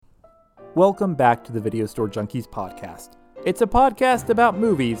Welcome back to the Video Store Junkies podcast. It's a podcast about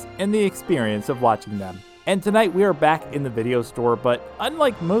movies and the experience of watching them. And tonight we are back in the video store, but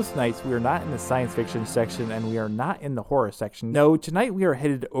unlike most nights, we are not in the science fiction section and we are not in the horror section. No, tonight we are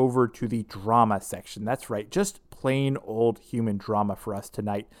headed over to the drama section. That's right, just plain old human drama for us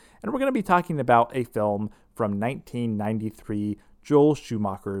tonight. And we're going to be talking about a film from 1993, Joel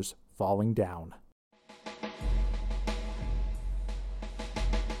Schumacher's Falling Down.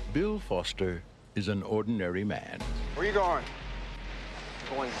 Bill Foster is an ordinary man. Where you going?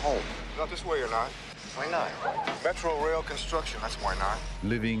 Going home. Not this way or not. Why not? Metro rail construction, that's why not.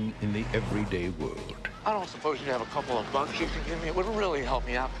 Living in the everyday world. I don't suppose you have a couple of bucks you can give me. It would really help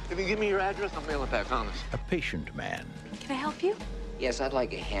me out. If you give me your address, I'll mail it back, honest. A patient man. Can I help you? Yes, I'd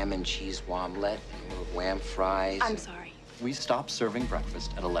like a ham and cheese omelet and little wham fries. I'm sorry. We stopped serving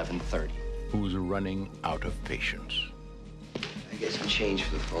breakfast at 11:30. Who's running out of patience. I get some change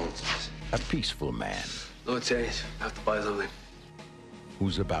for the phone. A peaceful man. No change. I have to buy something.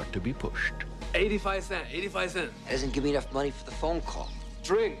 Who's about to be pushed. 85 cents. 85 cents. Doesn't give me enough money for the phone call.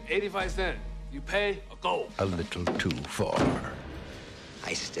 Drink. 85 cents. You pay or go. A little too far.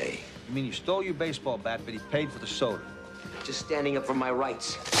 I stay. You mean you stole your baseball bat, but he paid for the soda? Just standing up for my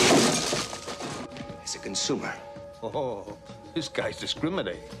rights. As a consumer. Oh, this guy's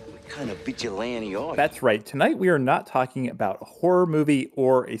discriminating. What kind of vigilante are you? That's right. Tonight we are not talking about a horror movie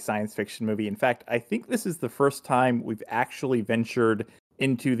or a science fiction movie. In fact, I think this is the first time we've actually ventured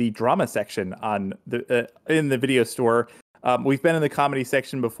into the drama section on the in the video store. We've been in the comedy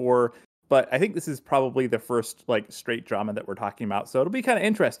section before, but I think this is probably the first straight drama that we're talking about. So it'll be kind of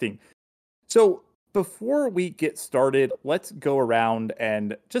interesting. So before we get started, let's go around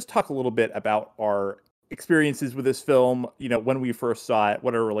and just talk a little bit about our experiences with this film, when we first saw it,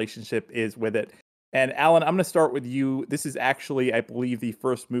 what our relationship is with it. And Alan, I'm going to start with you. This is actually, I believe, the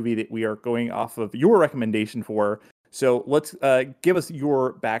first movie that we are going off of your recommendation for. So let's give us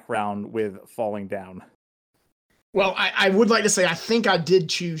your background with Falling Down. Well, I would like to say I think I did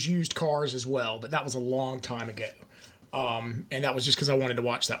choose Used Cars as well, but that was a long time ago. And that was just because I wanted to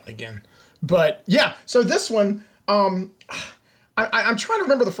watch that one again. But yeah, so this one, I'm trying to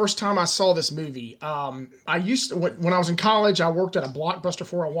remember the first time I saw this movie. I used to, when I was in college, I worked at a Blockbuster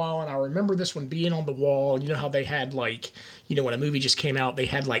for a while, and I remember this one being on the wall. You know how they had when a movie just came out, they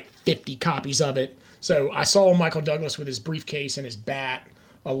had 50 copies of it. So I saw Michael Douglas with his briefcase and his bat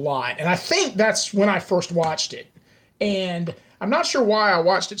a lot. And I think that's when I first watched it. And I'm not sure why I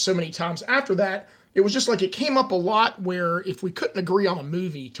watched it so many times after that. It was just it came up a lot where if we couldn't agree on a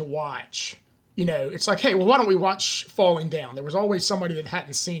movie to watch, it's like, hey, well, why don't we watch Falling Down? There was always somebody that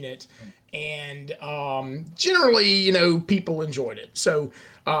hadn't seen it. And generally, people enjoyed it. So,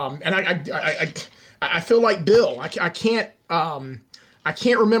 and I feel like Bill. I can't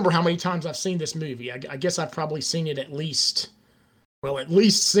remember how many times I've seen this movie. I guess I've probably seen it at least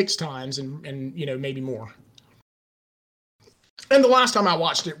 6 times and maybe more. And the last time I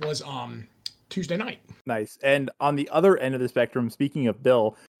watched it was Tuesday night. Nice. And on the other end of the spectrum, speaking of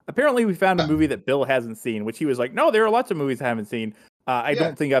Bill, apparently we found a movie that Bill hasn't seen, which he was like, no, there are lots of movies I haven't seen. I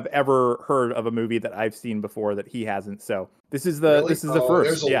don't think I've ever heard of a movie that I've seen before that he hasn't. So this is the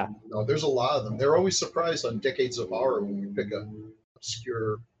first. No, there's a lot of them. They're always surprised on Decades of Horror when we pick a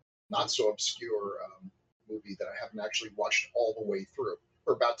obscure, not so obscure movie that I haven't actually watched all the way through.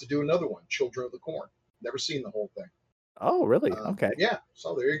 We're about to do another one, Children of the Corn. Never seen the whole thing. Oh, really? Okay. Yeah.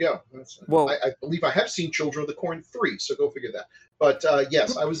 So there you go. Well, I believe I have seen Children of the Corn 3, so go figure that. But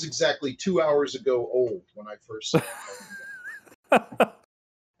yes, I was exactly 2 hours ago old when I first saw it.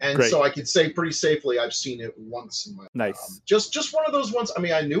 And Great. So I could say pretty safely I've seen it once in my life. Nice. Just one of those ones. I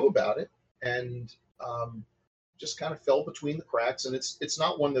mean, I knew about it and just kind of fell between the cracks. And it's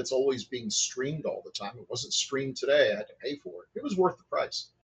not one that's always being streamed all the time. It wasn't streamed today. I had to pay for it. It was worth the price.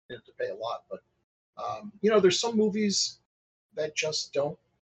 I didn't have to pay a lot, but there's some movies that just don't,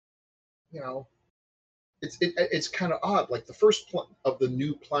 it's kind of odd. Like the first of the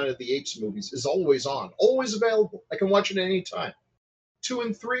new Planet of the Apes movies is always on, always available. I can watch it at any time. 2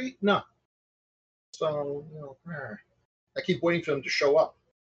 and 3, no. So, I keep waiting for them to show up.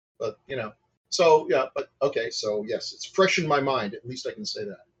 But, so yeah, but okay. So yes, it's fresh in my mind. At least I can say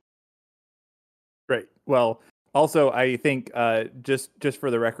that. Great. Well, also, I think just for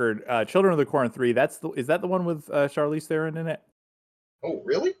the record, Children of the Corn 3. Is that the one with Charlize Theron in it? Oh,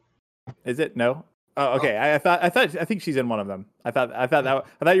 really? Is it? No. Oh, okay. I think she's in one of them. I thought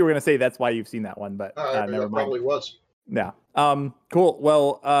you were going to say that's why you've seen that one, but never mind. Probably was. Yeah. Cool.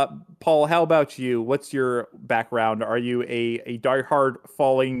 Well, Paul, how about you? What's your background? Are you a diehard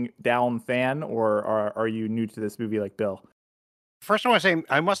Falling Down fan, or are you new to this movie like Bill? First, I want to say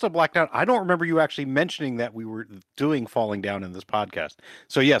I must have blacked out. I don't remember you actually mentioning that we were doing Falling Down in this podcast.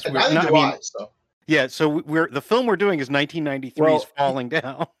 So yes, And we're neither not. do I mean, so. yeah. So we're the film we're doing is 1993's Well, Falling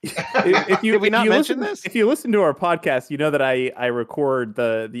Down. If you Did we if not you mention listen, this? if you listen to our podcast, you know that I record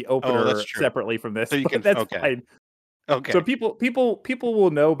the opener that's true. separately from this. So you but can- that's okay. fine. Okay. So people will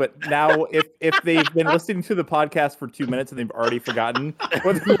know, but now if they've been listening to the podcast for 2 minutes and they've already forgotten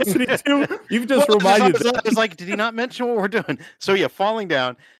what they're listening to, you've just reminded them. I was like, did he not mention what we're doing? So yeah, Falling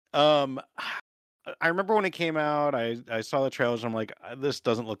Down. I remember when it came out, I saw the trailers. I'm like, this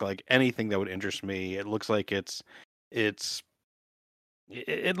doesn't look like anything that would interest me. It looks like it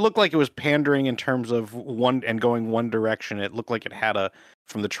looked like it was pandering in terms of going one direction. It looked like it had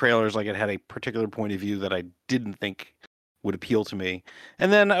from the trailers, like it had a particular point of view that I didn't think would appeal to me.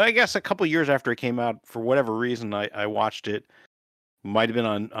 And then I guess a couple years after it came out, for whatever reason, I watched it. Might have been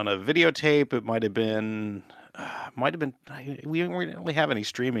on a videotape. It might have been. We didn't really have any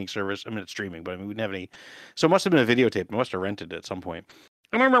streaming service. I mean, it's streaming, but I mean, we didn't have any. So it must have been a videotape. I must have rented it at some point.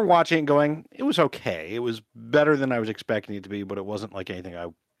 I remember watching it and going, it was okay. It was better than I was expecting it to be, but it wasn't like anything I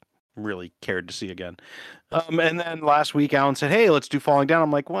really cared to see again. And then last week, Alan said, "Hey, let's do Falling Down."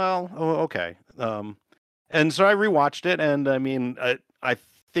 I'm like, well, okay. And so I rewatched it, and I mean, I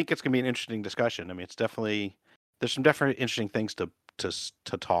think it's going to be an interesting discussion. I mean, there's some definitely interesting things to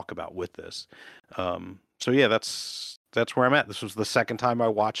talk about with this. So yeah, that's where I'm at. This was the second time I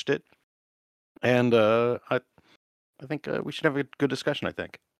watched it, and I think we should have a good discussion, I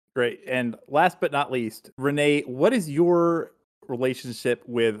think. Great. And last but not least, Renee, what is your relationship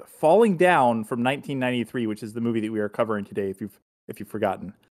with Falling Down from 1993, which is the movie that we are covering today, if you've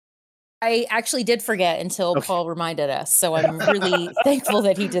forgotten? I actually did forget until Paul reminded us, so I'm really thankful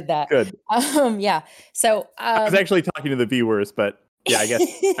that he did that. Good. Yeah. So I was actually talking to the viewers, but yeah, I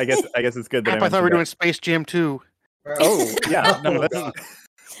guess it's good that I thought we were doing Space Jam 2. Oh yeah, no,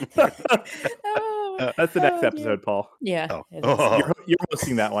 that's the next episode, Paul. Yeah, you're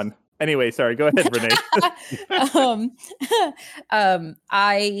hosting that one. Anyway, sorry. Go ahead, Renee.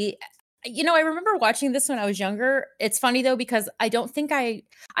 I remember watching this when I was younger. It's funny though, because I don't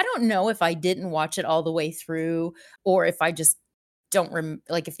know if I didn't watch it all the way through, or if I just don't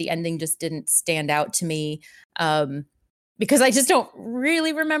if the ending just didn't stand out to me. Because I just don't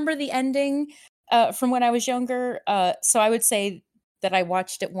really remember the ending from when I was younger. So I would say that I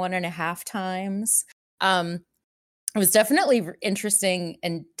watched it 1.5 times. It was definitely interesting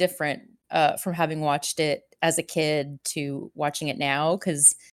and different from having watched it as a kid to watching it now.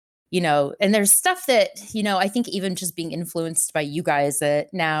 Because, and there's stuff that, I think even just being influenced by you guys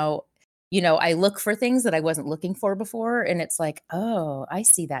that now, I look for things that I wasn't looking for before. And it's like, oh, I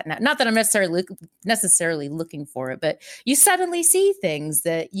see that now. Not that I'm necessarily looking for it, but you suddenly see things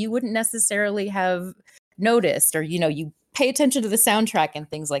that you wouldn't necessarily have noticed, or, you pay attention to the soundtrack and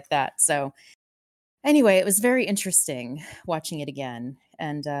things like that. So anyway, it was very interesting watching it again.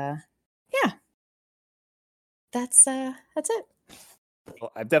 And yeah, that's it.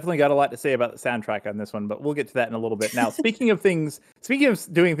 Well, I've definitely got a lot to say about the soundtrack on this one, but we'll get to that in a little bit. Now, speaking of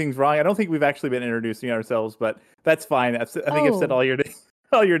doing things wrong, I don't think we've actually been introducing ourselves, but that's fine. I think I've said all your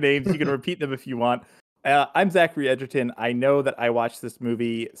names. You can repeat them if you want. I'm Zachary Edgerton. I know that I watched this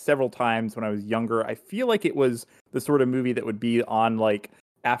movie several times when I was younger. I feel like it was the sort of movie that would be on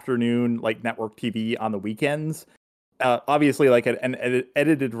afternoon, network TV on the weekends. Obviously, an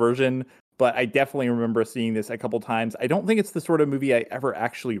edited version. But I definitely remember seeing this a couple times. I don't think it's the sort of movie I ever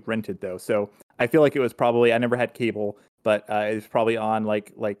actually rented, though. So I feel like it was probably, I never had cable, but it was probably on I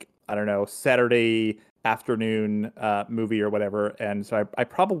don't know, Saturday afternoon movie or whatever. And so I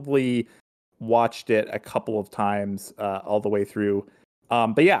probably watched it a couple of times all the way through.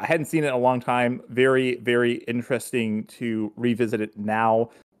 But yeah, I hadn't seen it in a long time. Very, very interesting to revisit it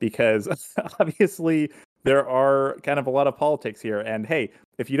now because obviously there are kind of a lot of politics here. And hey,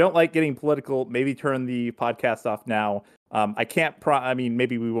 if you don't like getting political, maybe turn the podcast off now. I can't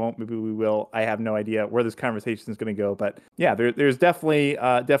maybe we won't, maybe we will. I have no idea where this conversation is going to go. But yeah, there's definitely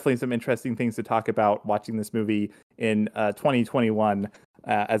some interesting things to talk about watching this movie in 2021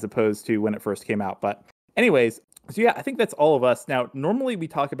 as opposed to when it first came out. But anyways, so yeah, I think that's all of us. Now, normally we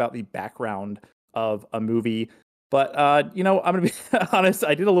talk about the background of a movie, but I'm going to be honest,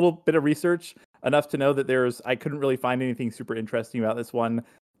 I did a little bit of research, enough to know that I couldn't really find anything super interesting about this one.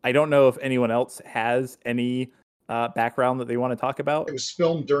 I don't know if anyone else has any background that they want to talk about. It was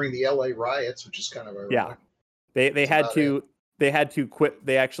filmed during the LA riots, which is kind of ironic. Yeah. They had to quit.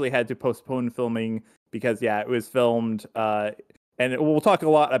 They actually had to postpone filming because it was filmed and we'll talk a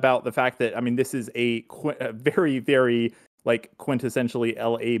lot about the fact that this is a very, very quintessentially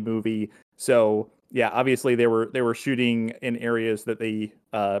LA movie. So yeah, obviously they were shooting in areas that they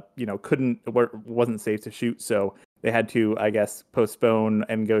wasn't safe to shoot, so they had to, I guess, postpone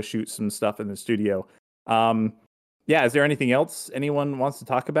and go shoot some stuff in the studio. Yeah, is there anything else anyone wants to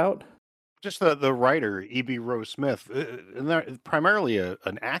talk about? Just the writer, E.B. Rose Smith, and they're primarily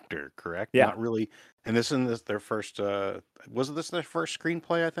an actor, correct? Yeah. Not really. And this their first. Wasn't this their first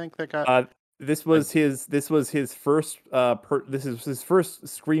screenplay? I think they got. This was his first this is his first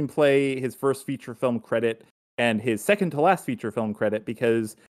screenplay, his first feature film credit, and his second to last feature film credit,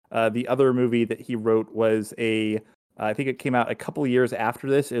 because the other movie that he wrote was I think it came out a couple of years after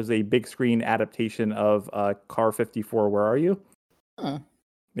this. It was a big screen adaptation of Car 54. Where Are You? Huh.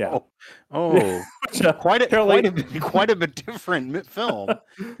 Yeah. Oh, quite a bit different film.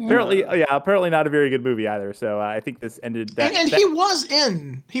 Apparently not a very good movie either. So I think this ended that. And he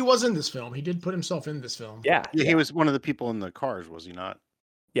was in this film. He did put himself in this film. Yeah. He was one of the people in the cars, was he not?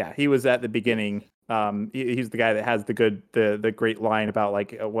 Yeah, he was at the beginning. He's the guy that has the great line about,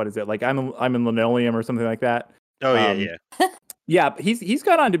 like, what is it, like, I'm in linoleum or something like that. Oh yeah. Yeah, he's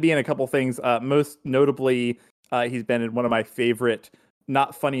gone on to be in a couple things. Most notably, he's been in one of my favorite,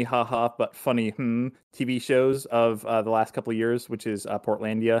 not funny haha, but funny TV shows of the last couple of years, which is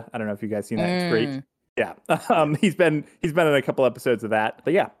Portlandia. I don't know if you guys seen that. It's great. Yeah. He's been in a couple episodes of that.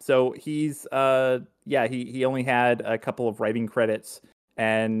 But yeah, so he's he only had a couple of writing credits,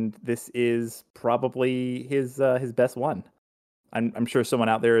 and this is probably his best one. I'm sure someone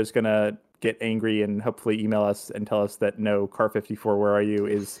out there is gonna get angry and hopefully email us and tell us that no, Car 54, Where Are You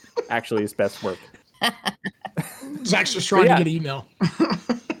is actually his best work. Zach's just trying to get email.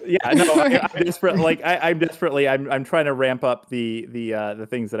 Yeah, no, I'm desperate. Like I'm trying to ramp up the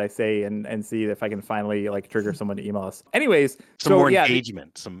things that I say and see if I can finally, like, trigger someone to email us. Anyways, some more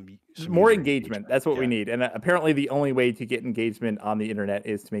engagement, some more engagement. That's what we need. And apparently the only way to get engagement on the internet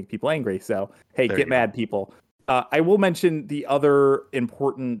is to make people angry. So hey, get mad, people. I will mention the other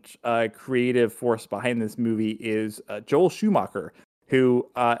important creative force behind this movie is Joel Schumacher, who,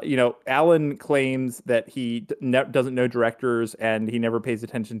 Alan claims that he doesn't know directors and he never pays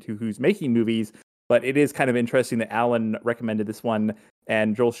attention to who's making movies. But it is kind of interesting that Alan recommended this one,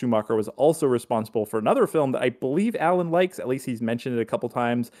 and Joel Schumacher was also responsible for another film that I believe Alan likes. At least he's mentioned it a couple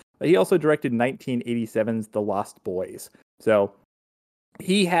times. But he also directed 1987's The Lost Boys. So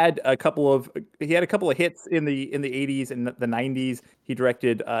he had a couple of hits in the 80s and the 90s. He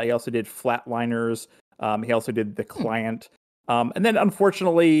directed. He also did Flatliners. He also did The Client. And then,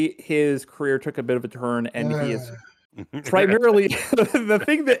 unfortunately, his career took a bit of a turn, and he is primarily the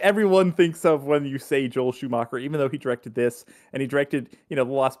thing that everyone thinks of when you say Joel Schumacher, even though he directed this and he directed, The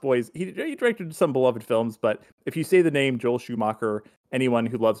Lost Boys. He directed some beloved films, but if you say the name Joel Schumacher, anyone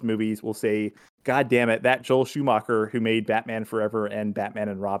who loves movies will say, God damn it, that Joel Schumacher who made Batman Forever and Batman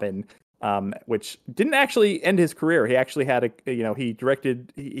and Robin, which didn't actually end his career. He actually had he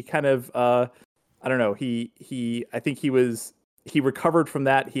directed, he kind of, I don't know, I think he recovered from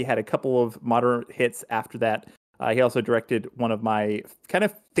that. He had a couple of moderate hits after that. He also directed one of my kind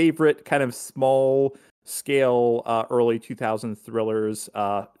of favorite, kind of small scale early 2000s thrillers,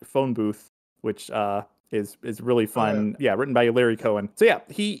 Phone Booth, which is really fun. Yeah, written by Larry Cohen. So yeah,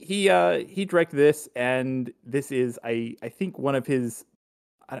 he directed this, and this is I think one of his,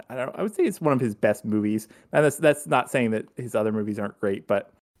 I would say it's one of his best movies. And that's not saying that his other movies aren't great,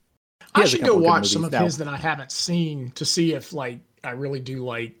 but I should go watch some of his that I haven't seen to see if, like, I really do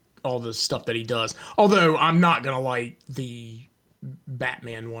like all the stuff that he does. Although I'm not gonna like the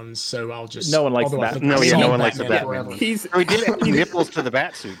Batman ones, so I'll just. No one likes the Batman. No one likes the Batman. He did nipples to the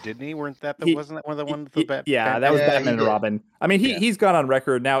Batsuit, didn't he? Wasn't that one of the ones with the Batman? Yeah, that was Batman and Robin. I mean, he's gone on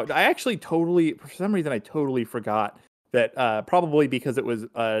record now. I actually for some reason, I totally forgot that. Probably because it was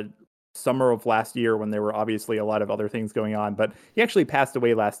summer of last year when there were obviously a lot of other things going on, but he actually passed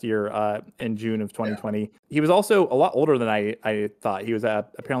away last year in June of 2020. Yeah. He was also a lot older than I thought. He was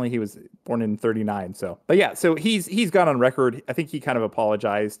apparently he was born in 1939. So, but yeah, so he's gone on record. I think he kind of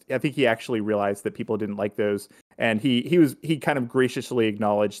apologized. I think he actually realized that people didn't like those, and he kind of graciously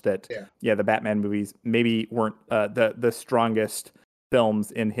acknowledged that the Batman movies maybe weren't the strongest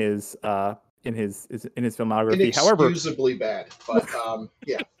films in his filmography. However, inexcusably bad, but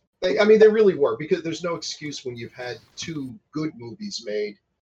yeah. I mean, they really were, because there's no excuse when you've had two good movies made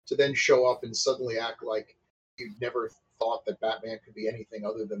to then show up and suddenly act like you never thought that Batman could be anything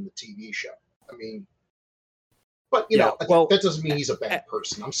other than the TV show. I mean, but that doesn't mean he's a bad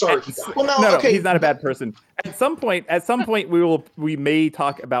person. I'm sorry he died. Well, no, he's not a bad person. At some point, we may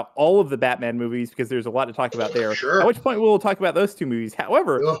talk about all of the Batman movies, because there's a lot to talk about there. Sure. At which point we will talk about those two movies.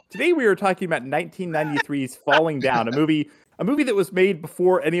 However, today we are talking about 1993's Falling Down, a movie a movie that was made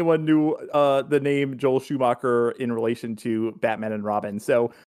before anyone knew the name Joel Schumacher in relation to Batman and Robin.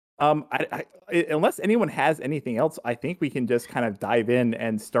 So unless anyone has anything else, I think we can just kind of dive in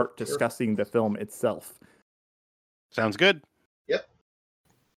and start discussing the film itself. Sounds good. Yep.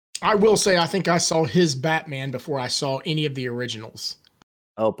 I will say, I think I saw his Batman before I saw any of the originals.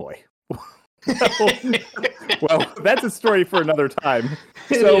 Oh boy. Well, that's a story for another time.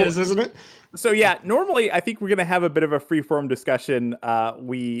 So, it is, isn't it? So yeah, normally I think we're going to have a bit of a free-form discussion.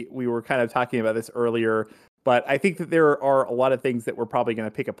 We were kind of talking about this earlier, but I think that there are a lot of things that we're probably going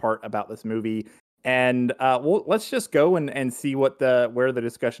to pick apart about this movie. And let's just go and see where the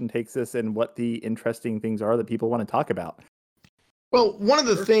discussion takes us and what the interesting things are that people want to talk about. Well, one of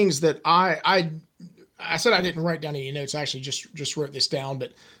the things that I said I didn't write down any notes. I actually just wrote this down,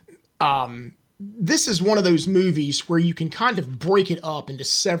 but this is one of those movies where you can kind of break it up into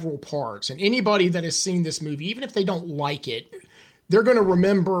several parts. And anybody that has seen this movie, even if they don't like it, they're going to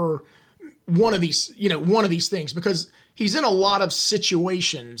remember one of these things, because he's in a lot of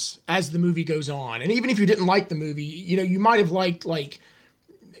situations as the movie goes on. And even if you didn't like the movie, you might have liked,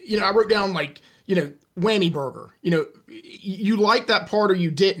 I wrote down Whammy Burger. You liked that part or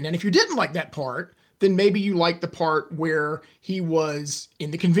you didn't. And if you didn't like that part, then maybe you like the part where he was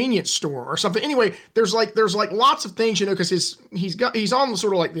in the convenience store or something. Anyway, there's lots of things, because he's on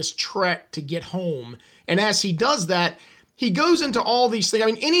sort of like this trek to get home. And as he does that, he goes into all these things. I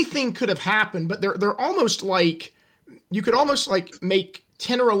mean, anything could have happened, but they're almost like, you could almost like make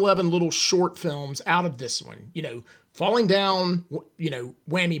 10 or 11 little short films out of this one, falling down,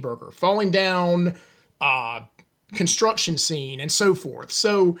 Whammy Burger, falling down, construction scene, and so forth.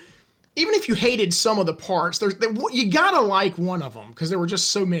 So even if you hated some of the parts, you gotta like one of them because there were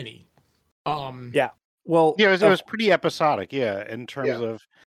just so many. Yeah. Well, yeah, it was pretty episodic. Yeah, in terms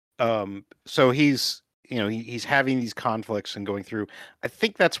of, so he's having these conflicts and going through. I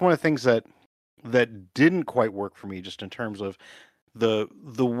think that's one of the things that didn't quite work for me, just in terms of the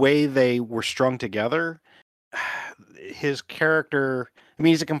way they were strung together. His character, I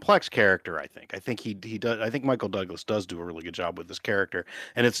mean, he's a complex character. I think he does. I think Michael Douglas does do a really good job with this character,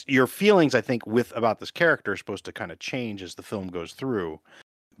 and it's your feelings, I think, about this character are supposed to kind of change as the film goes through,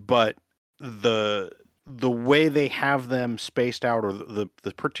 but the way they have them spaced out, or the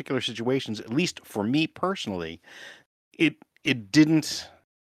particular situations, at least for me personally, it didn't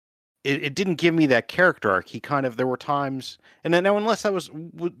give me that character arc. There were times, and then now, unless that was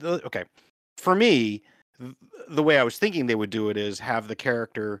okay for me. The way I was thinking they would do it is have the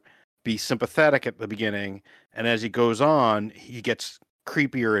character be sympathetic at the beginning, and as he goes on, he gets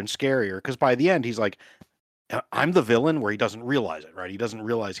creepier and scarier, because by the end he's like, I'm the villain, where he doesn't realize it, right? He doesn't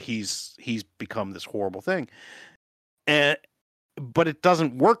realize he's become this horrible thing. But it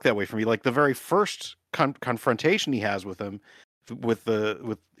doesn't work that way for me. Like the very first confrontation he has with him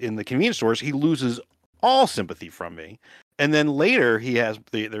in the convenience stores, he loses all sympathy from me. And then later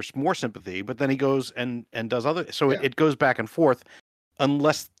there's more sympathy, but then he goes and does other. So it goes back and forth.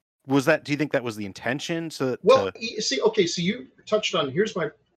 Unless do you think that was the intention? So you touched on, here's my,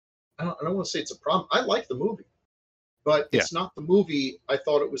 I don't want to say it's a problem. I like the movie, but it's not the movie I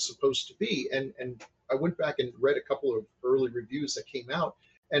thought it was supposed to be. And I went back and read a couple of early reviews that came out,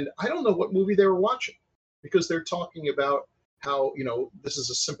 and I don't know what movie they were watching, because they're talking about how, this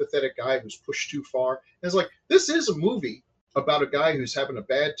is a sympathetic guy who's pushed too far. And it's like, this is a movie about a guy who's having a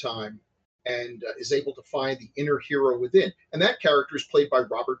bad time and is able to find the inner hero within. And that character is played by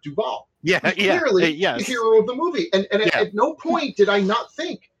Robert Duvall. Yeah, clearly the hero of the movie. And at no point did I not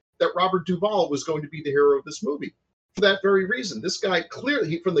think that Robert Duvall was going to be the hero of this movie. For that very reason, this guy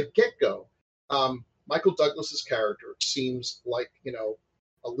clearly, from the get-go, Michael Douglas's character seems like,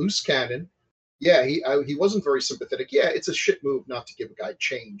 a loose cannon. Yeah, he wasn't very sympathetic. Yeah, it's a shit move not to give a guy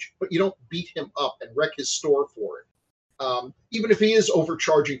change, but you don't beat him up and wreck his store for it. Even if he is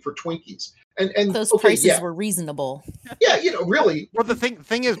overcharging for Twinkies. And those prices were reasonable. Yeah, really. Well, the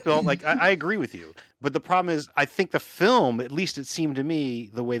thing is, Bill, like I agree with you, but the problem is, I think the film, at least it seemed to me,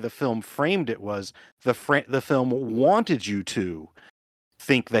 the way the film framed it was the film wanted you to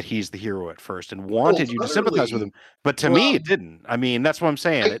think that he's the hero at first and wanted you to sympathize with him, but to me it didn't. I mean, that's what I'm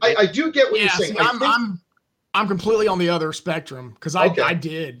saying. I do get what you're saying. I'm completely on the other spectrum, because I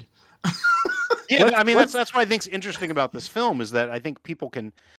did. Yeah, I mean, that's what I think's interesting about this film, is that I think people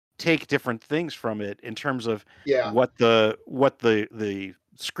can take different things from it in terms of what the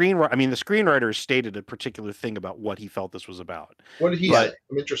screenwriter. I mean, the screenwriter stated a particular thing about what he felt this was about. What did he say?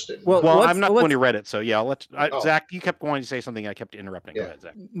 I'm interested. Well, I'm not the one who read it, so yeah. Zach, you kept going to say something. I kept interrupting. Go ahead,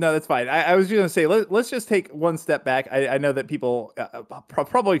 Zach. No, that's fine. I was going to say, let's just take one step back. I know that people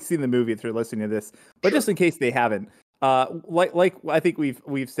probably seen the movie if they're listening to this, but just in case they haven't. like I think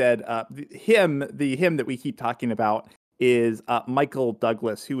we've said, the him that we keep talking about is Michael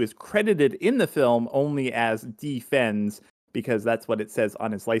Douglas, who is credited in the film only as D. Fens because that's what it says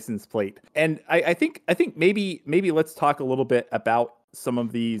on his license plate. And I think maybe let's talk a little bit about some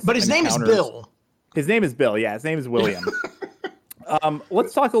of these. But his name is Bill. His name is Bill. Yeah, his name is William.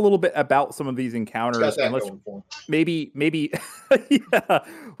 Let's talk a little bit about some of these encounters, and let's maybe yeah,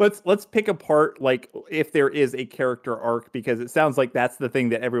 let's pick apart like if there is a character arc, because it sounds like that's the thing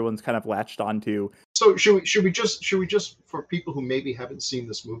that everyone's kind of latched onto. So should we just for people who maybe haven't seen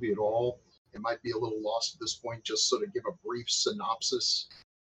this movie at all, it might be a little lost at this point, just sort of give a brief synopsis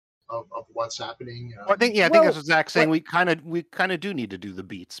of what's happening. I think that's what Zach's saying. We kind of do need to do the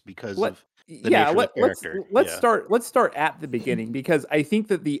beats because of the nature of the character. Let's start at the beginning, because I think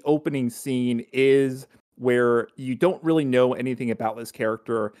that the opening scene is where you don't really know anything about this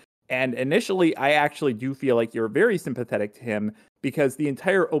character. And initially, I actually do feel like you're very sympathetic to him, because the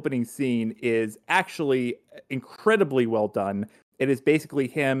entire opening scene is actually incredibly well done. It is basically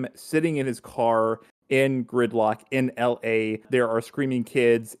him sitting in his car in gridlock in LA. There are screaming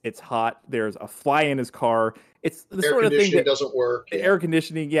kids. It's hot. There's a fly in his car. It's the sort of thing that doesn't work. Air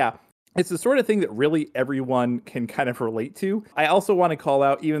conditioning, yeah. It's the sort of thing that really everyone can kind of relate to. I also want to call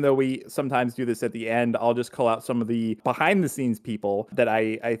out, even though we sometimes do this at the end, I'll just call out some of the behind the scenes people that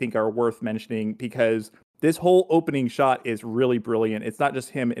I think are worth mentioning, because this whole opening shot is really brilliant. It's not just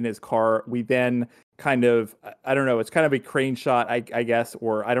him in his car. We then kind of, I don't know, it's kind of a crane shot, I guess,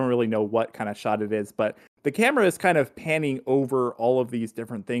 or I don't really know what kind of shot it is, but the camera is kind of panning over all of these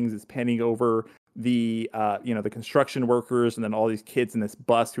different things. It's panning over the the construction workers, and then all these kids in this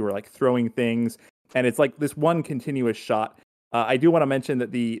bus who are like throwing things, and it's like this one continuous shot. I do want to mention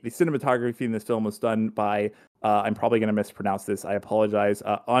that the cinematography in this film was done by I'm probably going to mispronounce this, I apologize,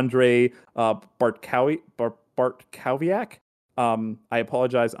 Andrei Bartkowiak. I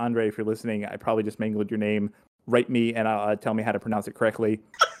apologize, Andrei, if you're listening. I probably just mangled your name. Write me and tell me how to pronounce it correctly.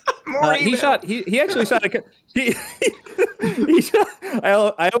 He actually shot a. He shot, I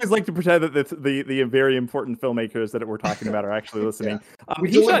always like to pretend that the very important filmmakers that we're talking about are actually listening.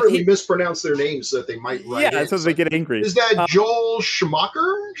 We deliberately mispronounce their names so that they might write. Yeah, so they get angry. Is that Joel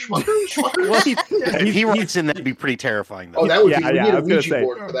Schumacher? Schumacher? Well, if he writes in, that'd be pretty terrifying. Though. Oh, that would be. We need a Ouija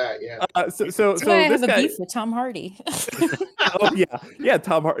board for that. Yeah. So I have a beef with Tom Hardy. Oh yeah,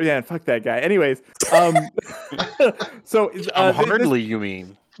 Tom Hardy. Yeah, fuck that guy. Anyways, so hardly you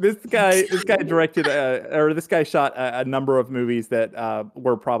mean. This guy directed, or this guy shot a number of movies that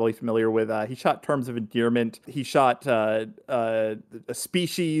we're probably familiar with. He shot Terms of Endearment. He shot A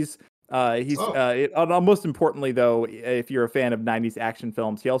Species. Most importantly, though, if you're a fan of 90s action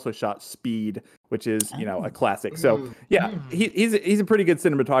films, he also shot Speed, which is, a classic. So yeah, he's a pretty good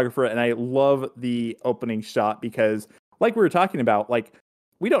cinematographer, and I love the opening shot because, like we were talking about, like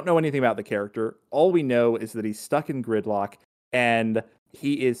we don't know anything about the character. All we know is that he's stuck in gridlock and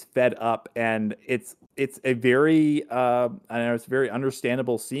he is fed up, and it's a very it's a very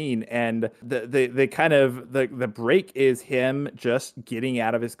understandable scene, and the kind of the break is him just getting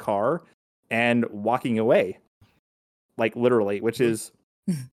out of his car and walking away, like literally, which is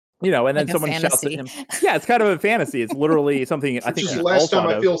and then like someone shouts at him. Yeah, it's kind of a fantasy. It's literally something I think is the last time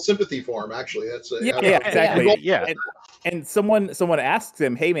I feel sympathy for him. Actually, that's exactly. Yeah. And someone asks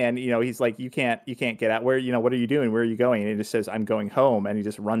him, "Hey man, he's like, you can't get out. Where, what are you doing? Where are you going?" And he just says, "I'm going home," and he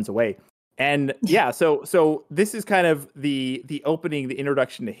just runs away. And yeah, so this is kind of the opening, the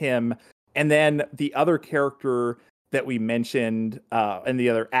introduction to him, and then the other character that we mentioned, and the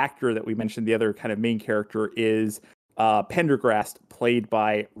other actor that we mentioned, the other kind of main character is Pendergrast, played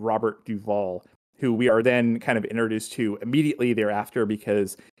by Robert Duvall, who we are then kind of introduced to immediately thereafter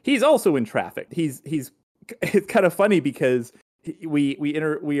because he's also in Traffic. It's kind of funny because we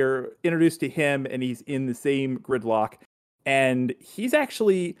are introduced to him and he's in the same gridlock, and he's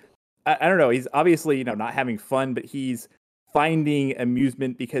actually I don't know, he's obviously not having fun, but he's finding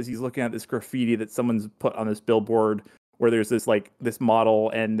amusement because he's looking at this graffiti that someone's put on this billboard where there's this model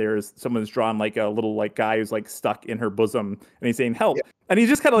and there's someone's drawn like a little like guy who's like stuck in her bosom and he's saying help, and he's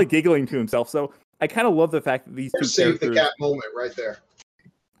just kind of like giggling to himself. So I kind of love the fact that these two save characters... the cat moment right there.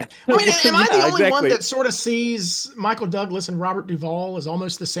 I mean, am I the only one that sort of sees Michael Douglas and Robert Duvall as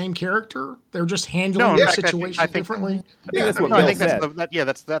almost the same character? They're just handling their situation differently. That's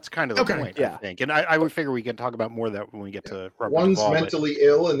kind of the point. Yeah. I think, and I would figure we can talk about more of that when we get to Robert One's Duvall, mentally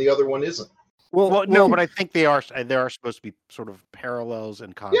ill and the other one isn't. Well, no, but I think there are supposed to be sort of parallels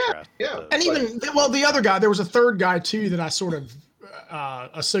and contrast. Yeah. And even the other guy, there was a third guy too that I sort of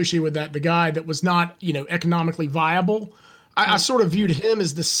associate with that. The guy that was not economically viable. I sort of viewed him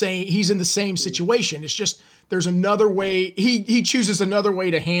as the same. He's in the same situation. It's just there's another way. He chooses another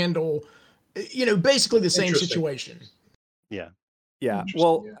way to handle, basically the same situation. Yeah. Yeah.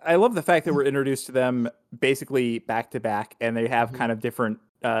 Well, I love the fact that we're introduced to them basically back to back, and they have kind of different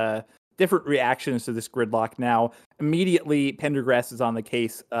reactions to this gridlock. Now, immediately Pendergrass is on the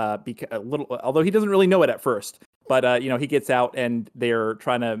case, although he doesn't really know it at first. But he gets out and they're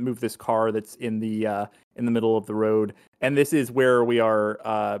trying to move this car that's in the middle of the road. And this is where we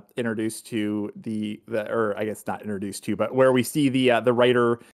are introduced to or I guess not introduced to, but where we see the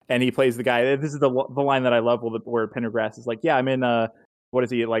writer, and he plays the guy. This is the line that I love, where Pendergrass is like, "Yeah, I'm in what is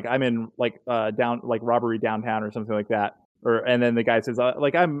he like? I'm in down robbery downtown or something like that." And then the guy says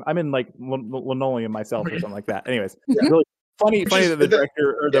I'm in linoleum myself or something like that. Anyways, really funny that the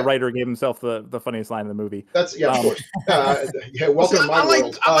director or the writer gave himself the funniest line in the movie. That's of course. Welcome to my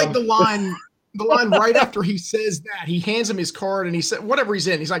world. I like the line. The line right after he says that, he hands him his card and he said whatever he's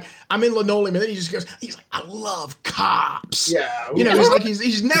in. He's like, "I'm in linoleum," and then he just goes, "He's like, I love cops." Yeah, he's like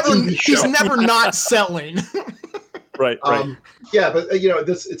he's never not selling. Right. Yeah, but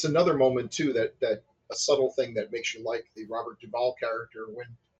it's another moment too that a subtle thing that makes you like the Robert Duvall character when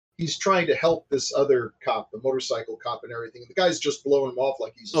he's trying to help this other cop, the motorcycle cop, and everything. The guy's just blowing him off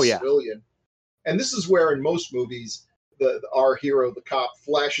like he's a civilian. And this is where in most movies, our hero, the cop,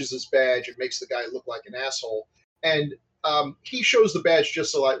 flashes his badge and makes the guy look like an asshole. And he shows the badge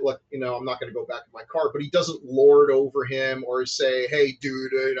just so I'm not going to go back in my car, but he doesn't lord over him or say, "Hey,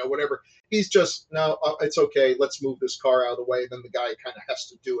 dude," whatever. He's just, "No, it's okay. Let's move this car out of the way." Then the guy kind of has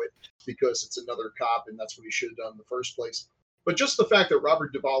to do it because it's another cop, and that's what he should have done in the first place. But just the fact that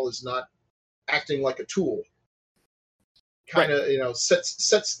Robert Duvall is not acting like a tool kind of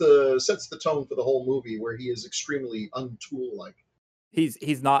sets the tone for the whole movie, where he is extremely untool like.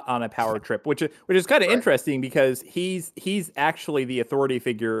 He's not on a power trip, which is kind of interesting because he's actually the authority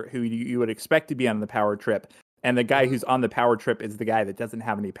figure who you would expect to be on the power trip, and the guy who's on the power trip is the guy that doesn't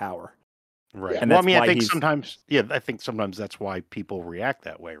have any power. Right. And I think sometimes that's why people react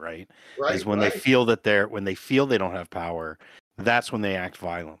that way, right? Is when they feel they don't have power, that's when they act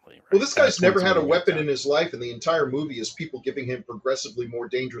violently. Right? Well, this guy's never had a weapon in his life, and the entire movie is people giving him progressively more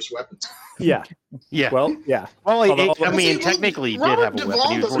dangerous weapons. Yeah. Well, yeah. Well, technically, he did have a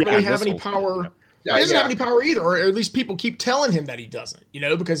weapon. He doesn't really have any power. He doesn't have any power either, or at least people keep telling him that he doesn't.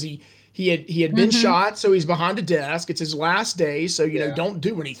 Because he had been shot, so he's behind a desk. It's his last day, so don't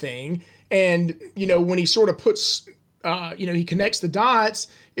do anything. And when he sort of puts, he connects the dots.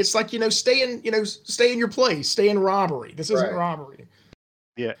 It's like stay in your place, stay in robbery. This isn't robbery.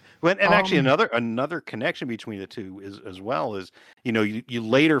 Yeah, and actually another connection between the two is you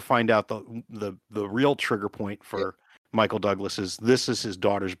later find out the real trigger point for Michael Douglas is his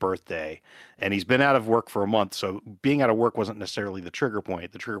daughter's birthday, and he's been out of work for a month. So being out of work wasn't necessarily the trigger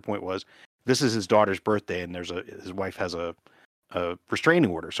point. The trigger point was this is his daughter's birthday, and his wife has a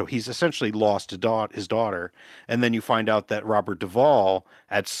restraining order. So he's essentially lost his daughter. And then you find out that Robert Duvall,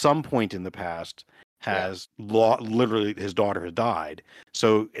 at some point in the past, has literally his daughter had died.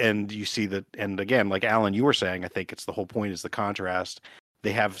 So, and you see that, and again, like Alan, you were saying, I think it's the whole point is the contrast.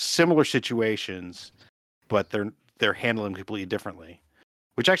 They have similar situations, but they're handling them completely differently.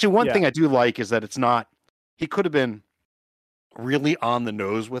 Which actually one thing I do like is that it's not, he could have been really on the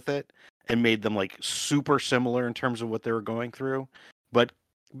nose with it and made them like super similar in terms of what they were going through, but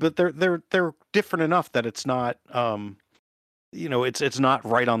they're different enough that it's not it's not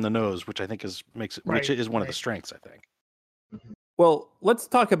right on the nose, which I think is one of the strengths, I think. Well, let's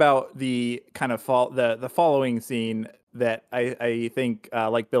talk about the kind of the following scene that I think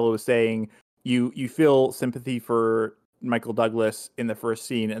like Bill was saying, you feel sympathy for Michael Douglas in the first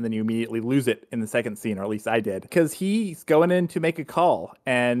scene, and then you immediately lose it in the second scene, or at least I did, because he's going in to make a call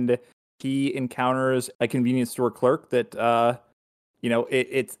and he encounters a convenience store clerk that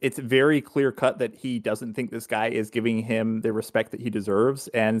it's very clear cut that he doesn't think this guy is giving him the respect that he deserves,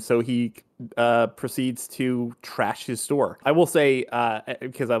 and so he proceeds to trash his store. I will say,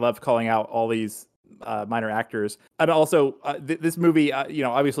 because I love calling out all these minor actors, and also this movie,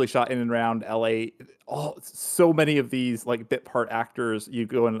 obviously shot in and around LA. So many of these like bit part actors, you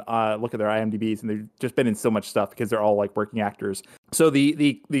go and look at their IMDb's, and they've just been in so much stuff because they're all like working actors. So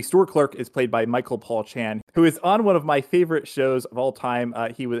the store clerk is played by Michael Paul Chan, who is on one of my favorite shows of all time.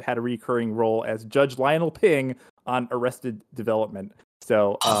 He had a recurring role as Judge Lionel Ping on Arrested Development.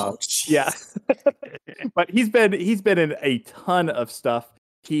 So yeah, but he's been in a ton of stuff.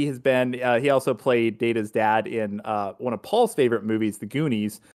 He has been. He also played Data's dad in one of Paul's favorite movies, The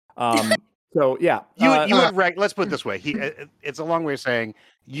Goonies. So yeah, you would let's put it this way. It's a long way of saying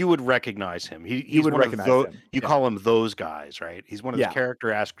you would recognize him. He's would one recognize of him. You call him those guys, right? He's one of the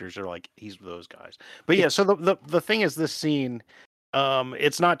character actors. Are like he's those guys. But yeah, so the thing is, this scene,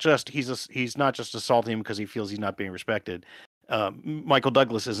 it's not just he's not just assaulting him because he feels he's not being respected. Michael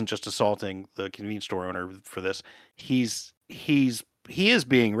Douglas isn't just assaulting the convenience store owner for this. He is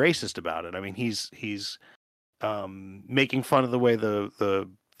being racist about it. I mean, he's making fun of the way the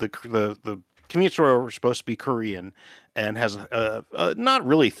convenience store is supposed to be Korean and has a not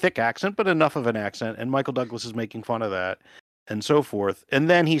really thick accent, but enough of an accent. And Michael Douglas is making fun of that and so forth. And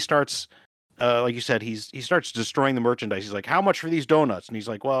then he starts, like you said, he starts destroying the merchandise. He's like, "How much for these donuts?" And he's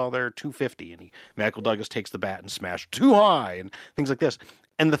like, "Well, they're $2.50." And Michael Douglas takes the bat and smashes too high and things like this.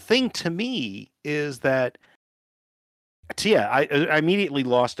 And the thing to me is that, I immediately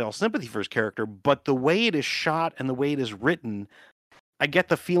lost all sympathy for his character, but the way it is shot and the way it is written, I get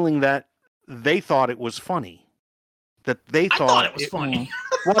the feeling that they thought it was funny. That they thought it was funny.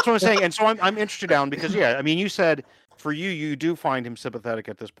 Well, that's what I'm saying. And so I'm interested down because, I mean, you said for you do find him sympathetic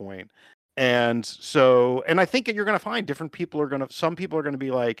at this point. And so, and I think you're going to find some people are going to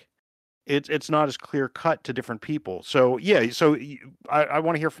be like, it's not as clear cut to different people. So, I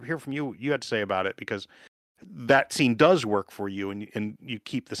want to hear from you. You had to say about it because that scene does work for you and you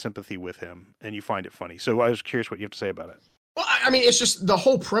keep the sympathy with him and you find it funny. So I was curious what you have to say about it. Well, I mean, it's just the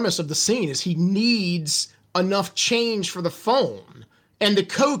whole premise of the scene is he needs enough change for the phone, and the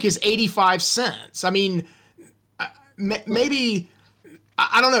Coke is 85 cents. I mean, maybe,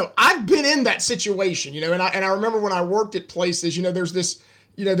 I don't know. I've been in that situation, and I remember when I worked at places, there's this,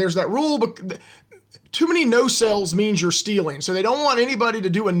 there's that rule, but too many no sales means you're stealing. So they don't want anybody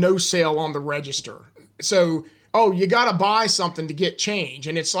to do a no sale on the register. So, you got to buy something to get change.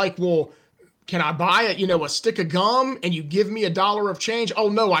 And it's like, well, can I buy a stick of gum and you give me $1 of change? Oh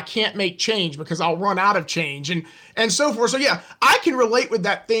no, I can't make change because I'll run out of change and so forth. So yeah, I can relate with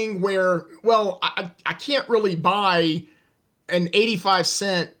that thing where, well, I can't really buy an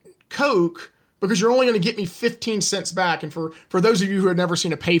 85-cent Coke because you're only going to get me 15 cents back. And for those of you who had never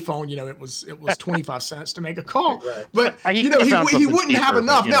seen a payphone, it was 25 cents to make a call. Right. But he wouldn't have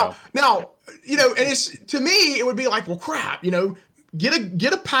enough. Now, and it's, to me, it would be like, well, crap,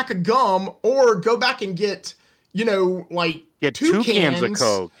 get a pack of gum or go back and get two cans of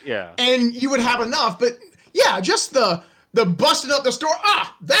Coke. Yeah. And you would have enough. But yeah, just the busting up the store.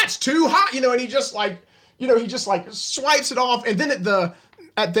 That's too hot. And he just swipes it off. And then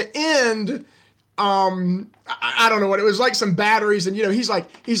at the end, I don't know what it was, like some batteries. And, he's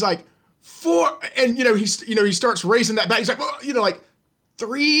like 4, and, he starts raising that back. He's like, well, like,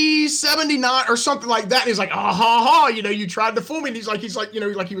 $3.79 or something like that. And he's like, you tried to fool me. And he's like, he was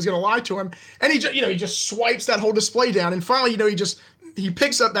going to lie to him. And he just swipes that whole display down. And finally, he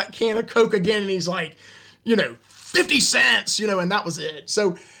picks up that can of Coke again. And he's like, 50 cents, and that was it.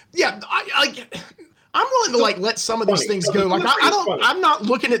 So yeah, I'm willing to let some of these things go. Like I'm not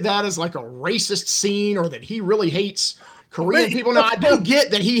looking at that as like a racist scene or that he really hates Korean people. Now I do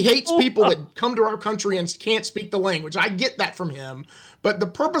get that he hates people that come to our country and can't speak the language. I get that from him. But the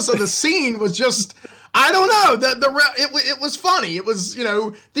purpose of the scene was just, I don't know, it was funny. It was,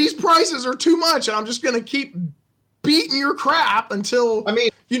 these prices are too much and I'm just going to keep beating your crap until,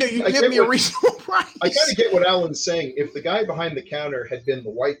 you give me a reasonable price. I kind of get what Alan's saying. If the guy behind the counter had been the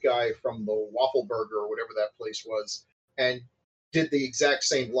white guy from the Waffle Burger or whatever that place was and did the exact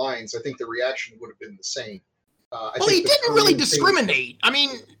same lines, I think the reaction would have been the same. He didn't really discriminate. I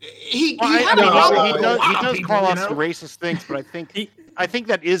mean, he does call out some racist things, but I think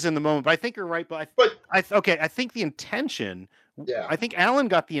that is in the moment. But I think you're right. But I think the intention. Yeah. I think Alan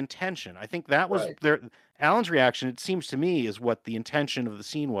got the intention. I think that was Alan's reaction. It seems to me is what the intention of the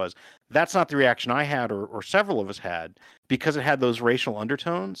scene was. That's not the reaction I had, or several of us had, because it had those racial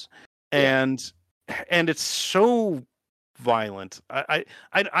undertones, and it's so violent. I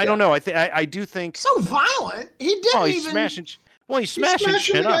don't know. I do think so violent. He didn't he's even. He's smashing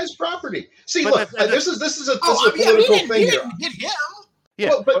shit the up. guy's property. See, look, this is a political thing he here. didn't hit him. Yeah,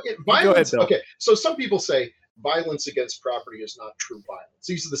 well, but violence. Okay, so some people say violence against property is not true violence.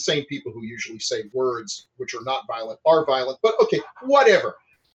 These are the same people who usually say words which are not violent are violent. But okay, whatever.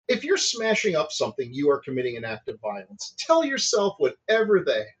 If you're smashing up something, you are committing an act of violence. Tell yourself whatever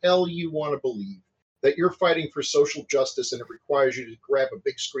the hell you want to believe, that you're fighting for social justice and it requires you to grab a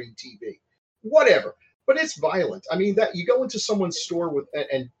big screen TV. Whatever. But it's violent. I mean, that you go into someone's store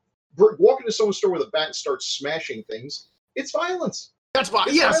and walk into someone's store with a bat and start smashing things. It's violence. That's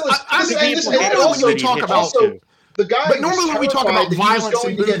violence. Yes, normally we talk about the guy. But normally when we talk about violence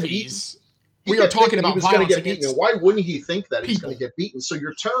in movies, We are talking about he was going to violence get beaten. against And why wouldn't he think that he's going people. to get beaten? So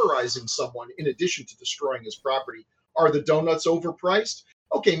you're terrorizing someone in addition to destroying his property. Are the donuts overpriced?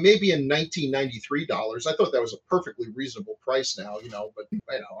 Okay, maybe in $1993. I thought that was a perfectly reasonable price now, but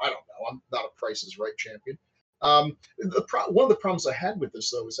I don't know. I'm not a Price is Right champion. One of the problems I had with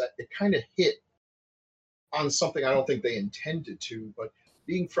this, though, is that it kind of hit on something I don't think they intended to, but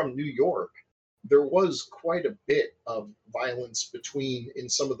being from New York, there was quite a bit of violence in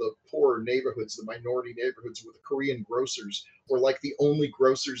some of the poorer neighborhoods, the minority neighborhoods, where the Korean grocers were like the only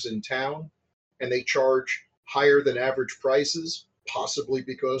grocers in town, and they charge higher than average prices, possibly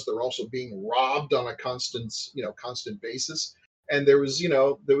because they're also being robbed on a constant basis. And there was a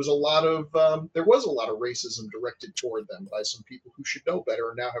lot of racism directed toward them by some people who should know better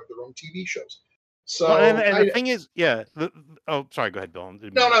and now have their own TV shows. So Well, and the thing is, yeah. Oh, sorry. Go ahead, Bill.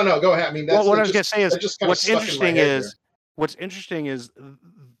 No. Go ahead. I mean, Well, what I was going to say is, what's interesting is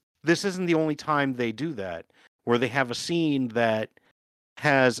this isn't the only time they do that, where they have a scene that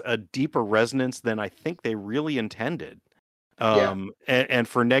has a deeper resonance than I think they really intended, and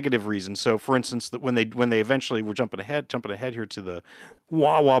for negative reasons. So, for instance, that when they eventually were jumping ahead here to the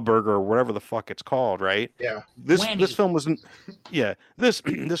Wawa Burger or whatever the fuck it's called, right? Yeah. This film was, this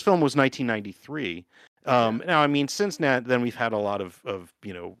film was 1993. Now, I mean, since then we've had a lot of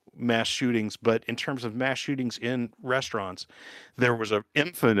mass shootings, but in terms of mass shootings in restaurants, there was an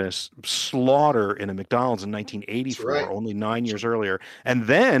infamous slaughter in a McDonald's in 1984, only 9 years earlier. And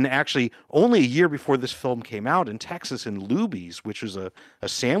then actually only a year before this film came out in Texas in Luby's, which was a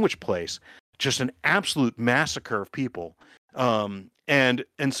sandwich place, just an absolute massacre of people. And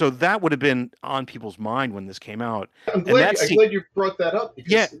so that would have been on people's mind when this came out. I'm glad you brought that up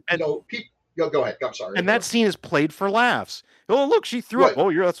because, people, go ahead. I'm sorry. And that scene is played for laughs. Oh, look, she threw up.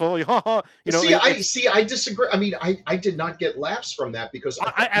 Oh, that's all. I disagree. I mean, I did not get laughs from that because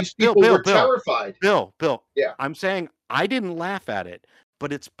these people were terrified. Bill. Yeah. I'm saying I didn't laugh at it,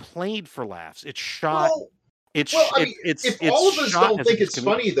 but it's played for laughs. It's shot. If all of us don't think it's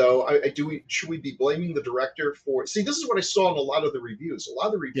funny, though, should we be blaming the director for? See, this is what I saw in a lot of the reviews. A lot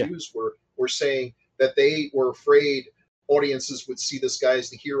of the reviews were saying that they were afraid audiences would see this guy as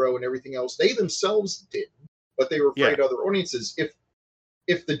the hero and everything else. They themselves did, but they were afraid other audiences.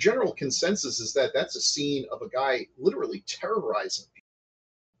 If the general consensus is that that's a scene of a guy literally terrorizing people,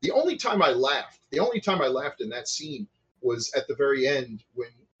 the only time I laughed in that scene was at the very end when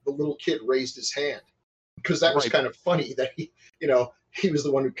the little kid raised his hand, because that was kind of funny that he was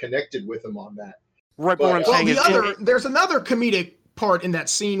the one who connected with him on that. Right, but what I'm saying is there's another comedic part in that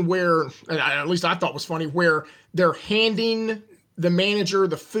scene where, at least I thought was funny, where they're handing the manager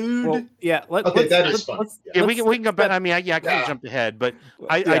the food. Well, yeah, that is funny. We can go back. I mean, I kind of jumped ahead, but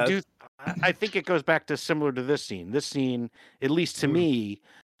I think it goes back to similar to this scene. This scene, at least to me,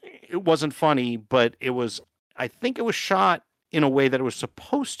 it wasn't funny, but I think it was shot in a way that it was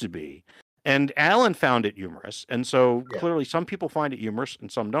supposed to be. And Alan found it humorous, and so clearly some people find it humorous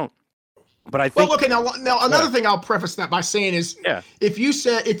and some don't. But I think. Well, okay. Now another thing I'll preface that by saying is, if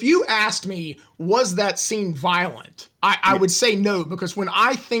you asked me, was that scene violent? I would say no, because when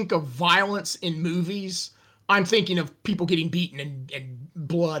I think of violence in movies, I'm thinking of people getting beaten and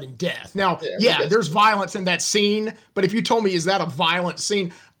blood and death. Now, there's violence in that scene, but if you told me, is that a violent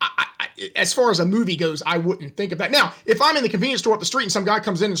scene? As far as a movie goes, I wouldn't think of that. Now, if I'm in the convenience store up the street and some guy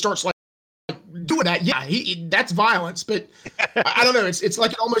comes in and starts doing that, that's violence, but I don't know. It's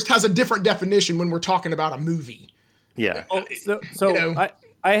like it almost has a different definition when we're talking about a movie. Yeah.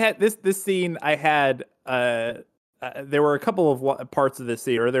 I had this scene. I had there were a couple of parts of the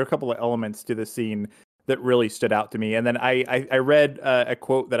scene, or there were a couple of elements to the scene that really stood out to me. And then I read a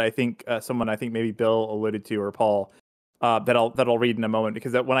quote that I think maybe Bill alluded to, or Paul, that I'll read in a moment,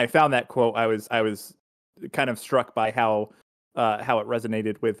 because when I found that quote, I was kind of struck by how it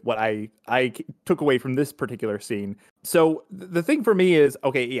resonated with what I took away from this particular scene. So the thing for me is,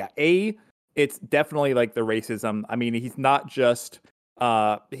 it's definitely like the racism. I mean, he's not just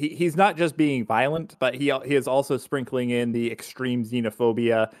he's not just being violent, but he is also sprinkling in the extreme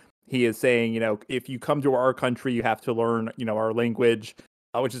xenophobia. He is saying, if you come to our country, you have to learn, our language,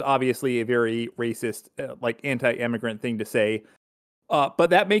 which is obviously a very racist, like anti-immigrant thing to say. But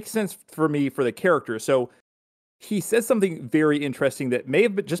that makes sense for me for the character. So he says something very interesting that may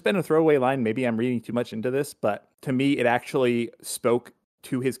have just been a throwaway line. Maybe I'm reading too much into this, but to me, it actually spoke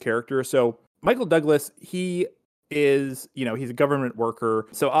to his character. So Michael Douglas, he is, he's a government worker.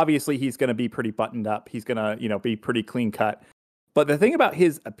 So obviously he's going to be pretty buttoned up. He's going to, be pretty clean cut. But the thing about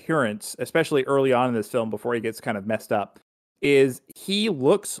his appearance, especially early on in this film, before he gets kind of messed up, is he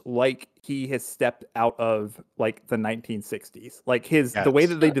looks like he has stepped out of like the 1960s. Like the way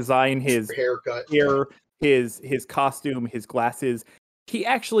that they design his haircut, hair, his costume, his glasses, he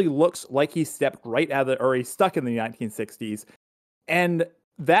actually looks like he stepped right out of or he's stuck in the 1960s. And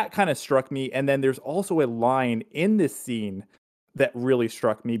that kind of struck me. And then there's also a line in this scene that really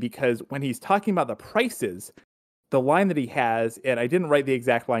struck me, because when he's talking about the prices, the line that he has, and I didn't write the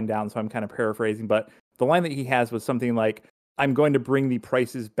exact line down, so I'm kind of paraphrasing, but the line that he has was something like, "I'm going to bring the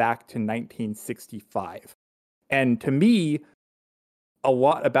prices back to 1965." And to me, a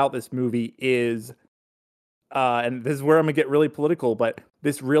lot about this movie is, and this is where I'm gonna get really political, but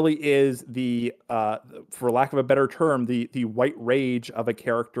this really is the, for lack of a better term, the white rage of a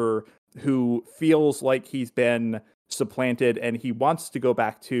character who feels like he's been supplanted and he wants to go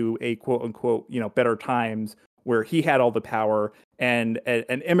back to a quote unquote, better times where he had all the power, and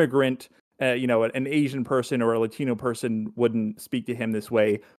an immigrant, an Asian person or a Latino person wouldn't speak to him this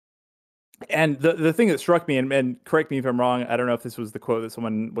way. And the thing that struck me, and correct me if I'm wrong, I don't know if this was the quote that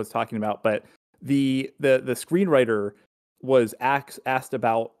someone was talking about, but the screenwriter was asked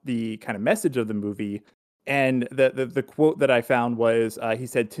about the kind of message of the movie, and the quote that I found was, he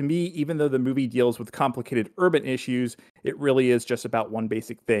said, "To me, even though the movie deals with complicated urban issues, it really is just about one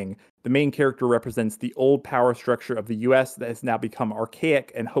basic thing. The main character represents the old power structure of the US that has now become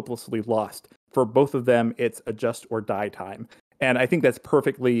archaic and hopelessly lost. For both of them, it's a just or die time." And I think that's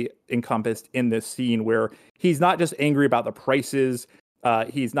perfectly encompassed in this scene, where he's not just angry about the prices.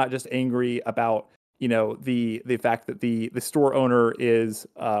 He's not just angry about, the fact that the store owner is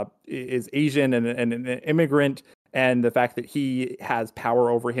Asian and an immigrant, and the fact that he has power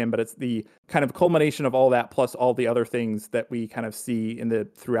over him, but it's the kind of culmination of all that plus all the other things that we kind of see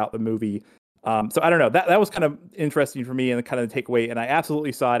throughout the movie. So I don't know, that was kind of interesting for me, and kind of the takeaway. And I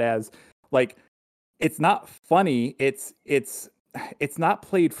absolutely saw it as like, it's not funny. It's not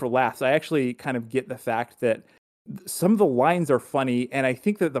played for laughs. I actually kind of get the fact that some of the lines are funny, and I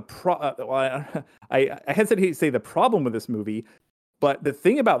think that I hesitate to say the problem with this movie, but the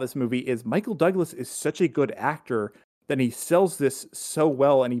thing about this movie is Michael Douglas is such a good actor that he sells this so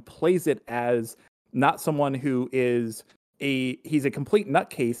well, and he plays it as not someone who is he's a complete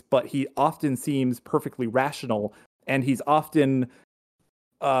nutcase, but he often seems perfectly rational, and he's often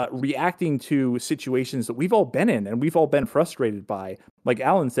reacting to situations that we've all been in and we've all been frustrated by. Like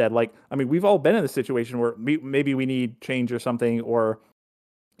Alan said, we've all been in a situation where maybe we need change or something, or,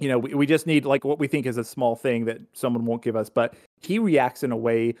 we just need like what we think is a small thing that someone won't give us. But he reacts in a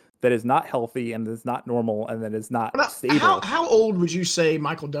way that is not healthy and is not normal and that is not stable. How old would you say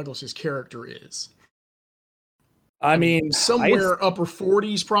Michael Douglas's character is? I mean, somewhere upper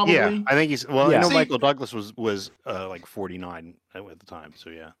 40s, probably. Yeah, I think he's. Well, Yeah. I know See, Michael Douglas was like 49 at the time. So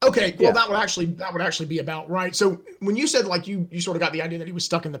yeah. Okay, well, that would actually be about right. So when you said like you sort of got the idea that he was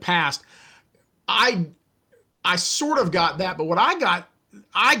stuck in the past, I sort of got that, but what I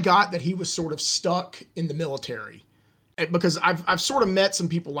got that he was sort of stuck in the military, because I've sort of met some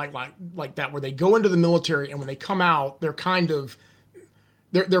people like that, where they go into the military and when they come out, they're kind of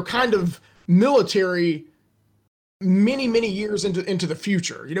military many years into the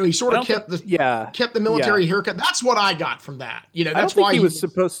future. He sort of kept the military haircut. That's what I got from that. That's why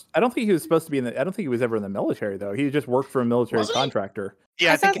I don't think he was supposed to be I don't think he was ever in the military, though. He just worked for a military contractor.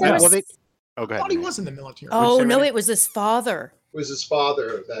 Yeah, I think. go ahead. I thought he was in the military. Oh no, it was his father. It was his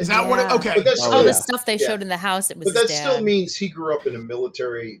father. Is that what it? Okay. But that's the stuff they showed in the house. It was. But that his dad. still means he grew up in a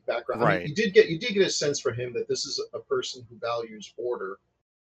military background. Right. I mean, you did get a sense from him that this is a person who values order,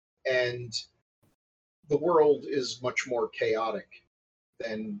 and the world is much more chaotic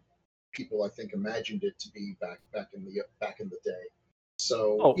than people, I think, imagined it to be back in the day.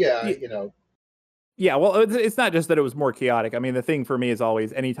 So Yeah, well, it's not just that it was more chaotic. I mean, the thing for me is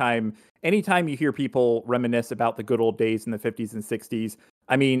always anytime you hear people reminisce about the good old days in the 50s and 60s,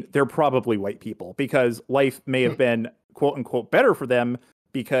 I mean, they're probably white people, because life may have been quote unquote better for them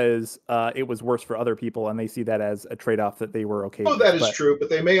because it was worse for other people, and they see that as a trade-off that they were okay with. That is true, but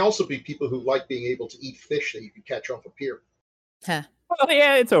they may also be people who like being able to eat fish that you can catch off a pier. Huh. Well,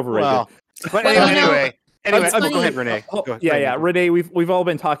 yeah, it's overrated. Well, but anyway, go ahead, Renee. Renee, we've all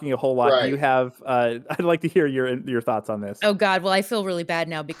been talking a whole lot. Right. You have. I'd like to hear your thoughts on this. Oh God, well, I feel really bad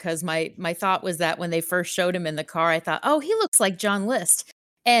now, because my thought was that when they first showed him in the car, I thought, oh, he looks like John List.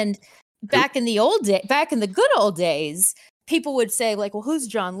 And back in the good old days, people would say like, well, who's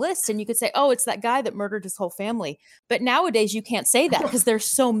John List? And you could say, oh, it's that guy that murdered his whole family. But nowadays you can't say that because there's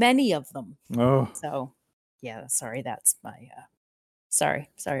so many of them. Oh, so yeah, sorry, that's my. Sorry,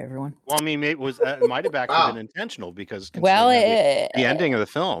 everyone. Well, I mean, it might have actually been intentional, because the ending of the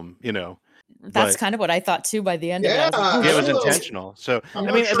film, That's kind of what I thought too by the end Yeah, of it. I was it was so- intentional. So I'm I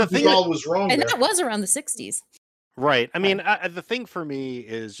not mean, sure the thing Duvall was wrong and there. that was around the 60s. right. I mean, the thing for me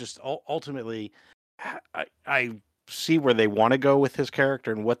is just ultimately, I see where they want to go with his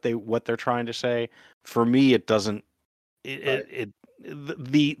character and what they're trying to say. For me, it doesn't. The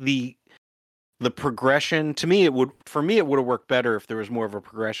progression to me, it would have worked better if there was more of a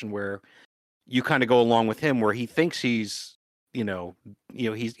progression where you kind of go along with him, where he thinks he's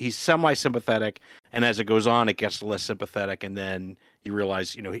he's semi-sympathetic, and as it goes on, it gets less sympathetic, and then you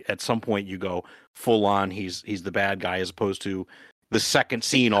realize, at some point you go full on, he's the bad guy, as opposed to the second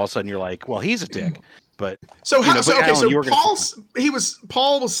scene, all of a sudden you're like, well, he's a dick. But So Alan,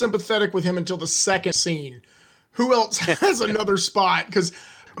 Paul was sympathetic with him until the second scene. Who else has another spot? Because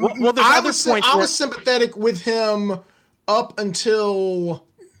I was sympathetic with him up until,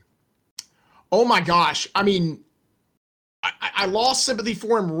 oh my gosh, I mean, I lost sympathy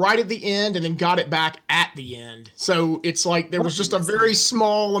for him right at the end and then got it back at the end. So it's like there was just a very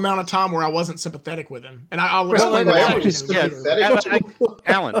small amount of time where I wasn't sympathetic with him. And I'll explain that.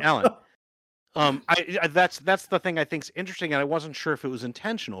 Alan. That's the thing I think is interesting, and I wasn't sure if it was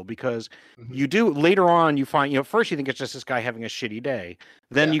intentional, because you do later on, you find, first you think it's just this guy having a shitty day,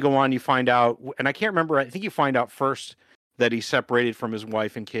 then you go on, you find out, and I can't remember, I think you find out first that he's separated from his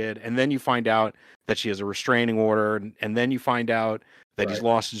wife and kid, and then you find out that she has a restraining order, and then you find out that he's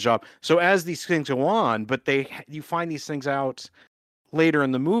lost his job. So as these things go on, but you find these things out later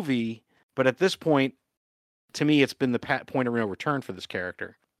in the movie, but at this point, to me, it's been the point of no return for this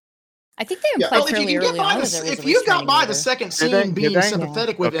character. I think they implied fairly early on that if you got by the second scene being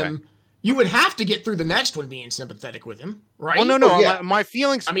sympathetic with him, you would have to get through the next one being sympathetic with him, right? Well, no. My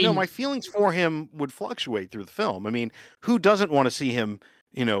feelings, my feelings for him would fluctuate through the film. I mean, who doesn't want to see him,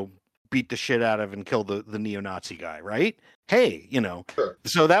 beat the shit out of and kill the neo-Nazi guy, right? Hey, Sure.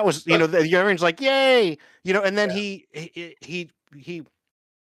 So that was, the everyone's like, yay, and then he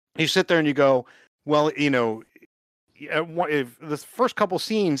sit there and you go, well, if the first couple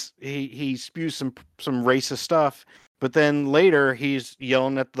scenes he spews some racist stuff, but then later he's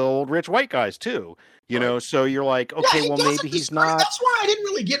yelling at the old rich white guys too, so you're like, okay, well, maybe he's not. That's why I didn't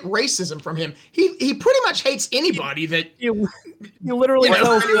really get racism from him. He pretty much hates anybody that you literally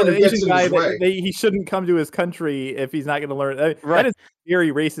tells the Asian guy that he shouldn't come to his country if he's not going to learn. That is a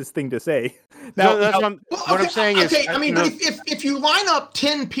very racist thing to say. Now, what I'm saying is, I mean, but if you line up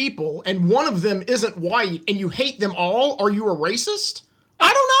 10 people and one of them isn't white and you hate them all, are you a racist?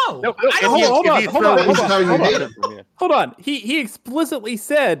 I don't know. Hold on. He explicitly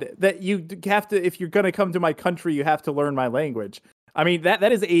said that you have to, if you're going to come to my country, you have to learn my language. I mean, that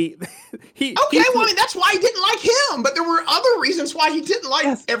is a that's why I didn't like him, but there were other reasons why he didn't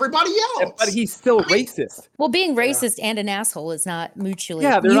like everybody else. But he's still racist. Well, being racist and an asshole is not mutually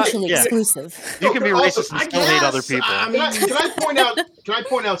exclusive. You can be racist and still hate other people. Can I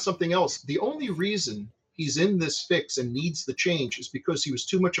point out something else? The only reason he's in this fix and needs the change is because he was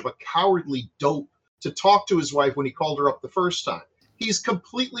too much of a cowardly dope to talk to his wife when he called her up the first time. He's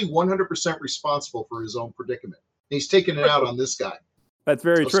completely 100% responsible for his own predicament. And he's taking it out on this guy. That's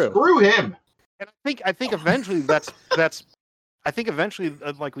very true. Screw him. And I think eventually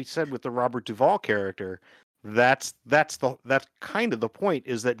like we said with the Robert Duvall character, that's kind of the point,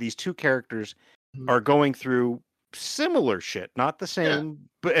 is that these two characters are going through similar shit, not the same,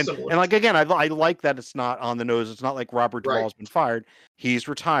 but and like, again, I like that it's not on the nose. It's not like Robert Duvall's been fired. He's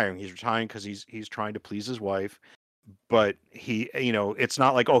retiring because he's trying to please his wife, but he, it's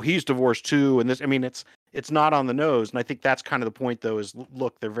not like, oh, he's divorced too, and this, I mean, it's not on the nose. And I think that's kind of the point, though, is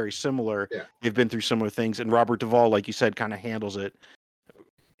look, they're very similar. They've been through similar things, and Robert Duvall, like you said, kind of handles it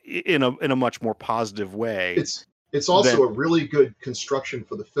in a much more positive way. It's also a really good construction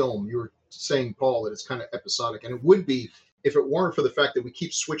for the film. You were saying, Paul, that it's kind of episodic, and it would be if it weren't for the fact that we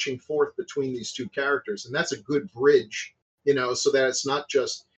keep switching forth between these two characters, and that's a good bridge, so that it's not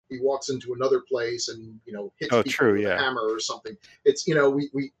just he walks into another place and hits people with a hammer or something. It's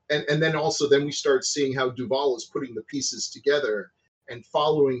and then also we start seeing how Duvall is putting the pieces together and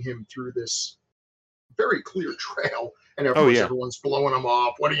following him through this very clear trail, and of course everyone's blowing him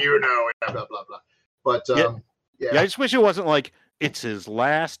off. What do you know? Blah blah blah. But I just wish it wasn't like it's his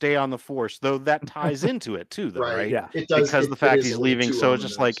last day on the force, though that ties into it too, though, right? Yeah, it does, because the fact he's leaving. So it's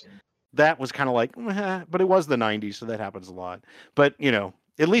just like that was kind of like, but it was the 90s, so that happens a lot. But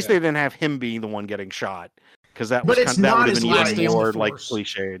at least they didn't have him being the one getting shot, because that was that would have been even more like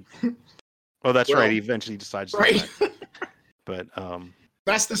cliched. Oh, that's right. He eventually decides to do that. But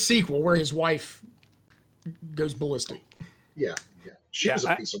that's the sequel where his wife goes ballistic. Yeah. She was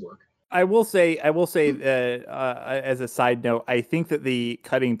a piece of work. I will say, as a side note, I think that the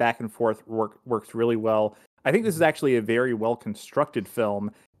cutting back and forth works really well. I think this is actually a very well constructed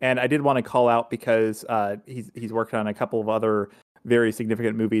film, and I did want to call out because he's worked on a couple of other very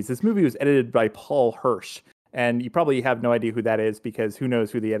significant movies. This movie was edited by Paul Hirsch, and you probably have no idea who that is because who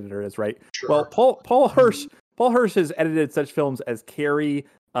knows who the editor is, right? Sure. Well, Paul Hirsch has edited such films as Carrie,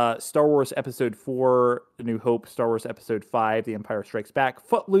 Star Wars Episode 4, A New Hope, Star Wars Episode 5, The Empire Strikes Back,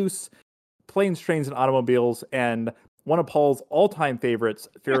 Footloose, Planes, Trains, and Automobiles, and one of Paul's all-time favorites,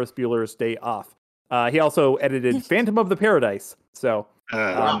 Ferris Bueller's Day Off. He also edited Phantom of the Paradise. So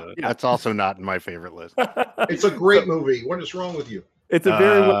that's also not in my favorite list. It's a great movie. What is wrong with you? It's a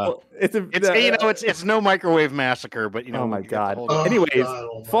very well. It's no Microwave Massacre, but Oh my god. Oh, Anyways,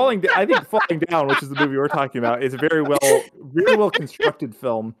 God, Falling Down, which is the movie we're talking about, is a very well constructed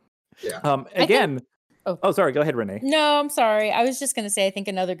film. Yeah. Again. Sorry. Go ahead, Renee. No, I'm sorry. I was just going to say, I think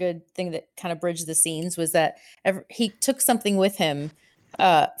another good thing that kind of bridged the scenes was that he took something with him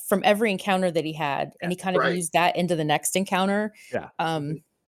from every encounter that he had, and he kind of used that into the next encounter. Yeah.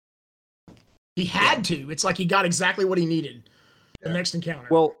 He had to. It's like he got exactly what he needed. The next encounter.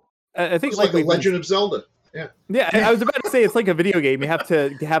 Well, I think it's like the Legend of Zelda. Yeah. Yeah, I was about to say it's like a video game. You have to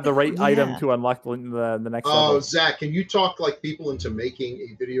have the right item to unlock the next level. Oh, Zach, can you talk like people into making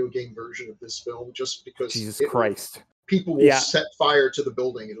a video game version of this film just because Jesus Christ. People will set fire to the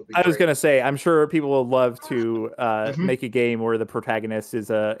building. It'll be I was going to say, I'm sure people will love to make a game where the protagonist is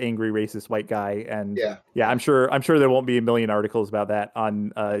a angry racist white guy, and I'm sure there won't be a million articles about that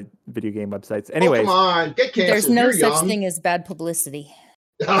on video game websites. Anyways, come on, get canceled. There's no You're such young. thing as bad publicity.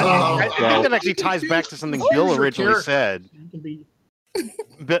 I think that actually ties back to something Bill originally said.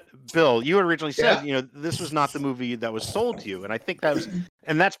 Bill, you originally said, this was not the movie that was sold to you, and I think that was,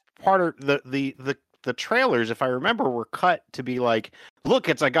 and that's part of the trailers, if I remember, were cut to be like, look,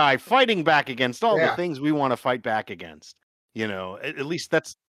 it's a guy fighting back against all the things we want to fight back against. At least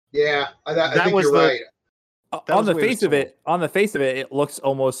that's. Yeah, I think you're right. On the face of it, it looks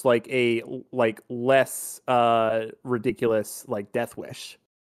almost like a less ridiculous like Death Wish.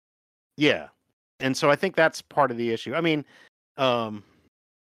 Yeah, and so I think that's part of the issue. I mean, yeah.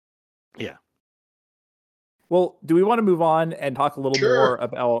 Well, do we want to move on and talk a little more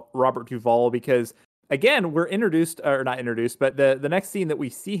about Robert Duvall? Because again, we're not introduced, but the next scene that we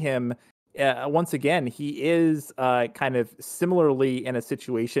see him, once again, he is kind of similarly in a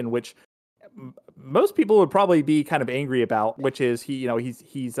situation which most people would probably be kind of angry about, which is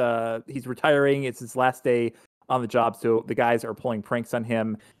he's retiring. It's his last day on the job, so the guys are pulling pranks on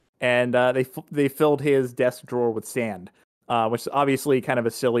him, and they filled his desk drawer with sand. Which is obviously kind of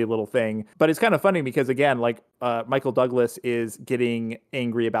a silly little thing, but it's kind of funny because again, Michael Douglas is getting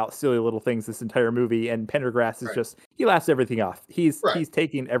angry about silly little things this entire movie, and Pendergrass is just he laughs everything off. He's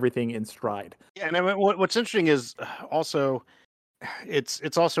taking everything in stride. Yeah, and I mean, what's interesting is also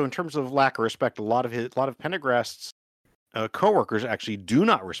it's also in terms of lack of respect. A lot of Pendergrass's coworkers actually do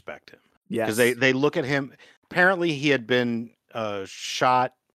not respect him. Yes, because they look at him. Apparently, he had been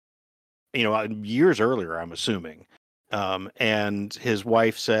shot, years earlier. I'm assuming. And his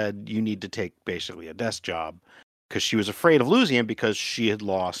wife said, you need to take basically a desk job because she was afraid of losing him because they had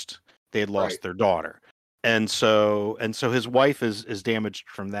lost their daughter. And so his wife is damaged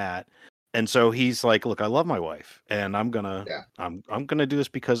from that. And so he's like, look, I love my wife and I'm going to do this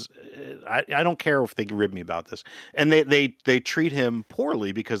because I don't care if they rib me about this. And they treat him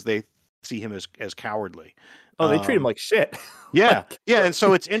poorly because they see him as cowardly. Oh, they treat him like shit. Yeah. Yeah. And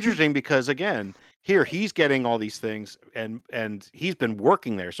so it's interesting because again, here he's getting all these things and he's been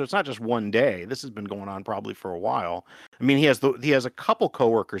working there. So it's not just one day. This has been going on probably for a while. I mean, he has a couple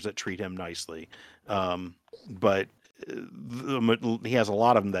coworkers that treat him nicely. But he has a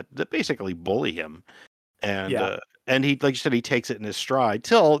lot of them that basically bully him. And and he, like you said, he takes it in his stride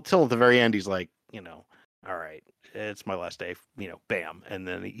till at the very end. He's like, all right, it's my last day, bam. And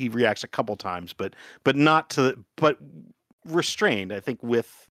then he reacts a couple times, but restrained, I think,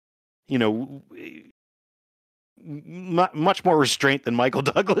 with, much more restraint than Michael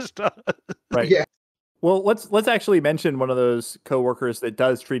Douglas does. Right. Yeah. Well, let's actually mention one of those coworkers that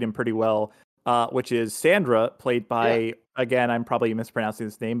does treat him pretty well, which is Sandra, played by again, I'm probably mispronouncing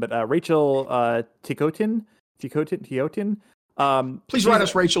this name, but Rachel Ticotin. Please write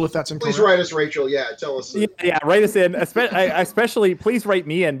us, Rachel, if that's incorrect. Please write us, Rachel. Yeah, tell us. Yeah, write us in. Especially, please write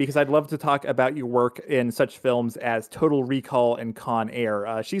me in because I'd love to talk about your work in such films as Total Recall and Con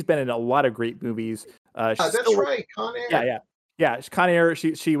Air. She's been in a lot of great movies. That's right, Con Air. Yeah. Con Air.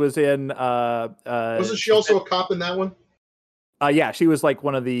 She was in. Wasn't she also a cop in that one? Yeah, she was like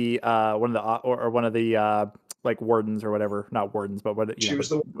one of the like wardens or whatever, not wardens, but what She was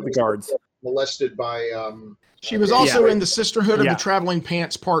the guards molested by. She was also in the Sisterhood of the Traveling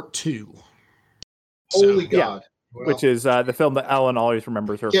Pants Part 2. Holy God. Well, which is the film that Ellen always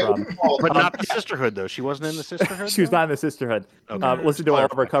remembers her from. But not the Sisterhood, though. She wasn't in the Sisterhood? She was not in the Sisterhood. Okay. Listen to all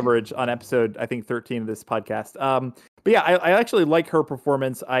of our coverage on episode, I think, 13 of this podcast. But yeah, I actually like her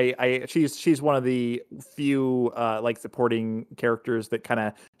performance. She's one of the few like supporting characters that kind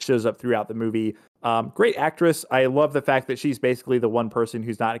of shows up throughout the movie. Great actress. I love the fact that she's basically the one person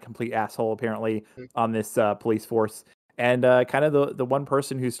who's not a complete asshole, apparently, on this police force. And kind of the one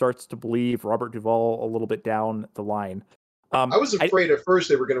person who starts to believe Robert Duvall a little bit down the line. I was afraid at first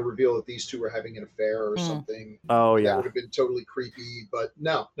they were going to reveal that these two were having an affair or something. Oh, yeah. That would have been totally creepy. But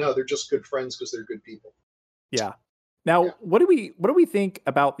no, they're just good friends because they're good people. Yeah. Now, what do we think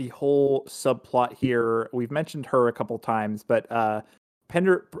about the whole subplot here? We've mentioned her a couple times, but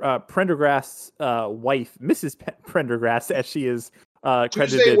Prendergast's wife, Mrs. Prendergast, as she is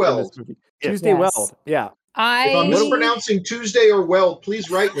credited in this movie. Tuesday Weld. Yeah. If I'm mispronouncing Tuesday or Weld, please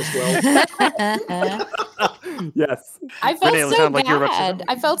write Miss Weld. Yes. I felt so bad.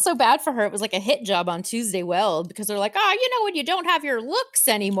 I felt so bad for her. It was like a hit job on Tuesday Weld because they're like, oh, when you don't have your looks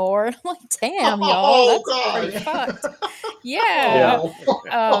anymore. I'm like, damn, y'all. That's pretty fucked. Yeah.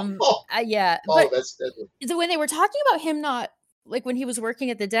 Yeah. Oh, that's deadly. So when they were talking about him not, like when he was working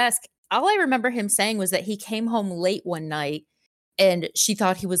at the desk, all I remember him saying was that he came home late one night and she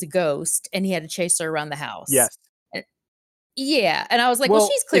thought he was a ghost and he had to chase her around the house. Yes. Yeah. And I was like, well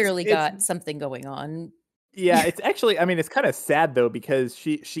she's clearly got something going on. Yeah, it's actually, I mean, it's kind of sad though, because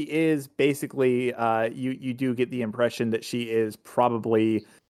she is basically, you do get the impression that she is probably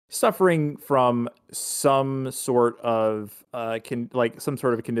suffering from some sort of some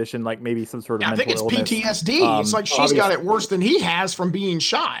sort of a condition, like maybe some sort of mental illness. I think it's PTSD. It's like she's got it worse than he has from being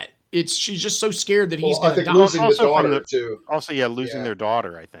shot. She's just so scared that he's going to die. Losing the daughter too. Also, losing their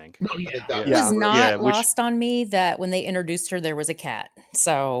daughter, I think. Oh, yeah. It was not lost on me that when they introduced her, there was a cat.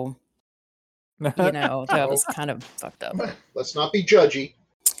 So, that was kind of fucked up. Let's not be judgy.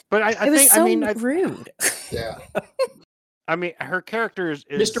 But I was think, so I mean, rude. Yeah. I mean, her character is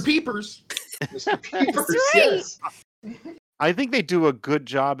Mr. Peepers. Mr. Peepers, right. yes. I think they do a good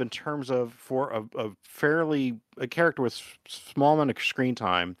job in terms of for a character with small amount of screen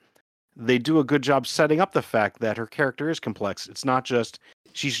time. They do a good job setting up the fact that her character is complex. It's not just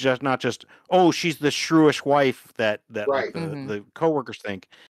she's the shrewish wife that right. the coworkers think.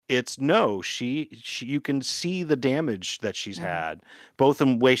 It's no, she you can see the damage that she's had, both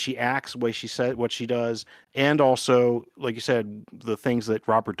in the way she acts, the way she said what she does, and also, like you said, the things that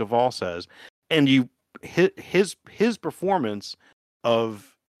Robert Duvall says. And his performance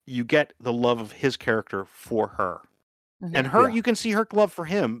of you get the love of his character for her. And her, you can see her love for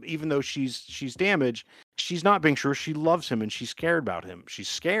him, even though she's damaged. She's not being true. She loves him and she's scared about him. She's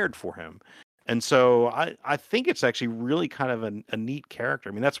scared for him. And so I think it's actually really kind of a neat character.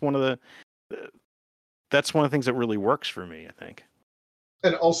 I mean, that's one of the things that really works for me, I think.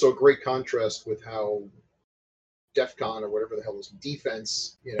 And also a great contrast with how DEFCON or whatever the hell is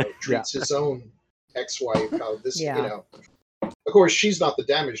defense, treats his own ex-wife. How this, of course, she's not the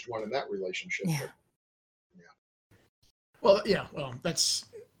damaged one in that relationship. Yeah. But, Well, that's,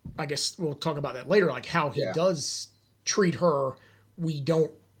 I guess we'll talk about that later, like how he does treat her, we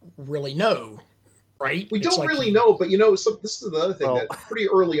don't really know, right? We don't really know, but so this is the other thing that pretty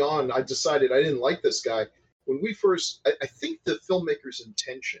early on I decided I didn't like this guy. When we first, I think the filmmaker's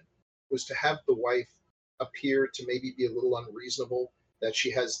intention was to have the wife appear to maybe be a little unreasonable, that she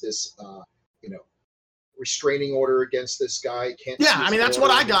has this, restraining order against this guy. That's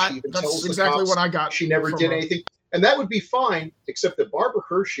what I got. That's exactly what I got. She never did anything. And that would be fine, except that Barbara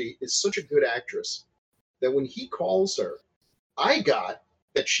Hershey is such a good actress that when he calls her, I got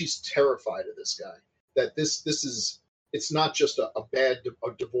that she's terrified of this guy. That it's not just a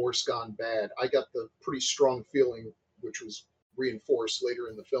divorce gone bad. I got the pretty strong feeling, which was reinforced later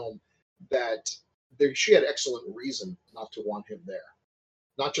in the film, that she had excellent reason not to want him there.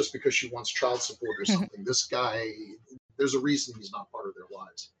 Not just because she wants child support or something. This guy, there's a reason he's not part of their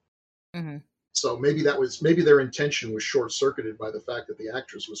lives. Mm-hmm. So maybe their intention was short-circuited by the fact that the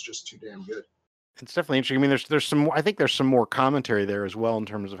actress was just too damn good. It's definitely interesting. I mean, I think there's some more commentary there as well in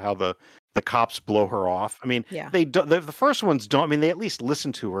terms of how the cops blow her off. I mean, the first ones don't. I mean, they at least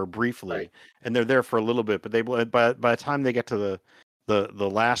listen to her briefly, and they're there for a little bit. But by the time they get to the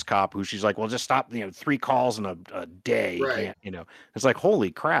last cop, who she's like, well, just stop. 3 calls in a day. Right. It's like,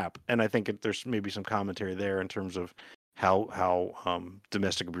 holy crap. And I think there's maybe some commentary there in terms of how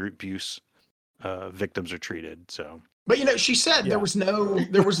domestic abuse victims are treated. So, but she said there was no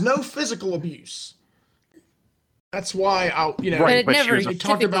physical abuse. That's why but it never they talked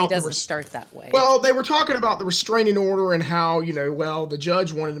typically about doesn't start that way. Well, they were talking about the restraining order and how, the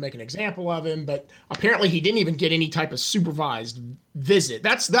judge wanted to make an example of him, but apparently he didn't even get any type of supervised visit.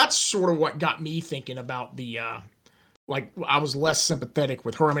 That's sort of what got me thinking about the I was less sympathetic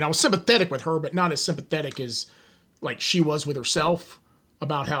with her. I mean, I was sympathetic with her, but not as sympathetic as like she was with herself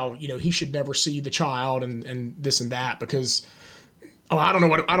about how, he should never see the child and this and that because I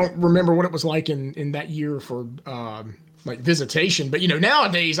don't remember what it was like in that year for visitation. But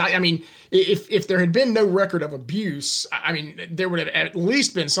nowadays, I mean, if there had been no record of abuse, I mean, there would have at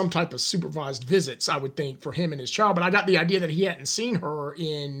least been some type of supervised visits, I would think, for him and his child. But I got the idea that he hadn't seen her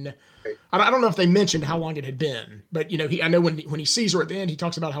in. I don't know if they mentioned how long it had been, but I know when he sees her at the end, he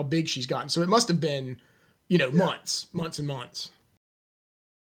talks about how big she's gotten. So it must have been, months and months.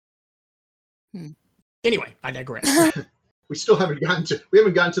 Anyway, I digress. We still haven't gotten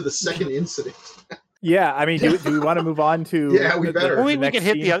to the second incident. Yeah, I mean, do we want to move on to? Yeah, we better. We can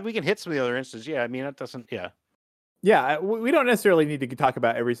hit some of the other instances. Yeah, I mean, that doesn't. Yeah. Yeah, we don't necessarily need to talk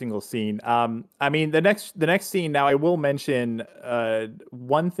about every single scene. I mean, the next scene. Now, I will mention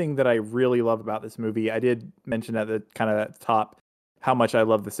one thing that I really love about this movie. I did mention at the kind of top how much I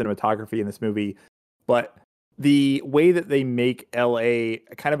love the cinematography in this movie, but the way that they make LA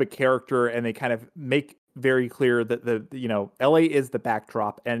kind of a character, and they kind of make very clear that LA is the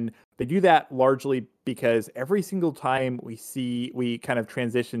backdrop, and they do that largely because every single time we kind of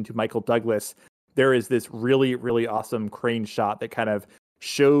transition to Michael Douglas, there is this really, really awesome crane shot that kind of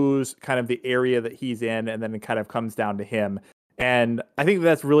shows kind of the area that he's in, and then it kind of comes down to him. And I think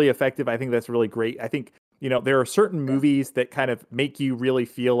that's really effective. I think that's really great. I think, there are certain movies that kind of make you really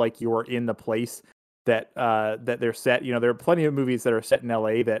feel like you're in the place that they're set. There are plenty of movies that are set in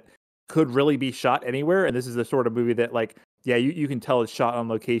LA that could really be shot anywhere, and this is the sort of movie that, like, yeah, you can tell it's shot on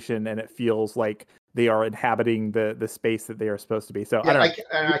location, and it feels like they are inhabiting the space that they are supposed to be. So yeah,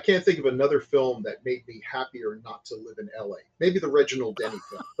 I can't think of another film that made me happier not to live in LA. Maybe the Reginald Denny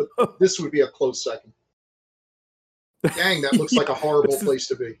film, but this would be a close second. Dang, that looks like a horrible place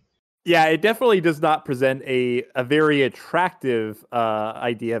to be. Yeah, it definitely does not present a very attractive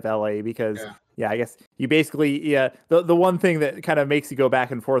idea of LA because. Yeah, I guess you basically, the one thing that kind of makes you go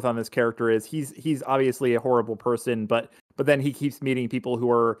back and forth on this character is he's obviously a horrible person, but then he keeps meeting people who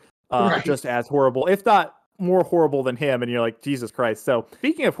are just as horrible, if not more horrible than him, and you're like, Jesus Christ. So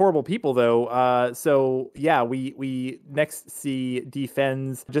speaking of horrible people, though, we next see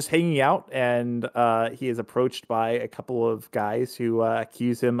Defense just hanging out, and he is approached by a couple of guys who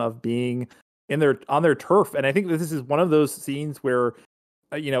accuse him of being on their turf, and I think this is one of those scenes where.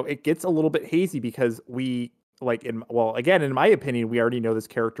 It gets a little bit hazy because in my opinion, we already know this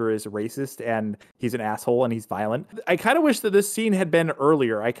character is racist and he's an asshole and he's violent. I kind of wish that this scene had been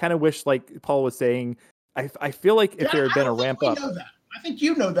earlier. I kind of wish, like Paul was saying, I feel like if there had been a ramp up. Know that. I think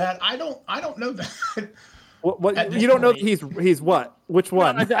you know that. I don't know that. What you don't know? He's what? Which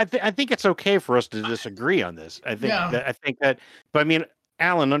one? No, I think it's okay for us to disagree on this. I think that, but I mean.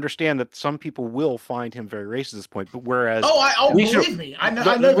 Alan, understand that some people will find him very racist at this point, but whereas believe me, I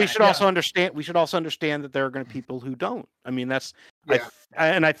know we should also understand. We should also understand that there are going to be people who don't. I mean, that's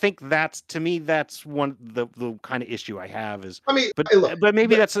I think that's, to me, that's one the kind of issue I have is. I mean, but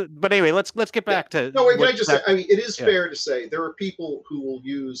maybe but anyway, let's get back to. No, wait, can I just say? I mean, it is fair to say there are people who will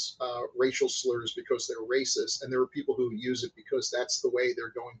use racial slurs because they're racist, and there are people who use it because that's the way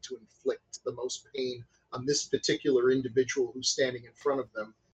they're going to inflict the most pain on this particular individual who's standing in front of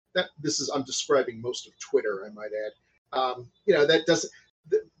them. I'm describing most of Twitter, I might add. That doesn't.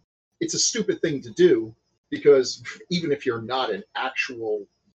 It's a stupid thing to do because even if you're not an actual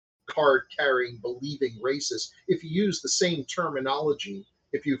card-carrying, believing racist, if you use the same terminology,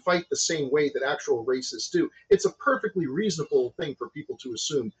 if you fight the same way that actual racists do, it's a perfectly reasonable thing for people to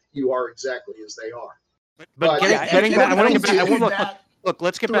assume you are exactly as they are. But getting back, I want to get back. Look,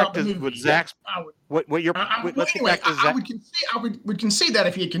 let's get back to what Zach's. What your. Let's get back to Zach. I would concede that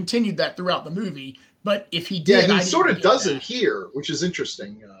if he had continued that throughout the movie, but if he did, he sort of doesn't here, which is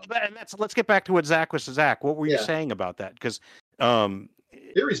interesting. And let's get back to what Zach was. Zach, what were you saying about that? Because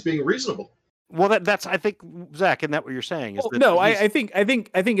here he's being reasonable. Well, that's I think Zach, isn't that what you're saying? I think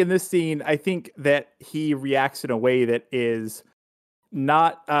in this scene, I think that he reacts in a way that is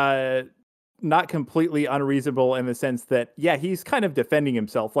not completely unreasonable in the sense that, he's kind of defending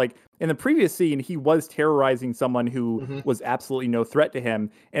himself. Like in the previous scene, he was terrorizing someone who was absolutely no threat to him.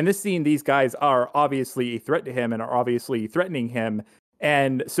 In this scene, these guys are obviously a threat to him and are obviously threatening him.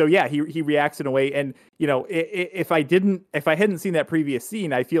 And so, he reacts in a way. And, if I hadn't seen that previous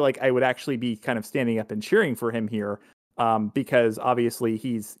scene, I feel like I would actually be kind of standing up and cheering for him here. Because obviously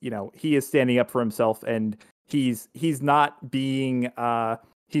he is standing up for himself and he's not being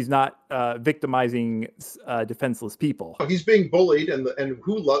victimizing defenseless people. He's being bullied, and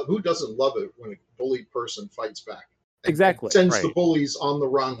who doesn't love it when a bullied person fights back? Exactly. And sends the bullies on the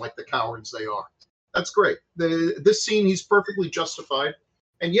run like the cowards they are. That's great. This scene, he's perfectly justified.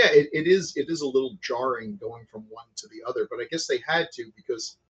 And yeah, it is a little jarring going from one to the other, but I guess they had to,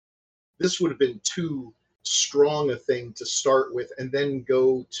 because this would have been too strong a thing to start with and then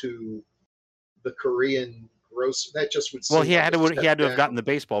go to the Korean gross. That just would seem Well, he like had to have gotten the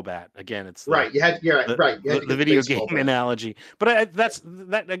baseball bat. Again, it's right. You had the video game analogy. But that's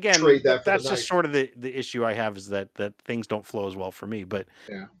just sort of the issue I have, is that things don't flow as well for me. But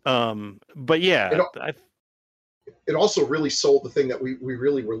it also really sold the thing that we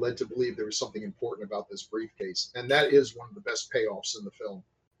really were led to believe there was something important about this briefcase, and that is one of the best payoffs in the film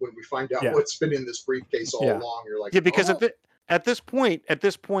when we find out what's been in this briefcase all along. You're like, because at this point,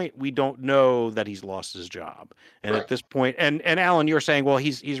 we don't know that he's lost his job, and at this point, and Alan, you're saying, well,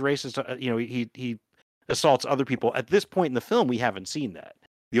 he's racist. He assaults other people. At this point in the film, we haven't seen that.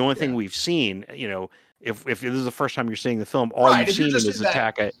 The only thing we've seen, if this is the first time you're seeing the film, all you've seen is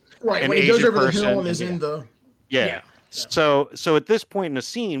attack an when he Asian goes over person, the hill and is in the So at this point in the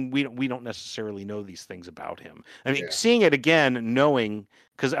scene, we don't necessarily know these things about him. I mean, seeing it again, knowing,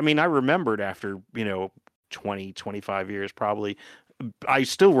 because I mean, I remembered after 20, 25 years probably, I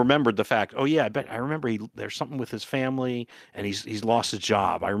still remembered the fact, I remember there's something with his family and he's lost his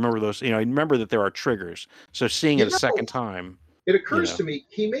job. I remember those, I remember that there are triggers. So seeing it a second time. It occurs to me,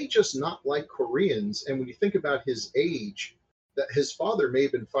 he may just not like Koreans. And when you think about his age, that his father may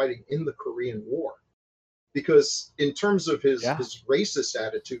have been fighting in the Korean War. Because in terms of his racist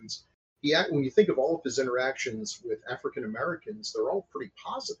attitudes, when you think of all of his interactions with African Americans, they're all pretty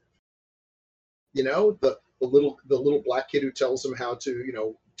positive. The little black kid who tells him how to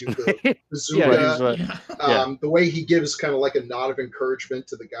do the bazooka. The way he gives kind of like a nod of encouragement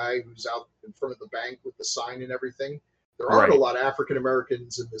to the guy who's out in front of the bank with the sign and everything. There aren't a lot of African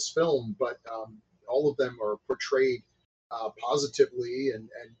Americans in this film, but all of them are portrayed positively, and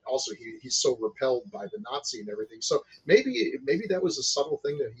also he's so repelled by the Nazi and everything. So maybe that was a subtle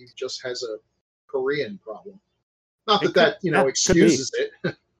thing, that he just has a Korean problem. Not that excuses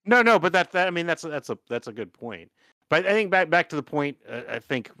it. No, but that's a good point. But I think back to the point I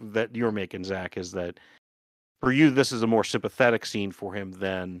think that you're making, Zach, is that for you this is a more sympathetic scene for him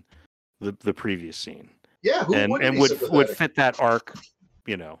than the previous scene. Yeah, and would fit that arc,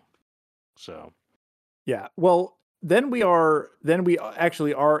 So yeah, well. Then we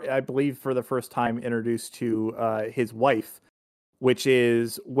actually are, I believe, for the first time introduced to his wife, which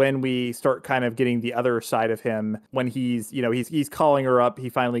is when we start kind of getting the other side of him, when he's calling her up.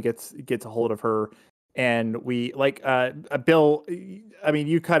 He finally gets a hold of her, and we Bill. I mean,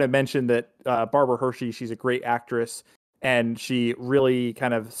 you kind of mentioned that Barbara Hershey, she's a great actress, and she really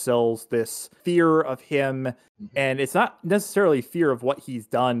kind of sells this fear of him, and it's not necessarily fear of what he's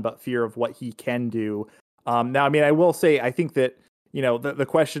done, but fear of what he can do. Now, I mean, I will say, I think that, the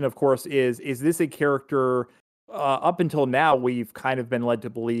question, of course, is this a character, up until now, we've kind of been led to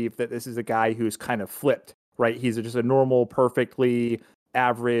believe that this is a guy who's kind of flipped, right? He's just a normal, perfectly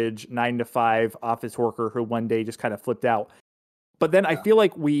average 9-to-5 office worker who one day just kind of flipped out. But then I feel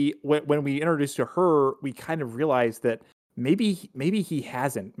like when we introduced to her, we kind of realized that maybe he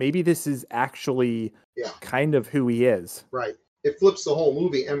hasn't. Maybe this is actually kind of who he is. Right. It flips the whole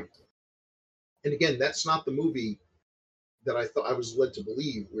movie. And again, that's not the movie that I thought I was led to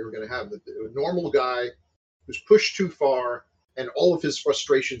believe we were going to have. A normal guy who's pushed too far, and all of his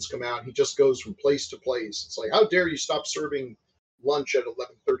frustrations come out. He just goes from place to place. It's like, how dare you stop serving lunch at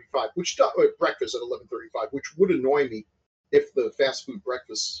 11:35, breakfast at 11:35, which would annoy me if the fast food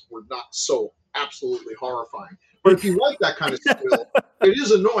breakfasts were not so absolutely horrifying. But if you like that kind of stuff, it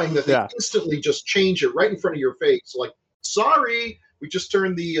is annoying that they instantly just change it right in front of your face. Like, sorry, we just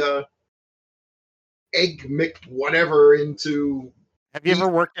turned the egg mix whatever into. Have you ever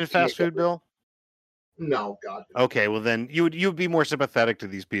worked in fast food, Bill? No, God. Okay, well then you'd be more sympathetic to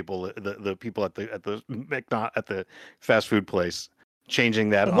these people, the people at the fast food place, changing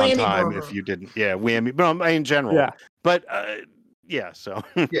that on time burger. If you didn't. Yeah, whammy. But in general. Yeah. But so.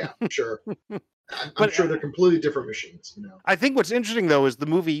 Yeah, sure. I'm sure they're completely different machines. I think what's interesting though is the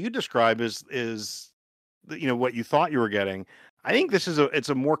movie you describe is what you thought you were getting. I think it's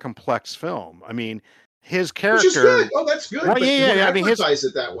a more complex film. I mean, his character. Which is good. Oh, that's good. Well, but I mean, advertise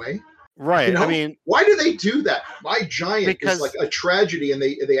it that way. Right. I mean, why do they do that? My Giant is like a tragedy, and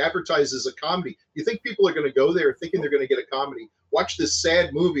they advertise as a comedy. You think people are going to go there thinking they're going to get a comedy, watch this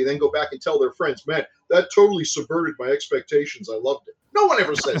sad movie, then go back and tell their friends, "Man, that totally subverted my expectations. I loved it." No one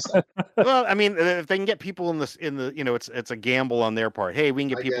ever says that. Well, I mean, if they can get people in the, it's a gamble on their part. Hey, we can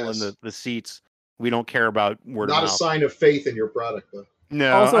get I people in guess. the seats. We don't care about word Not of a mouth. sign of faith in your product, though.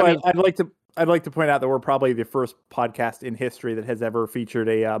 No. Also, I mean, I'd like to point out that we're probably the first podcast in history that has ever featured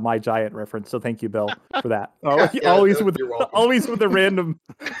a My Giant reference. So thank you, Bill, for that. Always with the random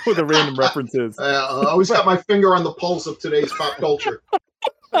references. I always got my finger on the pulse of today's pop culture.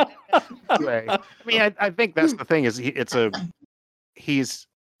 I mean, I think that's the thing is he's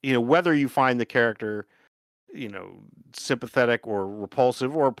whether you find the character sympathetic or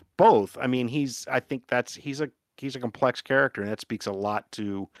repulsive or both. I mean, he's a complex character, and that speaks a lot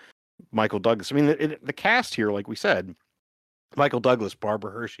to Michael Douglas. I mean, the cast here, like we said, Michael Douglas,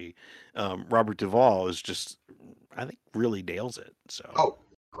 Barbara Hershey, Robert Duvall is just, I think, really nails it. So,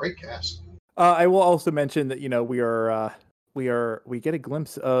 great cast. I will also mention that we get a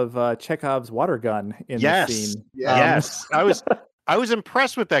glimpse of Chekhov's water gun in this scene. Yes, I was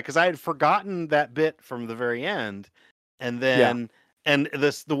impressed with that because I had forgotten that bit from the very end, and then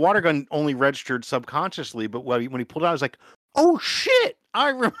the water gun only registered subconsciously, but when he pulled it out, I was like, oh shit, I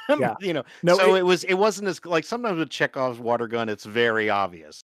remember. It wasn't as like sometimes with Chekhov's water gun, it's very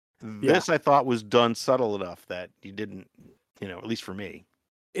obvious. This I thought was done subtle enough that you didn't, at least for me.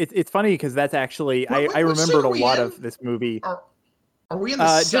 It's funny because that's actually I remembered a lot of this movie. Are we in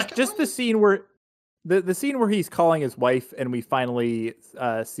the second just the scene where the scene where he's calling his wife and we finally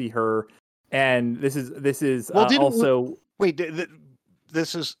see her, and this is also wait.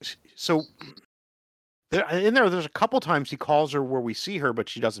 This is so. There's a couple times he calls her where we see her, but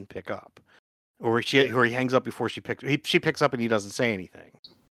she doesn't pick up, or he hangs up before she picks up and he doesn't say anything.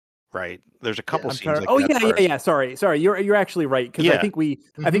 Right? There's a couple scenes. Yeah. Sorry. You're actually right because I think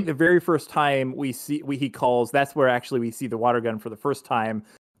I think the very first time he calls, that's where actually we see the water gun for the first time.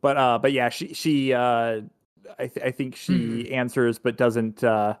 But yeah, she I think she answers but doesn't.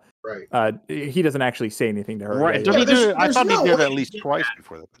 Right. He doesn't actually say anything to her. Right. I thought he did at least twice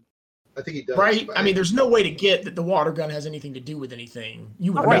before that. I think he does. Right? I mean, there's no way to get that the water gun has anything to do with anything.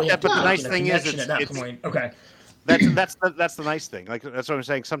 You would right. really have But to the nice thing is, at that point. Okay. That's the nice thing. Like that's what I'm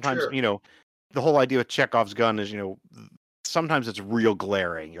saying. Sometimes the whole idea with Chekhov's gun is sometimes it's real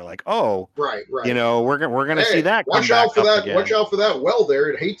glaring. You're like, oh, right. We're gonna see that. Watch out for that. Again. Watch out for that well there.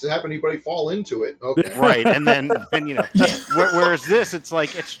 It hates to have anybody fall into it. Okay. Right, and then whereas this, it's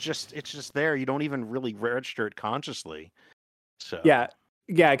like it's just there. You don't even really register it consciously. So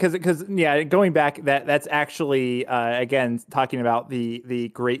because going back, that's actually again talking about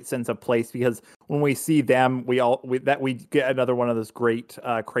the great sense of place, because when we see them, we get another one of those great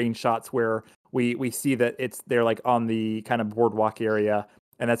crane shots where we see that they're like on the kind of boardwalk area,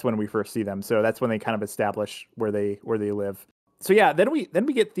 and that's when we first see them. So that's when they kind of establish where they live. So yeah, then we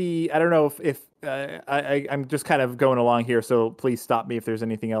get the, I don't know if I'm just kind of going along here, so please stop me if there's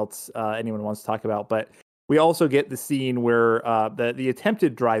anything else anyone wants to talk about, but we also get the scene where the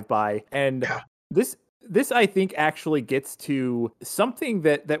attempted drive-by, and this I think actually gets to something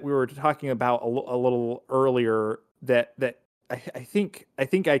that we were talking about a little earlier, that I think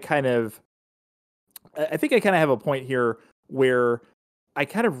I kind of have a point here where I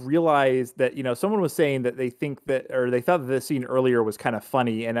kind of realized that someone was saying that they thought that the scene earlier was kind of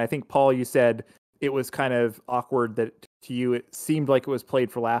funny, and I think Paul, you said it was kind of awkward, that to you it seemed like it was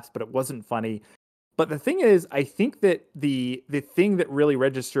played for laughs, but it wasn't funny. But the thing is, I think that the thing that really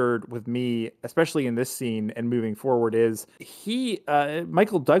registered with me, especially in this scene and moving forward, is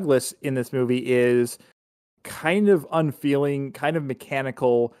Michael Douglas in this movie is kind of unfeeling, kind of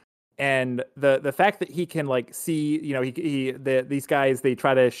mechanical, and the fact that he can like see, these guys, they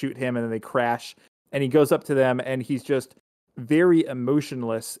try to shoot him and then they crash, and he goes up to them and he's just very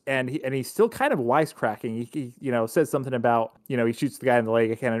emotionless, and he's still kind of wisecracking. He says something about, he shoots the guy in the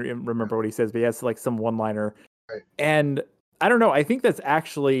leg. I can't remember what he says, but he has like some one-liner. Right. And I don't know, I think that's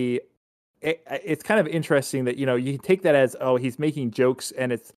actually it's kind of interesting that you take that as, oh, he's making jokes,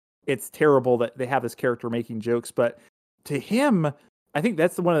 and it's terrible that they have this character making jokes, but to him, I think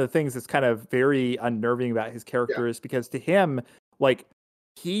that's one of the things that's kind of very unnerving about his character, is because to him, like,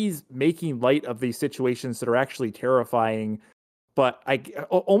 he's making light of these situations that are actually terrifying, but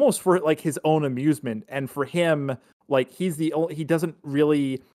almost for like his own amusement. And for him, like, he doesn't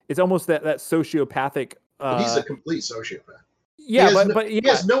really, it's almost that sociopathic. He's a complete sociopath. Yeah, but he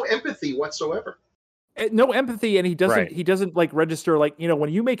has no empathy whatsoever. No empathy, and he doesn't like register, like,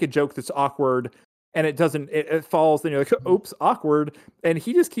 when you make a joke that's awkward and it falls, then you're like, oops, awkward. And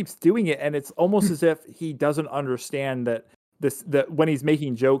he just keeps doing it, and it's almost as if he doesn't understand that when he's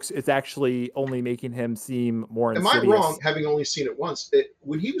making jokes, it's actually only making him seem more Am insidious. I wrong, having only seen it once?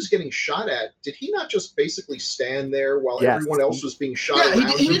 When he was getting shot at, did he not just basically stand there while everyone else was being shot Yeah,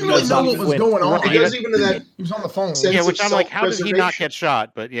 around? he didn't really know what was going on. He doesn't even know that. He was on the phone. Yeah, which I'm like, how did he not get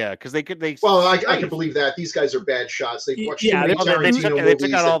shot? But yeah, because they. Well, I can believe that. These guys are bad shots. They watched too many they Tarantino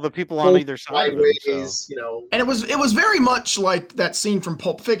took out all the people on either side of them. Sideways, you know. And it was very much like that scene from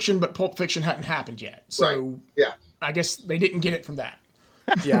Pulp Fiction, but Pulp Fiction hadn't happened yet. So yeah, I guess they didn't get it from that.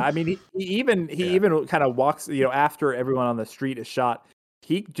 Yeah, I mean, he even kind of walks, after everyone on the street is shot,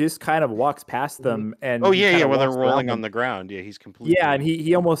 he just kind of walks past them and when they're rolling on the ground, he's completely and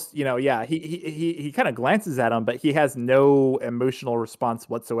he almost he kind of glances at them, but he has no emotional response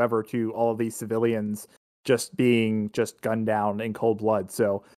whatsoever to all of these civilians just being gunned down in cold blood.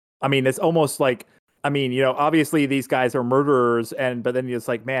 So I mean, it's almost like, I mean, obviously these guys are murderers, but then it's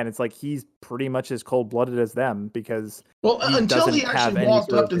like, man, it's like he's pretty much as cold-blooded as them, because until he actually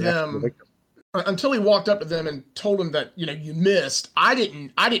walked up to them, until he walked up to them and told them that you missed. I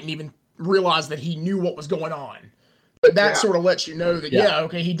didn't even realize that he knew what was going on. But that sort of lets you know that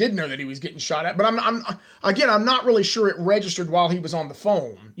okay, he did know that he was getting shot at. But I'm not really sure it registered while he was on the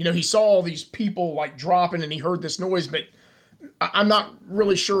phone. He saw all these people like dropping and he heard this noise, but I'm not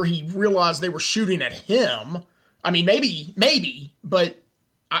really sure he realized they were shooting at him. I mean, maybe, but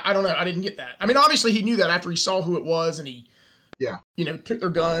I don't know. I didn't get that. I mean, obviously he knew that after he saw who it was, and he, took their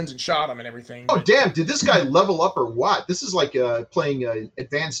guns and shot them and everything. Oh, damn! Did this guy level up or what? This is like playing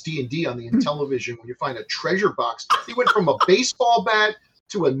advanced D&D on the Intellivision when you find a treasure box. He went from a baseball bat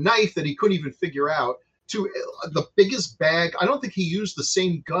to a knife that he couldn't even figure out to the biggest bag. I don't think he used the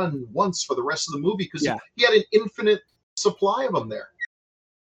same gun once for the rest of the movie because he had an infinite supply of them there.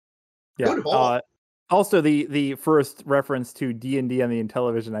 Yeah. Also, the first reference to D&D on the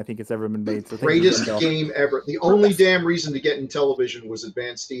Intellivision, I think it's ever been made. So greatest game ever. The only damn reason to get Intellivision was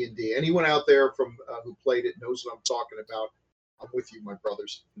advanced D&D. Anyone out there from who played it knows what I'm talking about. I'm with you, my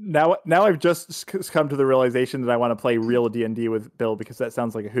brothers. Now I've just come to the realization that I want to play real D&D with Bill, because that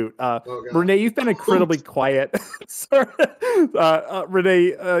sounds like a hoot. Renee, you've been incredibly quiet. Sorry.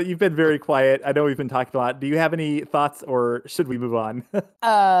 Renee, you've been very quiet. I know we've been talking a lot. Do you have any thoughts, or should we move on?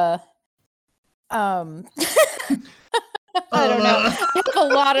 I don't know. I have a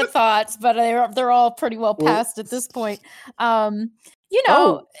lot of thoughts, but they're all pretty well past at this point. Just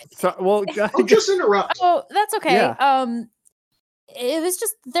interrupt. Oh, that's okay. Yeah.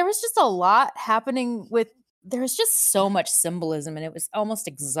 There was just a lot happening there was just so much symbolism, and it was almost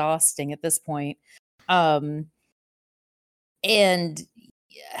exhausting at this point. And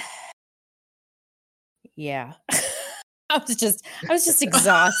yeah. I was just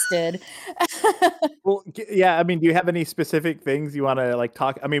exhausted. Well, yeah. I mean, do you have any specific things you want to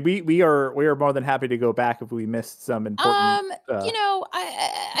talk? I mean, we are more than happy to go back if we missed some important.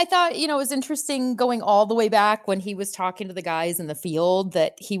 I thought it was interesting going all the way back when he was talking to the guys in the field,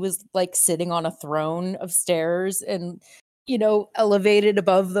 that he was sitting on a throne of stairs and elevated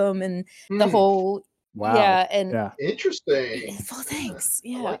above them, and the whole interesting. Well, thanks.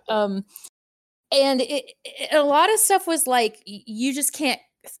 Yeah. And a lot of stuff was you just can't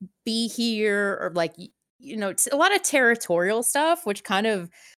be here, or it's a lot of territorial stuff, which kind of,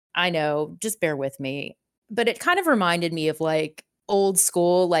 I know, just bear with me, but it kind of reminded me of old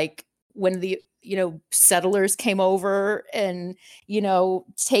school, when the settlers came over and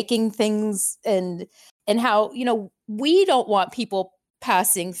taking things, and how we don't want people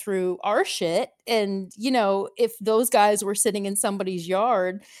passing through our shit. And if those guys were sitting in somebody's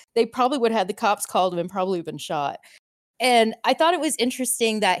yard, they probably would have had the cops called them and probably been shot. And I thought it was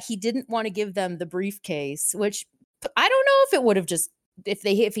interesting that he didn't want to give them the briefcase, which I don't know if it would have just, if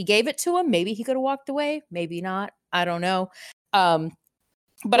he gave it to him, maybe he could have walked away, maybe not, I don't know. But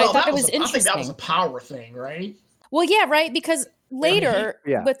I thought it was interesting. I think that was a power thing, right? Well, yeah, right, because later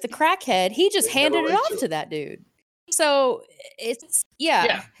with the crackhead, he just handed it off to that dude. So it's he's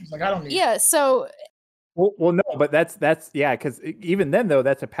like, I don't need it. So well no, but that's because even then though,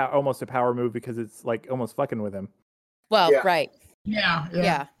 that's almost a power move, because it's almost fucking with him. Well, right.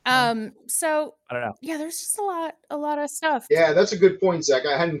 Yeah. So I don't know. Yeah, there's just a lot of stuff. Yeah, that's a good point, Zach.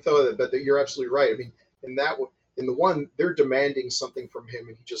 I hadn't thought of that, but you're absolutely right. I mean, in the one, they're demanding something from him,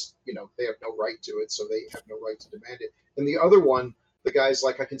 and he just, they have no right to it, so they have no right to demand it. In the other one, the guy's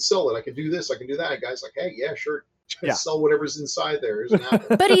like, I can sell it, I can do this, I can do that. And the guy's like, hey, yeah, sure. Sell whatever's inside there.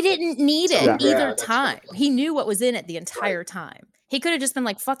 But he didn't need it either time. He knew what was in it the entire time. He could have just been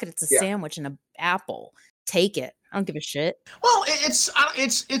like, fuck it, it's a sandwich and an apple. Take it. I don't give a shit. Well, it's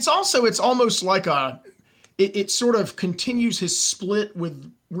almost like it sort of continues his split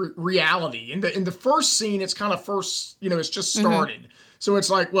with reality. In the first scene, it's kind of it's just started. So it's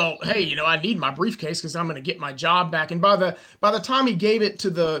like, well, hey, I need my briefcase because I'm going to get my job back. And by the time he gave it to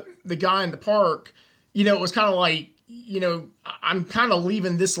the guy in the park, it was kind of like, I'm kind of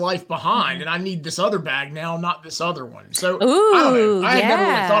leaving this life behind, and I need this other bag now, not this other one. So I don't know. I had never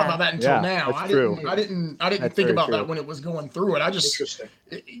really thought about that until now. I didn't think about that when it was going through it. I just,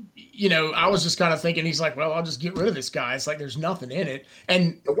 I was just kind of thinking, he's like, well, I'll just get rid of this guy. It's like there's nothing in it.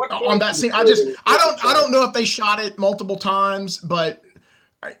 And on that scene, I don't know if they shot it multiple times, but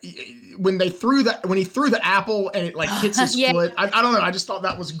when he threw the apple and it like hits his foot, I don't know. I just thought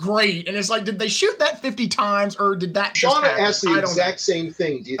that was great. And it's like, did they shoot that 50 times or did that? Shauna asked the exact same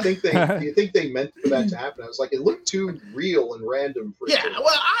thing. Do you think they meant for that to happen? I was like, it looked too real and random. Well,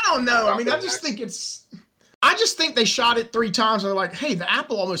 I don't know. I mean, I just think they shot it 3 times. And they're like, hey, the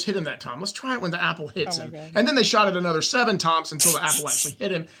apple almost hit him that time. Let's try it when the apple hits him. God. And then they shot it another 7 times until the apple actually hit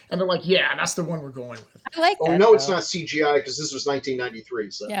him. And they're like, yeah, that's the one we're going with. I like that. Oh, no, it's not CGI because this was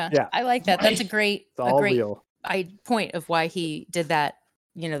 1993. So yeah, I like that. That's a great point of why he did that.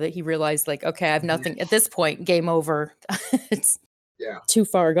 That he realized like, okay, I have nothing at this point. Game over. It's too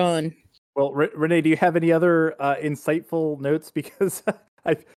far gone. Well, Renee, do you have any other insightful notes? Because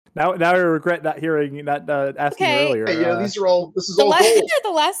Now I regret not asking you earlier. Hey, this is all gold.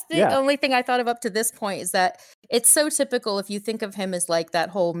 The only thing I thought of up to this point is that it's so typical if you think of him as like that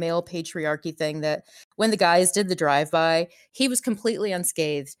whole male patriarchy thing, that when the guys did the drive-by, he was completely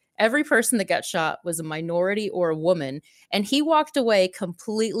unscathed. Every person that got shot was a minority or a woman, and he walked away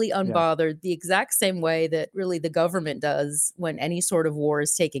completely unbothered, the exact same way that really the government does when any sort of war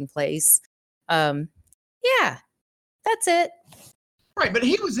is taking place. That's it. Right, but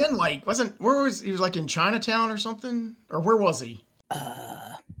he was in he was like in Chinatown or something? Or where was he?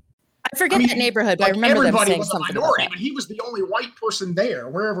 I forget that neighborhood, but I remember them saying something about that. But he was the only white person there,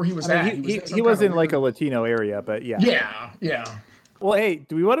 wherever he was at. He was in like a Latino area, but yeah. Yeah. Well, hey,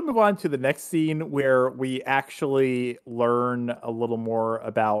 do we want to move on to the next scene where we actually learn a little more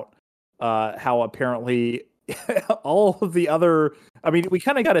about how apparently all of the other... I mean, we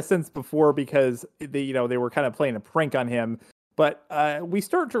kind of got a sense before because they were kind of playing a prank on him. But we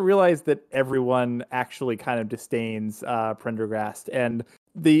start to realize that everyone actually kind of disdains Prendergast. And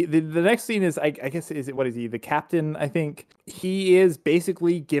the next scene is, I guess, what is he? The captain, I think. He is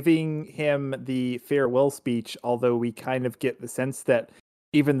basically giving him the farewell speech, although we kind of get the sense that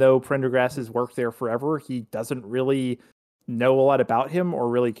even though Prendergast has worked there forever, he doesn't really know a lot about him or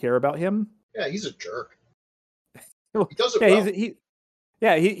really care about him. Yeah, he's a jerk. He does it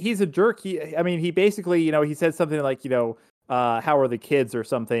well. He's a jerk. He basically, he said something like, how are the kids or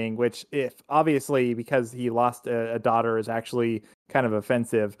something, which if obviously because he lost a daughter is actually kind of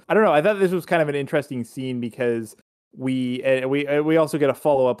offensive. I don't know. I thought this was kind of an interesting scene because we also get a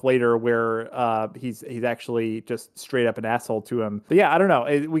follow up later where he's actually just straight up an asshole to him. But yeah, I don't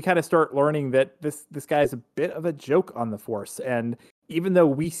know. We kind of start learning that this guy is a bit of a joke on the Force. And even though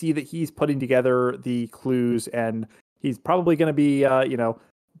we see that he's putting together the clues and he's probably going to be,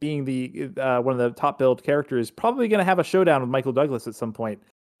 being the one of the top billed characters, probably going to have a showdown with Michael Douglas at some point.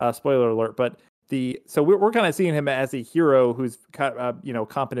 Spoiler alert! But so we're kind of seeing him as a hero who's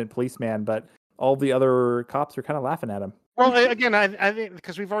competent policeman, but all the other cops are kind of laughing at him. Well, again, I think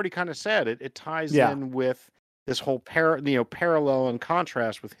because we've already kind of said it ties in with this whole parallel and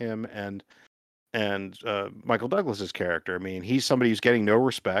contrast with him and Michael Douglas's character. I mean, he's somebody who's getting no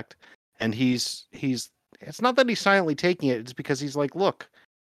respect, and he's. It's not that he's silently taking it; it's because he's like, look.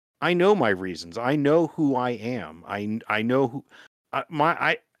 I know my reasons. I know who I am. I know who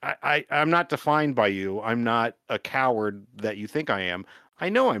I'm not defined by you. I'm not a coward that you think I am. I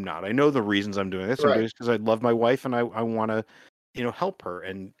know I'm not. I know the reasons I'm doing this. I'm doing this because I love my wife and I want to help her.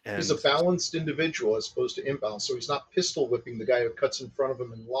 And he's a balanced individual as opposed to imbalanced. So he's not pistol whipping the guy who cuts in front of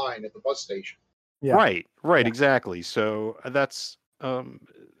him in line at the bus station. Yeah. Right, exactly. So that's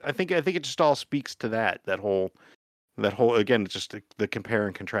I think it just all speaks to that whole again, just the compare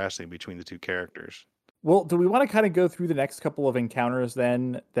and contrasting between the two characters. Well, do we want to kind of go through the next couple of encounters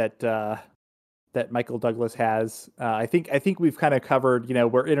then that Michael Douglas has? I think we've kind of covered.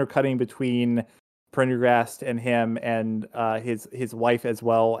 We're intercutting between Prendergast and him and his wife, as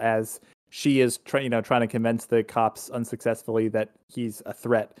well as she is trying to convince the cops unsuccessfully that he's a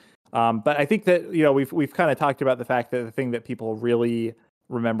threat. But I think that we've kind of talked about the fact that the thing that people really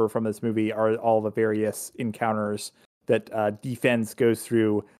remember from this movie are all the various encounters that Defense goes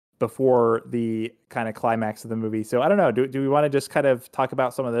through before the kind of climax of the movie. So I don't know. Do we want to just kind of talk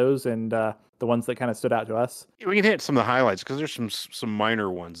about some of those and the ones that kind of stood out to us? We can hit some of the highlights because there's some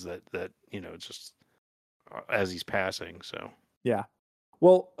minor ones that just as he's passing. So Yeah.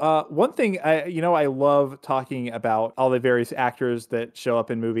 Well, one thing I love talking about all the various actors that show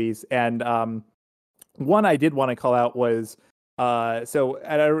up in movies, and one I did want to call out was so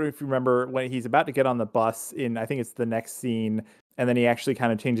I don't know if you remember when he's about to get on the bus in, I think it's the next scene, and then he actually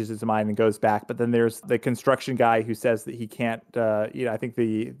kind of changes his mind and goes back. But then there's the construction guy who says that he can't. I think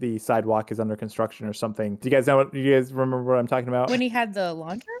the sidewalk is under construction or something. Do you guys know? Do you guys remember what I'm talking about? When he had the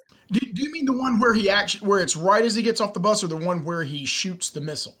laundry? Do you mean the one where where it's right as he gets off the bus, or the one where he shoots the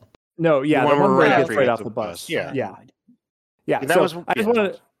missile? No, yeah, the one where he gets right off the bus. Yeah. That so was. I just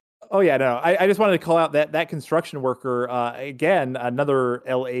wanted. Oh yeah, no. I just wanted to call out that construction worker again, another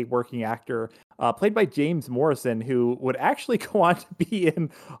LA working actor, played by James Morrison, who would actually go on to be in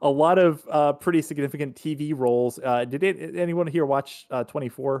a lot of pretty significant TV roles. Did anyone here watch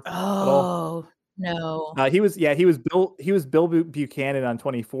 24 at all? Oh no. He was Bill Buchanan on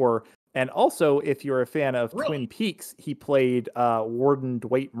 24. And also, if you're a fan of Twin Peaks, he played Warden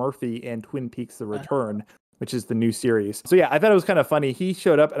Dwight Murphy in Twin Peaks: The Return, which is the new series. So yeah, I thought it was kind of funny. He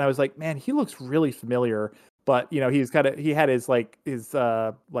showed up and I was like, man, he looks really familiar. But he had his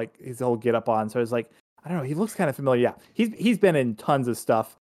whole get up on. So I was like, I don't know, he looks kind of familiar. Yeah. He's been in tons of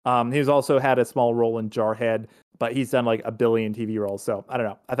stuff. He's also had a small role in Jarhead, but he's done like a billion TV roles. So I don't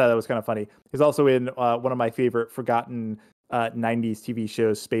know. I thought that was kind of funny. He's also in one of my favorite forgotten 90s TV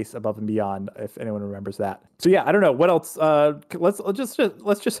shows, Space Above and Beyond, if anyone remembers that. So yeah, I don't know what else.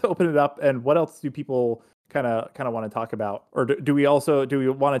 Let's just open it up. And what else do people kind of want to talk about, or do we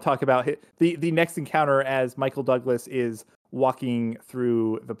want to talk about the next encounter as Michael Douglas is walking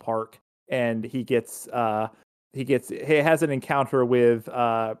through the park and he has an encounter with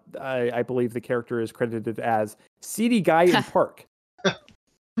I believe the character is credited as Seedy Guy in Park.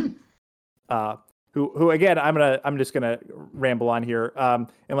 Who again, I'm just gonna ramble on here,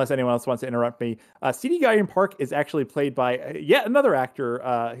 unless anyone else wants to interrupt me. Seedy Guy in Park is actually played by yet another actor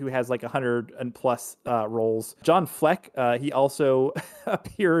who has like 100 and plus roles. John Fleck. He also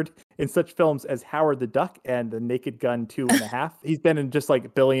appeared in such films as Howard the Duck and The Naked Gun 2.5. He's been in just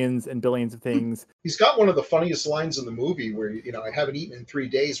like billions and billions of things. He's got one of the funniest lines in the movie where I haven't eaten in 3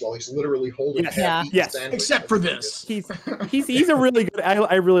 days, while he's literally holding half-eaten sandwich. Except for this. He's a really good.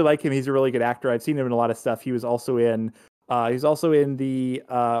 I really like him. He's a really good actor. I've seen him in a lot of stuff. He was also in the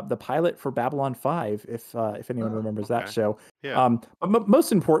pilot for Babylon 5, if anyone remembers that show. Yeah. But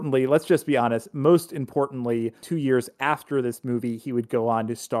most importantly, let's just be honest. Most importantly, 2 years after this movie, he would go on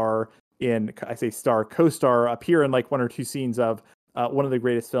to co-star, appear in like one or two scenes of one of the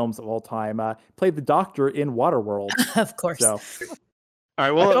greatest films of all time. Played the Doctor in Waterworld. Of course. So. All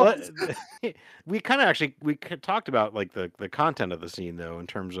right. Well, we talked about like the content of the scene though, in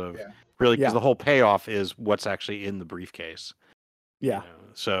terms of really, because the whole payoff is what's actually in the briefcase. Yeah.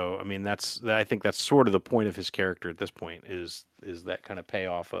 So I mean, I think that's sort of the point of his character at this point is that kind of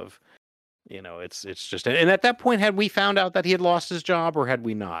payoff of, it's just, and at that point, had we found out that he had lost his job or had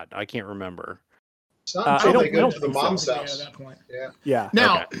we not? I can't remember. It's not until they go to the mom's house. At that point. Yeah.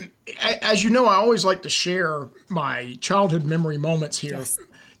 Now, as you know, I always like to share my childhood memory moments here. Yes.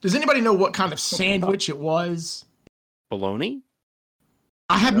 Does anybody know what kind of sandwich it was? Bologna?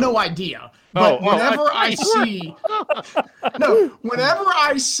 I have no idea. But whenever I see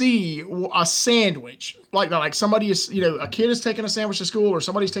a sandwich like somebody is, a kid is taking a sandwich to school or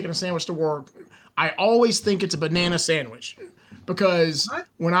somebody's taking a sandwich to work, I always think it's a banana sandwich, because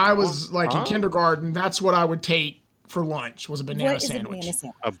when I was in kindergarten, that's what I would take for lunch was a banana sandwich.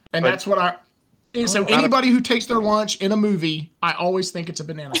 And that's what so anybody who takes their lunch in a movie, I always think it's a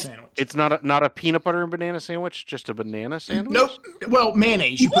banana sandwich. It's not a peanut butter and banana sandwich, just a banana sandwich? Nope. Well,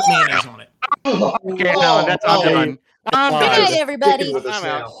 mayonnaise. You put mayonnaise on it. Okay, no, that's I'm done. Good night, everybody. I'm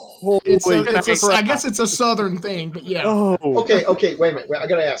out. I guess it's a southern thing, but yeah. Okay, wait a minute. I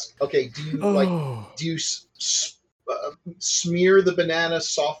gotta ask. Okay, do you smear the banana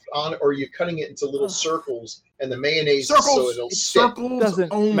soft on it, or are you cutting it into little circles and the mayonnaise so it'll stick?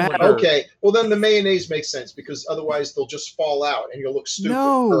 Doesn't matter. Okay, well then the mayonnaise makes sense, because otherwise they'll just fall out and you'll look stupid.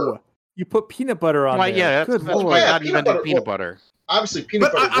 No, you put peanut butter on there. Yeah, that's why I invented peanut butter. Obviously,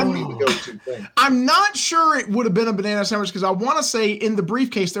 peanut butter would be the go-to thing. I'm not sure it would have been a banana sandwich, because I want to say in the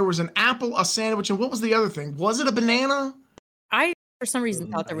briefcase there was an apple, a sandwich, and what was the other thing? Was it a banana? I, for some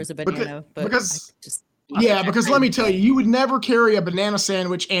reason, thot there was a banana, because let me tell you, you would never carry a banana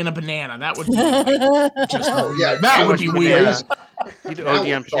sandwich and a banana. That would be that would be weird.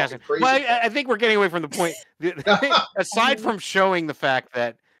 Well, I think we're getting away from the point. Aside from showing the fact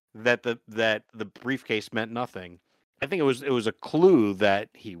that the briefcase meant nothing, I think it was a clue that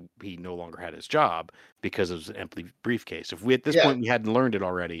he no longer had his job because it was an empty briefcase. If we at this point we hadn't learned it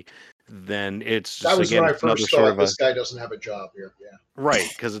already, then it's That just, was again, when I it's another first sort thought of a this guy doesn't have a job here. Yeah. right,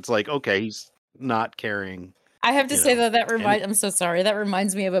 because it's like, okay, he's not caring. I have to say though, and I'm so sorry. That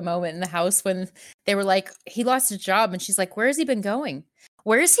reminds me of a moment in the house when they were like, he lost his job, and she's like, "Where has he been going?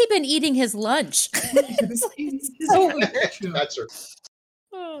 Where has he been eating his lunch?" It's so weird. That's her.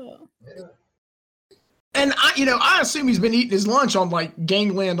 Oh. Yeah. And I assume he's been eating his lunch on like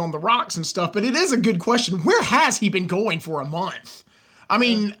Gangland on the Rocks and stuff, but it is a good question. Where has he been going for a month? I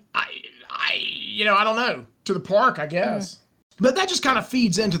mean, I don't know. To the park, I guess. But that just kind of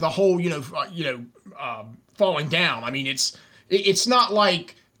feeds into the whole, falling down. I mean, it's not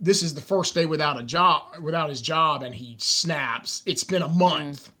like this is the first day without his job, and he snaps. It's been a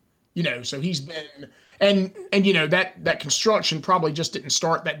month, so he's been, and that construction probably just didn't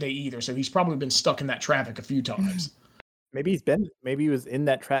start that day either. So he's probably been stuck in that traffic a few times. Maybe he was in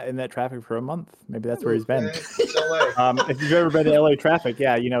that traffic for a month. Maybe that's where he's been. It's LA. If you've ever been to LA traffic,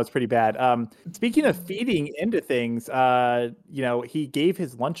 yeah, it's pretty bad. Speaking of feeding into things, he gave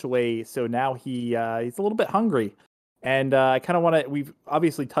his lunch away, so now he's a little bit hungry, and I kind of want to. We've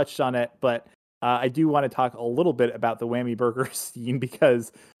obviously touched on it, but I do want to talk a little bit about the whammy burger scene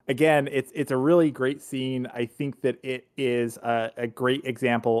because, again, it's a really great scene. I think that it is a great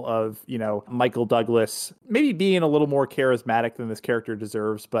example of, Michael Douglas maybe being a little more charismatic than this character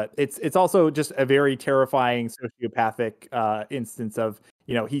deserves, but it's also just a very terrifying sociopathic instance of,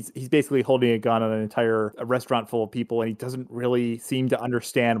 he's basically holding a gun on an entire restaurant full of people, and he doesn't really seem to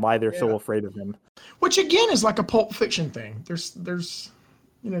understand why they're so afraid of him. Which again is like a Pulp Fiction thing. There's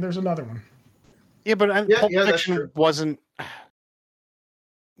another one. Yeah, but Pulp Fiction wasn't.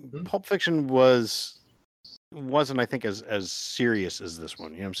 Pulp Fiction wasn't, I think, as serious as this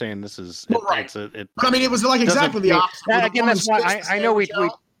one. You know what I'm saying? This is right. But I mean, it was like exactly the opposite. Again, that's why I know we.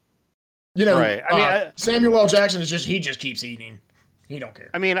 Right. I mean, Samuel L. Jackson he just keeps eating. He don't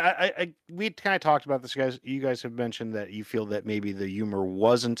care. I mean, we kind of talked about this, guys. You guys have mentioned that you feel that maybe the humor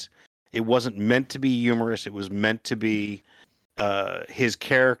wasn't meant to be humorous. It was meant to be his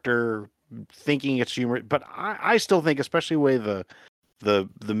character thinking it's humor. But I still think, especially the way the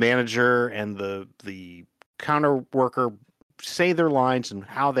manager and the counter worker say their lines and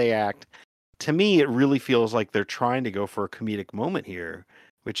how they act, to me, it really feels like they're trying to go for a comedic moment here,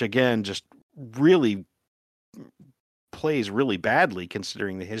 which again, just really plays really badly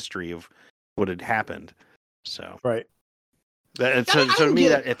considering the history of what had happened. So, right. So to me,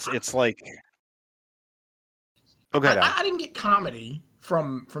 that it's like, okay. I didn't get comedy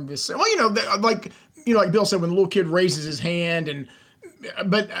from this. Well, like Bill said, when the little kid raises his hand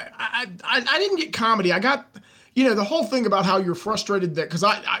but I didn't get comedy. I got, the whole thing about how you're frustrated that, because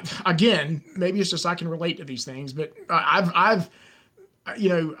I again, maybe it's just I can relate to these things, but I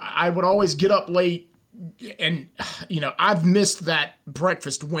would always get up late and, I've missed that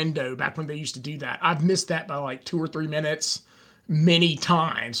breakfast window back when they used to do that. I've missed that by like 2 or 3 minutes many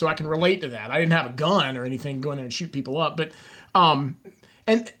times. So I can relate to that. I didn't have a gun or anything going in and shoot people up, but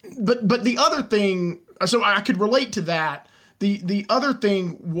the other thing, so I could relate to that. The other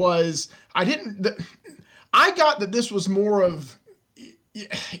thing was I got that this was more of,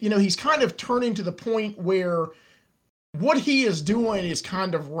 he's kind of turning to the point where what he is doing is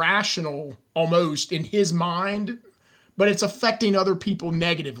kind of rational almost in his mind, but it's affecting other people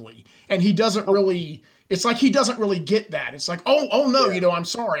negatively. And he doesn't really, it's like he doesn't really get that. It's like, oh no, I'm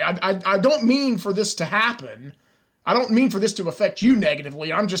sorry. I don't mean for this to happen. I don't mean for this to affect you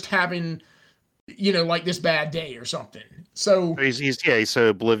negatively. I'm just having, like this bad day or something. So he's so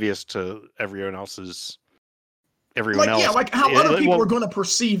oblivious to everyone else. Like how other people are going to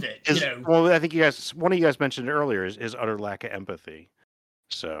perceive it. Well, I think one of you guys mentioned earlier is utter lack of empathy.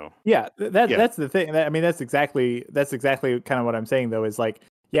 So that's the thing. That's exactly kind of what I'm saying though. Is like,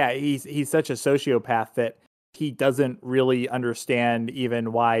 he's such a sociopath that he doesn't really understand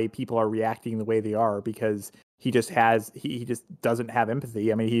even why people are reacting the way they are, because he just doesn't have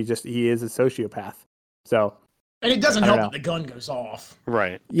empathy. I mean, he is a sociopath. So. And it doesn't help that the gun goes off.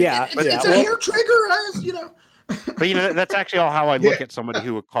 Right. Yeah. It's a hair trigger, But that's actually how I look at somebody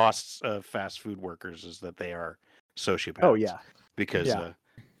who accosts fast food workers, is that they are sociopaths. Oh yeah. Because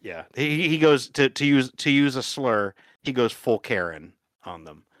he goes to use a slur. He goes full Karen on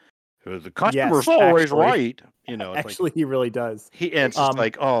them. The customer's always right. Actually, he really does. It's just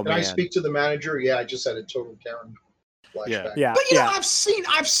like, oh man. Can I speak to the manager? Yeah, I just had a total Karen flashback. Yeah. But I've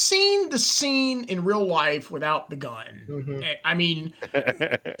seen the scene in real life without the gun. Mm-hmm. I mean,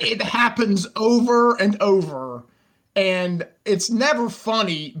 it happens over and over, and it's never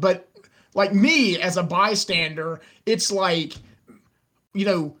funny. But like me as a bystander, it's like,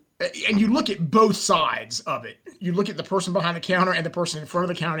 and you look at both sides of it. You look at the person behind the counter and the person in front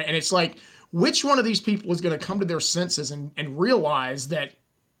of the counter, and it's like, which one of these people is going to come to their senses and realize that,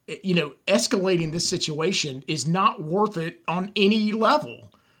 escalating this situation is not worth it on any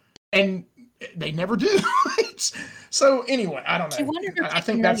level? And they never do. So anyway, I don't know. I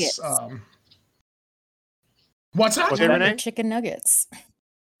think that's what's that? Chicken nuggets.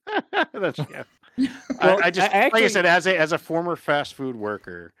 That's Well, I like I said, as a former fast food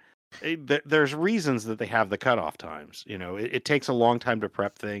worker, there's reasons that they have the cutoff times. It takes a long time to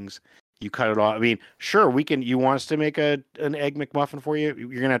prep things. You cut it off. I mean, sure, you want us to make an Egg McMuffin for you?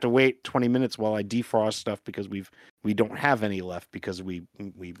 You're gonna have to wait 20 minutes while I defrost stuff because we don't have any left because we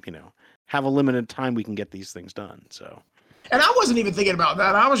have a limited time we can get these things done. So. And I wasn't even thinking about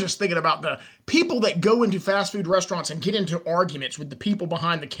that. I was just thinking about the people that go into fast food restaurants and get into arguments with the people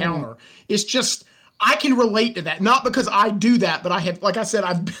behind the counter. It's just, I can relate to that. Not because I do that, but I have, like I said,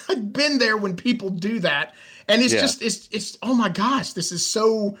 I've been there when people do that. And it's just, it's oh my gosh, this is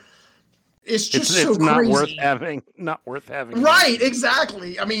so, it's just so not crazy. Not worth having. Right,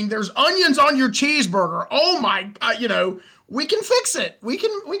 exactly. I mean, there's onions on your cheeseburger. Oh my, we can fix it. We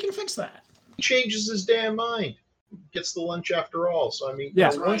can fix that. He changes his damn mind. Gets the lunch after all. So I mean,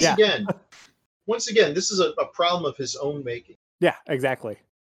 once again, this is a problem of his own making. Yeah, exactly.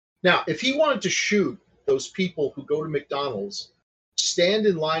 Now, if he wanted to shoot those people who go to McDonald's, stand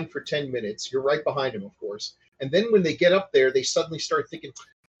in line for 10 minutes, you're right behind him, of course, and then when they get up there, they suddenly start thinking,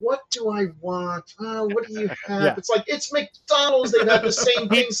 what do I want? What do you have? Yeah. It's like, it's McDonald's. They've had the same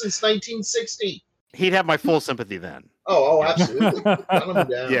thing since 1960. He'd have my full sympathy then. Oh, absolutely. Gun him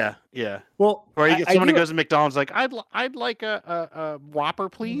down. Yeah. Well, or someone who goes to McDonald's like, I'd like a Whopper,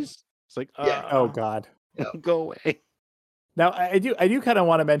 please. It's like, oh God, go away. Now I do kind of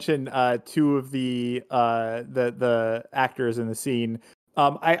want to mention two of the actors in the scene.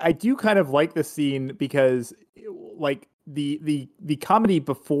 I do kind of like the scene because like the comedy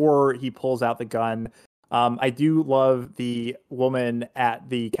before he pulls out the gun. I do love the woman at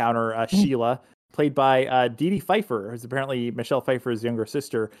the counter, Sheila, played by Dee Dee Pfeiffer, who's apparently Michelle Pfeiffer's younger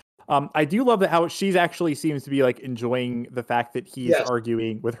sister. I do love that how she actually seems to be like enjoying the fact that he's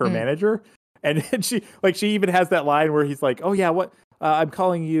arguing with her manager. And she even has that line where he's like, oh yeah, what I'm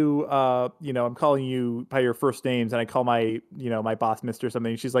calling you, I'm calling you by your first names, and I call my boss Mr.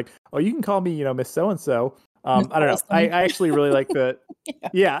 something. And she's like, oh, you can call me, Miss So-and-so. I don't know. I actually really like the,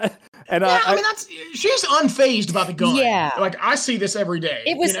 And I mean, she's unfazed about the gun. Yeah. Like, I see this every day.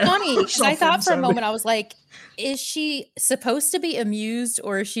 It was funny because I thought for a moment, I was like, is she supposed to be amused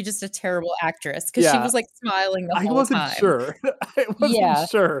or is she just a terrible actress? Because she was like smiling the whole time. I wasn't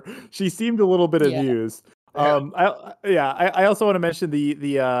sure. She seemed a little bit amused. I also want to mention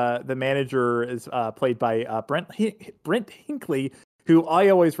the manager is played by Brent Hinckley, who I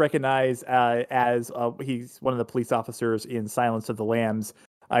always recognize as he's one of the police officers in Silence of the Lambs.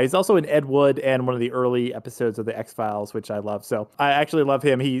 He's also in Ed Wood and one of the early episodes of the X-Files, which I love. So I actually love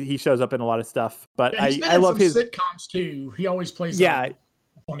him. He shows up in a lot of stuff, but I love his sitcoms too. He always plays a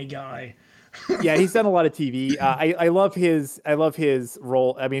funny guy. Yeah, he's done a lot of TV. I love his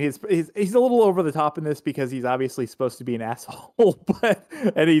role. I mean, he's a little over the top in this because he's obviously supposed to be an asshole,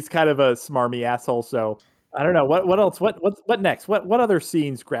 and he's kind of a smarmy asshole. So I don't know what else. What next? What other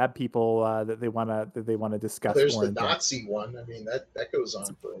scenes grab people that they want to discuss? There's more the Nazi one. I mean, that goes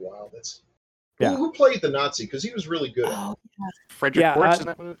on for a while. That's yeah. Who played the Nazi? Because he was really good at it. Frederick Forrest. Is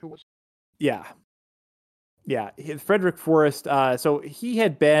that what it was? Yeah. Yeah, Frederick Forrest. So he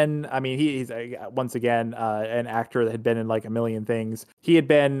had been, I mean, he's once again an actor that had been in like a million things. He had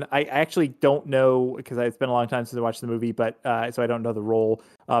been, I actually don't know because it's been a long time since I watched the movie, but so I don't know the role.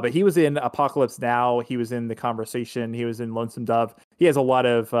 But he was in Apocalypse Now. He was in The Conversation. He was in Lonesome Dove. He has a lot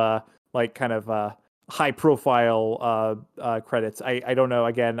of like kind of high profile credits. I don't know.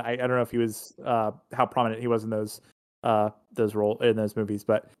 Again, I don't know if he was how prominent he was in those role in those movies,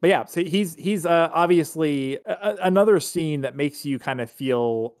 but yeah, so he's obviously another scene that makes you kind of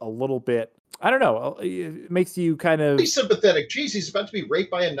feel a little bit, I don't know, it makes you kind of be sympathetic. Geez, he's about to be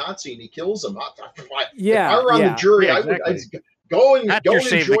raped by a Nazi and he kills him. Yeah, if I were on the jury, exactly. I would go and enjoy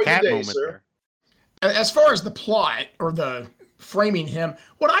the day, sir. As far as the plot or the framing him,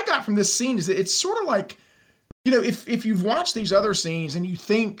 what I got from this scene is that it's sort of like, if you've watched these other scenes and you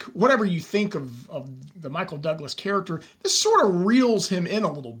think whatever you think of the Michael Douglas character, this sort of reels him in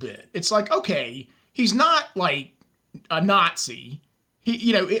a little bit. It's like, okay, he's not like a Nazi.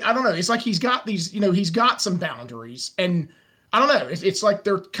 He, I don't know. It's like he's got these, he's got some boundaries, and I don't know. It's like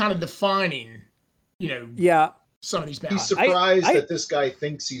they're kind of defining, some of these boundaries. He's surprised that this guy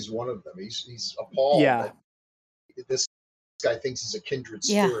thinks he's one of them. He's appalled. Yeah. This guy thinks he's a kindred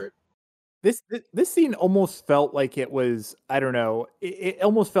Yeah. spirit. This scene almost felt like it was, I don't know, it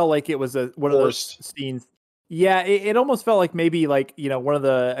almost felt like it was one of those scenes. Yeah, it almost felt like maybe like, you know, one of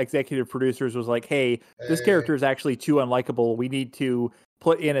the executive producers was like, hey, this character is actually too unlikable. We need to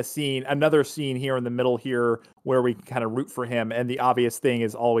put in another scene here in the middle here where we can kind of root for him. And the obvious thing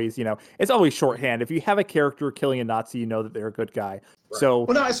is always, you know, it's always shorthand. If you have a character killing a Nazi, you know that they're a good guy. Right. So,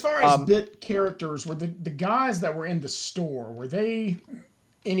 well, now, as far as bit characters, were the guys that were in the store, were they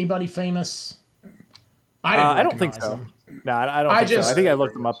anybody famous? I don't think so. Them. No, I don't think so. I think I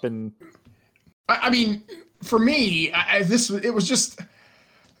looked them up and. I mean, for me, it was just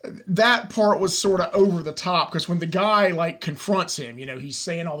that part was sort of over the top because when the guy like confronts him, you know, he's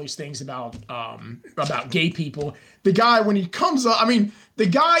saying all these things about gay people. The guy, when he comes up, I mean, the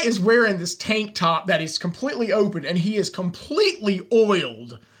guy is wearing this tank top that is completely open and he is completely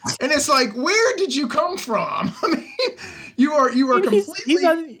oiled. And it's like, where did you come from? I mean, you are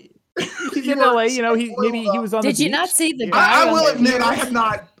completely. He's in LA, you know. He was on. Did the you beach. not see the guy? I will admit, I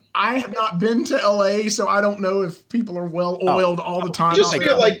have not been to LA, so I don't know if people are well oiled all the time. I just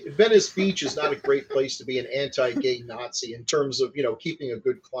feel like Venice Beach is not a great place to be an anti-gay Nazi in terms of, you know, keeping a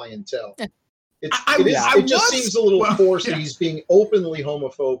good clientele. It just seems a little forced that he's being openly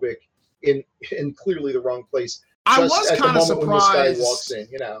homophobic in clearly the wrong place. I was kind of surprised when this guy walks in,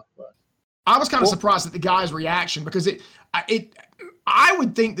 you know. I was kind of surprised at the guy's reaction because I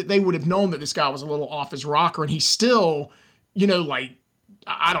would think that they would have known that this guy was a little off his rocker, and he still, you know, like,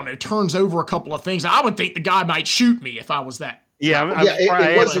 I don't know, turns over a couple of things. I would think the guy might shoot me if I was that. Yeah,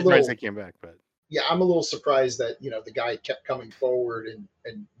 it was a little. I came back, but yeah, I'm a little surprised that, you know, the guy kept coming forward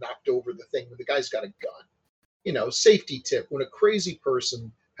and knocked over the thing when the guy's got a gun. You know, safety tip: when a crazy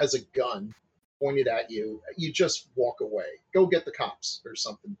person has a gun pointed at you, you just walk away. Go get the cops or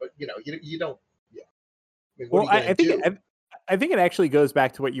something. But you know, you don't. Yeah. I mean, well, I think it actually goes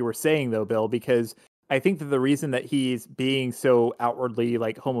back to what you were saying though, Bill, because I think that the reason that he's being so outwardly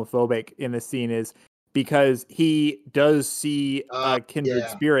like homophobic in this scene is because he does see a kindred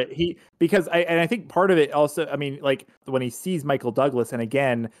spirit. I think part of it also, I mean, like when he sees Michael Douglas, and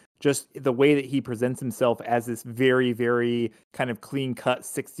again, just the way that he presents himself as this very, very kind of clean cut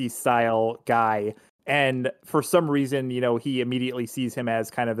 60s style guy. And for some reason, you know, he immediately sees him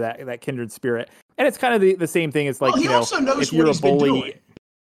as kind of that kindred spirit. And it's kind of the same thing as like, he you know, also knows if you're what he's a bully. Been doing.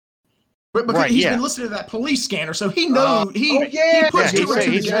 But because he's been listening to that police scanner, so he knows he puts two and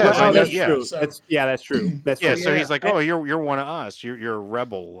two together. That's true. That's true. That's true. So he's like, oh, you're one of us. You're a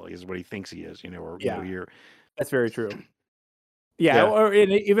rebel, is what he thinks he is. You know, or you know, you're. That's very true. Yeah, or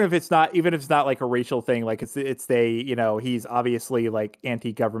even if it's not like a racial thing, like it's you know, he's obviously like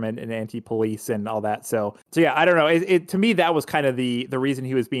anti-government and anti-police and all that. So yeah, I don't know. It to me that was kind of the reason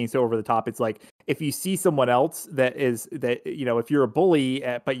he was being so over the top. It's like if you see someone else that you know, if you're a bully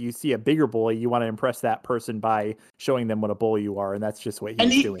but you see a bigger bully, you want to impress that person by showing them what a bully you are, and that's just what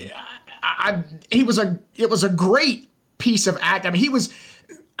he's doing. It was a great piece of act. I mean,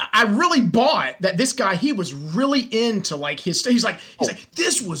 I really bought that this guy, he was really into like he's like,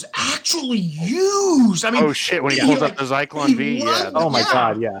 this was actually used. I mean, oh shit, when he pulls up the Zyklon B. Yeah. Oh my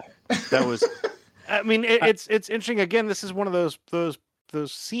God. Yeah. That was, I mean, it's interesting. Again, this is one of those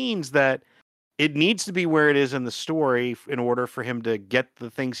scenes that it needs to be where it is in the story in order for him to get the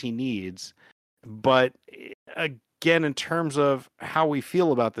things he needs. But again, in terms of how we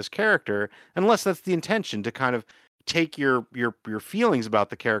feel about this character, unless that's the intention to kind of take your feelings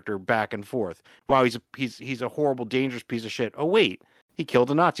about the character back and forth. Wow, he's a horrible, dangerous piece of shit. Oh wait, he killed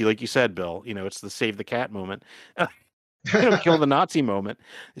a Nazi, like you said, Bill. You know, it's the save the cat moment. Kill the Nazi moment.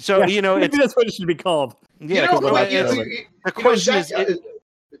 So you know, maybe that's what it should be called. Yeah, the question is.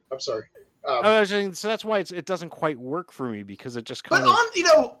 I'm sorry. So that's why it doesn't quite work for me because it just kind of.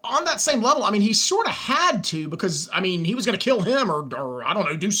 But on that same level, I mean, he sort of had to because I mean he was going to kill him or I don't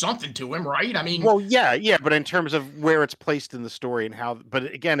know, do something to him, right? I mean, well, yeah, but in terms of where it's placed in the story and how,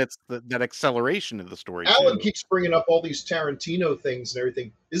 but again, it's that acceleration of the story. Alan keeps bringing up all these Tarantino things and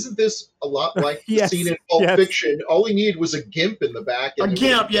everything. Isn't this a lot like the scene in Pulp Fiction? All he needed was a gimp in the back. A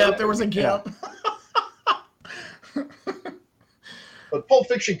gimp, if there was a gimp. Yeah. But Pulp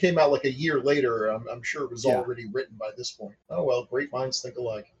Fiction came out like a year later. I'm sure it was already written by this point. Oh well, great minds think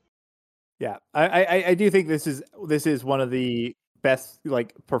alike. Yeah, I do think this is one of the best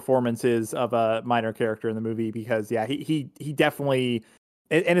like performances of a minor character in the movie because he definitely,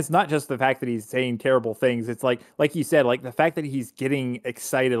 and it's not just the fact that he's saying terrible things. It's like you said, like the fact that he's getting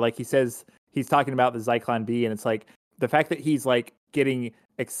excited, like he says he's talking about the Zyklon B, and it's like the fact that he's like getting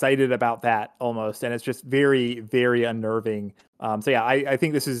excited about that almost, and it's just very, very unnerving. So yeah, I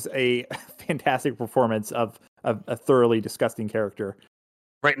think this is a fantastic performance of a thoroughly disgusting character.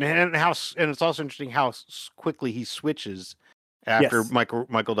 Right, and it's also interesting how quickly he switches after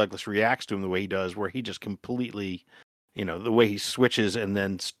Michael Douglas reacts to him the way he does, where he just completely, the way he switches and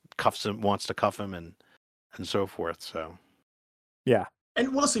then wants to cuff him and so forth. So, yeah. And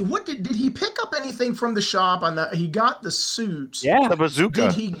well, let's see, what did he pick up anything from the shop on that? He got the suit. Yeah, the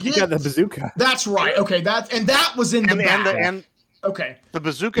bazooka. Did he got the bazooka? That's right. Okay, that was in the back. And okay, the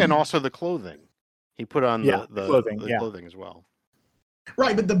bazooka and also the clothing. He put on the clothing as well.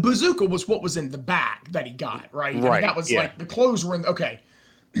 Right, but the bazooka was what was in the bag that he got, right? Right. I mean, that was like the clothes were in. Okay,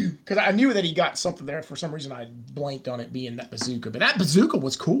 because I knew that he got something there. For some reason, I blanked on it being that bazooka. But that bazooka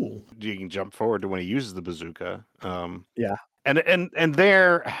was cool. You can jump forward to when he uses the bazooka. Yeah. And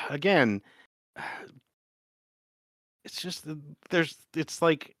there again, it's just it's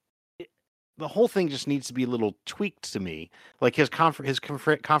like the whole thing just needs to be a little tweaked to me. Like his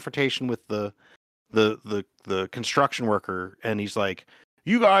confrontation with the construction worker, and he's like,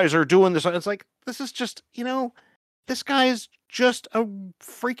 "You guys are doing this." It's like, this is just, this guy is just a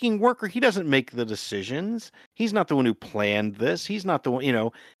freaking worker. He doesn't make the decisions. He's not the one who planned this. He's not the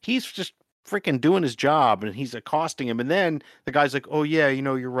one, he's just freaking doing his job, and he's accosting him. And then the guy's like, "Oh yeah,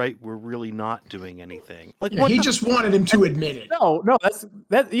 you're right. We're really not doing anything." Like, he just wanted him to admit it. No,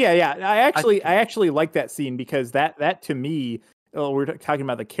 yeah. I actually like that scene because that to me, we're talking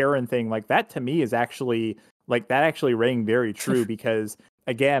about the Karen thing. Like that to me is actually that actually rang very true because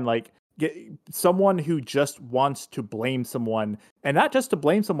again, someone who just wants to blame someone, and not just to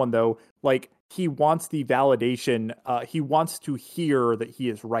blame someone though, he wants the validation. He wants to hear that he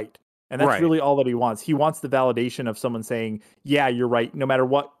is right. And that's really all that he wants. He wants the validation of someone saying, "Yeah, you're right," no matter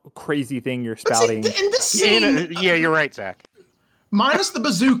what crazy thing you're spouting. This scene, yeah, you're right, Zach. Minus the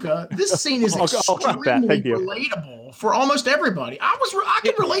bazooka, this scene is extremely relatable for almost everybody. I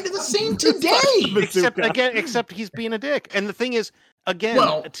can relate to the scene today. Except he's being a dick. And the thing is,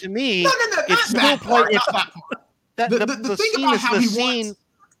 again, to me, it's not that part. The thing about how he wants.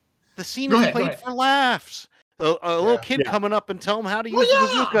 The scene is played for laughs. A little kid coming up and tell him how to use the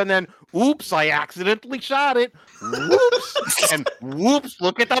bazooka, and then, oops, I accidentally shot it. Whoops, and whoops,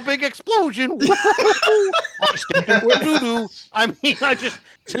 look at the big explosion. I mean,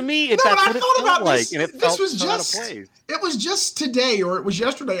 to me, that's what it felt like, and it felt so out of place. It was just today, or it was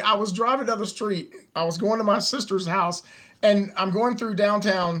yesterday. I was driving down the street. I was going to my sister's house, and I'm going through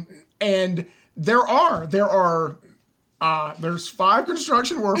downtown, and there's 5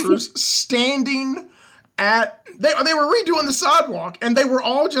 construction workers standing they were redoing the sidewalk, and they were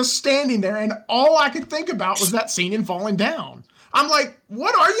all just standing there, and all I could think about was that scene in Falling Down. I'm like,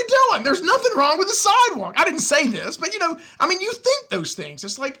 what are you doing? There's nothing wrong with the sidewalk. I didn't say this, but you think those things.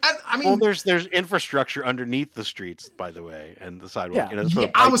 It's like, I mean, well, there's infrastructure underneath the streets, by the way, and the sidewalk.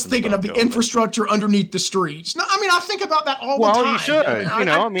 I was thinking of the infrastructure underneath the streets. No, I mean, I think about that all the time. Well, you should. I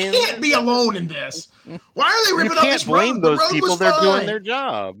can't be alone in this. Why are they ripping up this road? You can't blame those people. They're doing their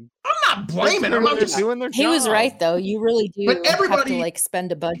job. I'm not blaming them. I'm just doing their job. He was right, though. You really do but everybody, have to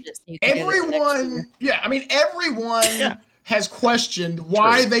spend a budget. So you can everyone has questioned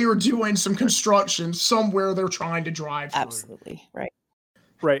why they are doing some construction somewhere they're trying to drive through. Absolutely.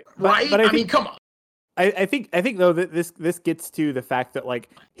 Right. But I mean, come on. I think though that this gets to the fact that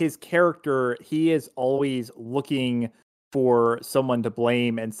his character, he is always looking for someone to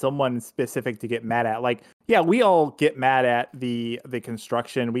blame and someone specific to get mad at. We all get mad at the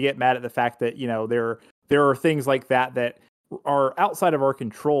construction. We get mad at the fact that there are things like that are outside of our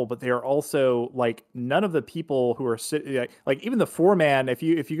control, but they are also none of the people who are sitting, even the foreman. If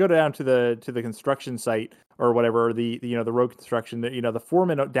you go down to the construction site or whatever, the road construction, the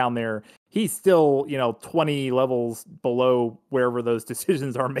foreman down there, he's still 20 levels below wherever those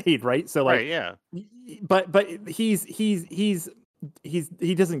decisions are made, right? So but he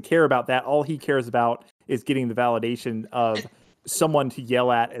doesn't care about that. All he cares about is getting the validation of someone to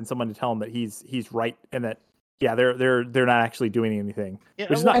yell at and someone to tell him that he's right and that. Yeah, they're not actually doing anything,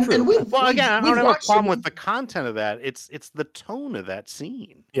 which is not true. I don't have a problem with the content of that. It's the tone of that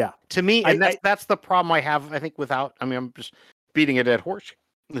scene. Yeah, to me, and that's the problem I have. I think I'm just beating a dead horse.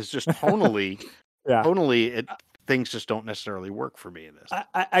 It's just tonally, things just don't necessarily work for me in this.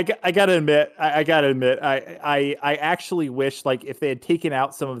 I gotta admit, I actually wish if they had taken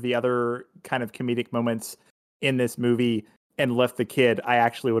out some of the other kind of comedic moments in this movie and left the kid, I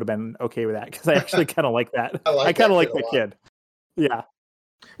actually would have been okay with that because I actually kind of like that. I kind of like the kid. Yeah.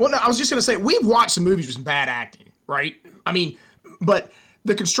 Well, no, I was just going to say, we've watched some movies with some bad acting, right? I mean, but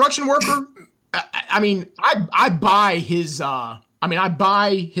the construction worker, I buy his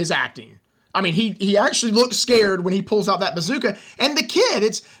acting. I mean, he actually looks scared when he pulls out that bazooka. And the kid,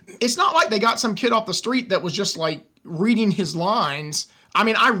 it's not like they got some kid off the street that was just like reading his lines. I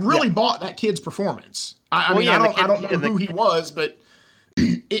mean, I really bought that kid's performance. I don't know who he was, but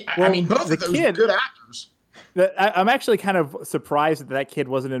I mean, both of those were good actors. I'm actually kind of surprised that kid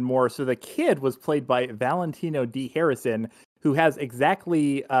wasn't in more. So the kid was played by Valentino D. Harrison, who has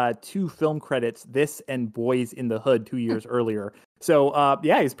exactly 2 film credits, this and Boys in the Hood 2 years earlier. So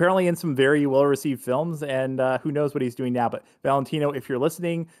he's apparently in some very well-received films, and who knows what he's doing now. But Valentino, if you're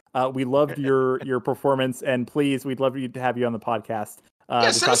listening, we loved your performance, and please, we'd love to have you on the podcast.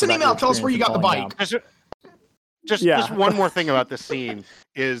 Send us an email. Tell us where you got the bike. Just one more thing about this scene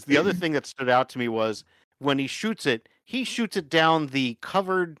is the other thing that stood out to me was when he shoots it down the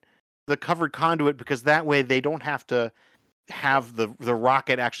covered conduit, because that way they don't have to have the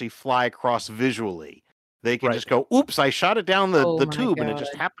rocket actually fly across visually. They can just go, oops, I shot it down the tube, and it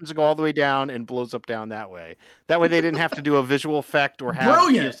just happens to go all the way down and blows up down that way. That way they didn't have to do a visual effect or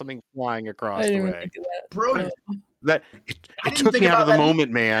have something flying across the way. Brilliant. It took me out of the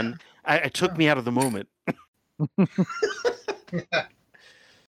moment, man. It took me out of the moment.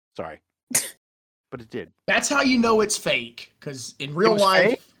 Sorry. But it did. That's how you know it's fake, because in real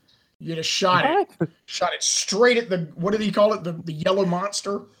life, you just shot it straight at the, what did he call it? The yellow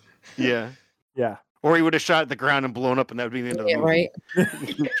monster? Yeah. Yeah. Or he would have shot at the ground and blown up, and that would be the end of the movie. Right.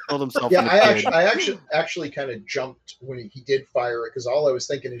 He killed himself. Yeah, I actually kind of jumped when he did fire it, because all I was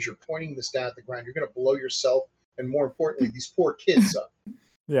thinking is, you're pointing this down at the ground, you're going to blow yourself, and more importantly, these poor kids up.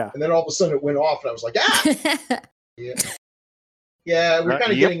 Yeah. And then all of a sudden it went off, and I was like, ah! Yeah, we're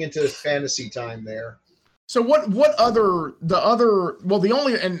kind of getting into fantasy time there. So the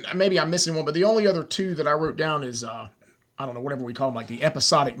only, and maybe I'm missing one, but the only other 2 that I wrote down is, I don't know, whatever we call them, like the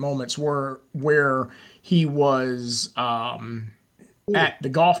episodic moments where he was at the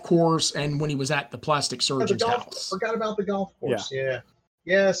golf course and when he was at the plastic surgeon's house. Forgot about the golf course.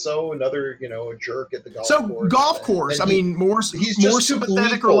 Yeah. So another, a jerk at the golf course. So golf course, I mean, he's more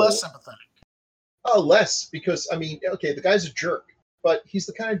sympathetic or less sympathetic? Oh, less, because I mean, okay, the guy's a jerk, but he's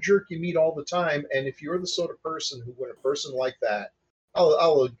the kind of jerk you meet all the time. And if you're the sort of person who, when a person like that,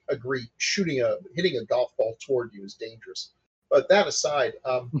 I'll agree, hitting a golf ball toward you is dangerous. But that aside,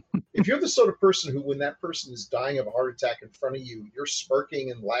 if you're the sort of person who, when that person is dying of a heart attack in front of you, you're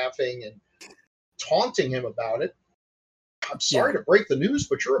smirking and laughing and taunting him about it, I'm sorry to break the news,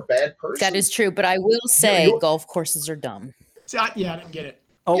 but you're a bad person. That is true, but I will say golf courses are dumb. See, I didn't get it.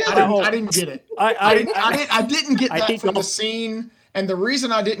 Oh, I didn't get it. I didn't get that from the scene. And the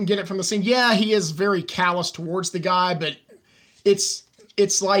reason I didn't get it from the scene, he is very callous towards the guy, but it's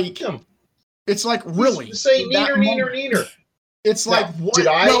like really say neener. It's now, like, what? Did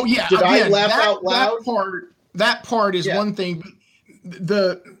I laugh out loud? That part is one thing.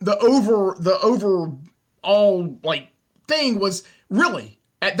 The overall like thing was really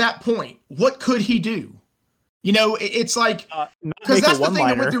at that point, what could he do? It's like, because that's the thing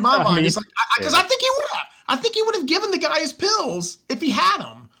that went through my mind. It's like, because I think he would have. I think he would have given the guy his pills if he had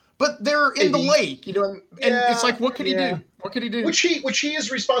them. But they're in the lake, and it's like, what could he do? What could he do? Which he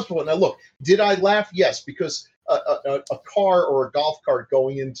is responsible for. Now, look, did I laugh? Yes, because a car or a golf cart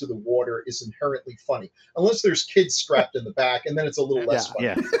going into the water is inherently funny, unless there's kids strapped in the back, and then it's a little less funny.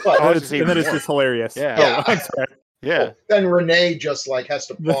 Yeah. But and then it's just hilarious. Yeah. Well, then Renee just like has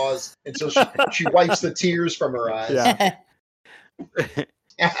to pause until she wipes the tears from her eyes. Yeah.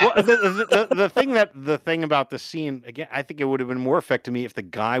 Well, the thing about the scene, again, I think it would have been more effective to me if the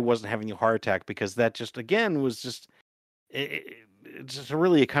guy wasn't having a heart attack, because that just, again, was just it's just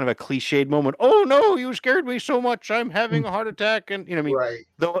really a kind of a cliched moment. Oh no, you scared me so much, I'm having a heart attack. And right.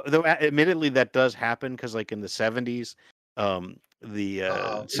 Though admittedly that does happen, because like in the 70s, some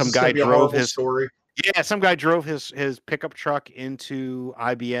guy drove his story. Yeah, some guy drove his pickup truck into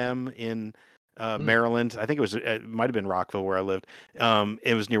IBM in Maryland. I think it might have been Rockville where I lived.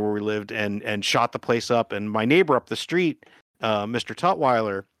 It was near where we lived, and shot the place up. And my neighbor up the street, Mr.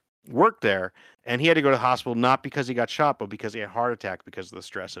 Tutwiler, worked there, and he had to go to the hospital not because he got shot, but because he had a heart attack because of the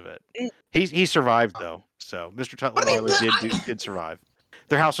stress of it. He survived though, so Mr. Tutwiler did survive.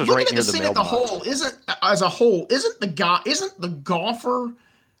 Their house was right near the mailbox. Isn't the golfer?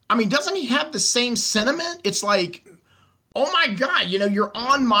 I mean, doesn't he have the same sentiment? It's like, oh my God, you're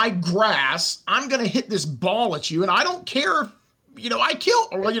on my grass. I'm going to hit this ball at you. And I don't care if,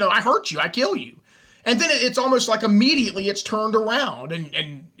 I hurt you, I kill you. And then it's almost like immediately it's turned around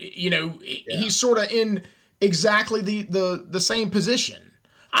and he's sort of in exactly the same position.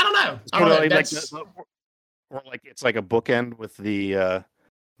 I don't know. Or like it's like a bookend with the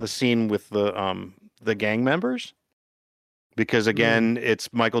scene with the gang members. because again,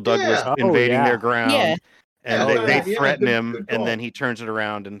 it's Michael Douglas Yeah. invading their ground. Yeah. And Yeah, they yeah, threaten good- him, good and call. then he turns it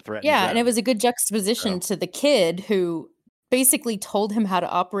around and threatens Yeah, them. and it was a good juxtaposition to the kid who basically told him how to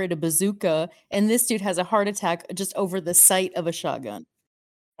operate a bazooka, and this dude has a heart attack just over the sight of a shotgun.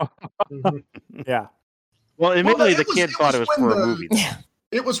 Mhm. Yeah. Well, admittedly, it the was- kid it thought was it was when for a the- movie. though.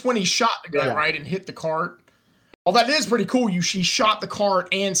 It was when he shot the guy, Yeah. right, and hit the cart. Well, that is pretty cool. She shot the cart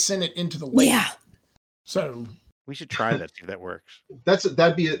and sent it into the lake. Yeah. So We should try that, see if that works.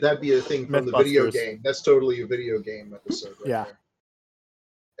 That'd be a thing from the video Mythbusters. game. That's totally a video game episode. Right Yeah. there.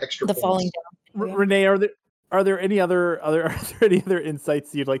 Extra The points. falling down. Yeah. Renee, are there any other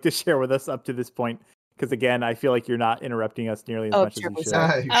insights you'd like to share with us up to this point? Because again, I feel like you're not interrupting us nearly as much as terribly you should.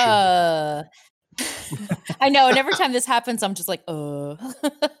 sorry. You I know, and every time this happens, I'm just like, did we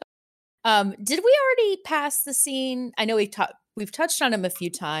already pass the scene? I know we've touched on him a few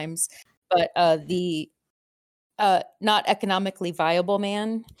times, but the not economically viable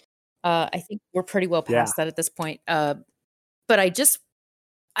man, I think we're pretty well past that at this point. But I guess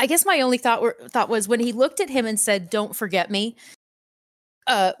my only thought was when he looked at him and said, "Don't forget me."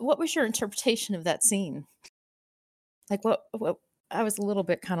 What was your interpretation of that scene? Like, what I was a little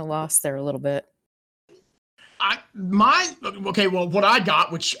bit kind of lost there a little bit. what I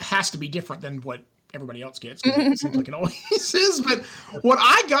got, which has to be different than what everybody else gets, 'cause it seems like it always is, but what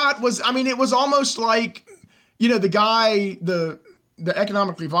I got was, I mean, it was almost like, the guy, the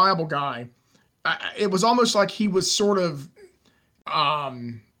economically viable guy, it was almost like he was sort of,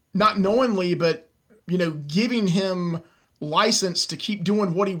 not knowingly, but, giving him license to keep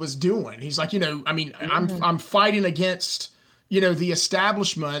doing what he was doing. He's like, I'm fighting against, the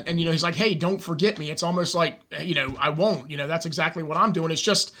establishment, and, he's like, hey, don't forget me. It's almost like, I won't, that's exactly what I'm doing. It's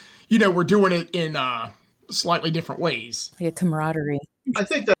just, we're doing it in slightly different ways. Like a camaraderie. I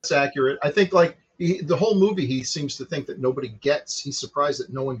think that's accurate. I think the whole movie, he seems to think that nobody gets. He's surprised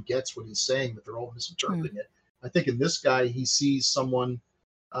that no one gets what he's saying, that they're all misinterpreting it. I think in this guy, he sees someone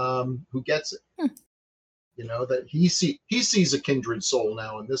who gets it. That he sees a kindred soul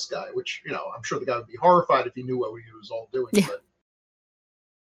now in this guy, which, I'm sure the guy would be horrified if he knew what he was all doing. Yeah.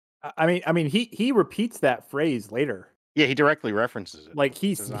 But I mean, he repeats that phrase later. Yeah, he directly references it. Like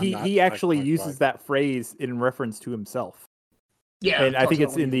he actually uses that phrase in reference to himself. Yeah, and I think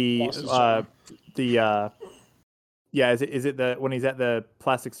it's in the is it the when he's at the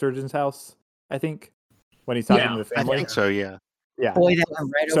plastic surgeon's house? I think when he's talking to the family. I think so. Yeah. Yeah. Boy, that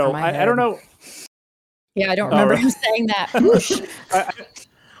went right over my head. I don't know. Yeah, I don't remember him saying that.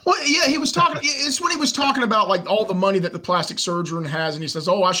 Well, yeah, he was talking. It's when he was talking about like all the money that the plastic surgeon has, and he says,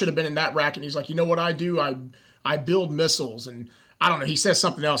 "Oh, I should have been in that racket." And he's like, "You know what I do? I build missiles." And I don't know. He says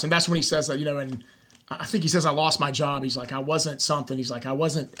something else, and that's when he says that. And I think he says, "I lost my job." He's like, "I wasn't something." He's like, "I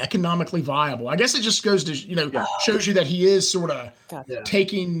wasn't economically viable." I guess it just goes to shows you that he is sort of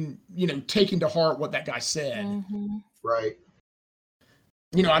taking to heart what that guy said. Mm-hmm. Right.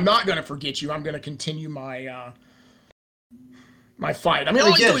 I'm not going to forget you. I'm going to continue my my fight. I mean,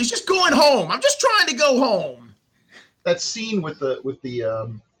 all he's doing is just going home. I'm just trying to go home. That scene with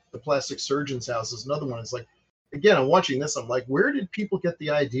the plastic surgeon's house is another one. It's like, again, I'm watching this. I'm like, where did people get the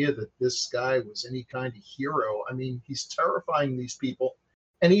idea that this guy was any kind of hero? I mean, he's terrifying these people,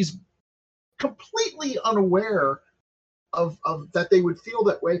 and he's completely unaware of that they would feel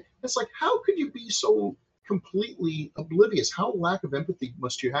that way. It's like, how could you be so completely oblivious? How lack of empathy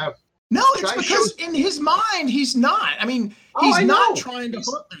must you have? No, it's because in his mind, he's not. I mean, he's not trying to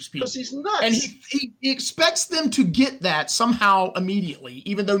hurt those people. Because he's nuts. And he expects them to get that somehow immediately,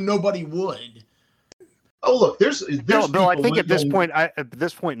 even though nobody would. Oh, look, there's Bill, I think at this point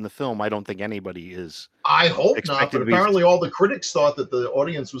in the film, I don't think anybody is. I hope not, but apparently all the critics thought that the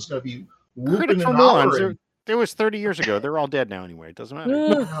audience was going to be whooping and hollering. It was 30 years ago. They're all dead now anyway. It doesn't matter.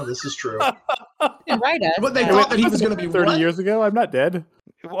 No, this is true. Right, but they thought that he was going to be 30 years ago. I'm not dead.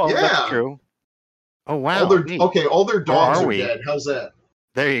 Well, yeah, that's true. Oh wow. All their dogs are dead. How's that?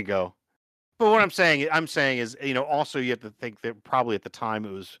 There you go. But what I'm saying is, also you have to think that probably at the time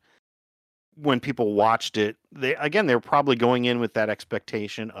it was when people watched it. They were probably going in with that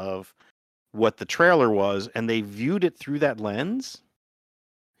expectation of what the trailer was, and they viewed it through that lens.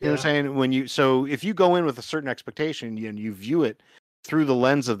 You know what I'm saying? So if you go in with a certain expectation and you view it through the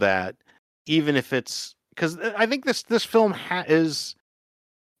lens of that, even if it's because I think this film is,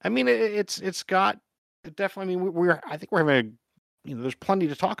 I mean, it's got definitely. I mean, I think we're having there's plenty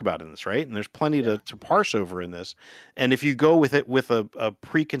to talk about in this, right? And there's plenty to parse over in this. And if you go with it with a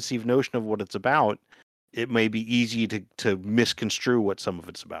preconceived notion of what it's about, it may be easy to misconstrue what some of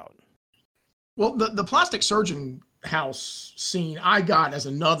it's about. Well, the plastic surgeon house scene I got as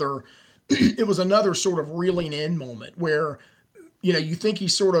another it was another sort of reeling in moment where, you think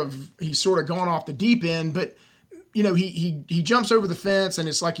he's sort of gone off the deep end, but he jumps over the fence and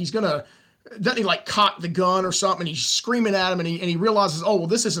it's like doesn't he like cock the gun or something? And he's screaming at him and he realizes, oh, well,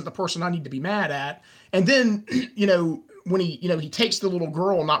 this isn't the person I need to be mad at. And then, when he takes the little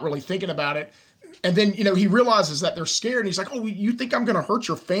girl, not really thinking about it. And then, he realizes that they're scared and he's like, oh, you think I'm going to hurt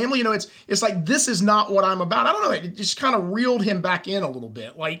your family? It's like, this is not what I'm about. I don't know. It just kind of reeled him back in a little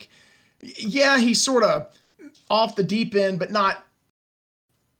bit. Like, yeah, he's sort of off the deep end, but not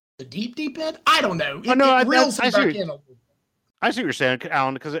the deep end. I don't know. It reels him back in a little bit. I see what you're saying,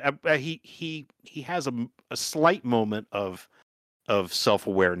 Alan, because he has a slight moment of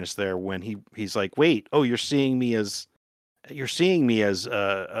self-awareness there when he's like, wait, oh, you're seeing me as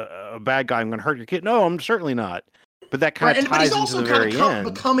a bad guy. I'm going to hurt your kid. No, I'm certainly not. But that kind of ties into the very end.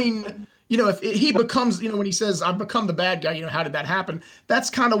 Becoming, if he becomes, when he says, I've become the bad guy, how did that happen? That's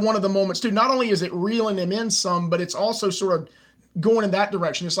kind of one of the moments too. Not only is it reeling him in some, but it's also sort of going in that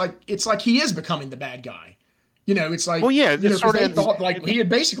direction. It's like he is becoming the bad guy. It's like, well, yeah, they thought like he had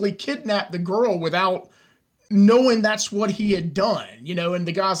basically kidnapped the girl without knowing that's what he had done, and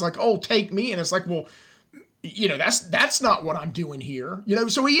the guy's like, oh, take me. And it's like, well, that's not what I'm doing here.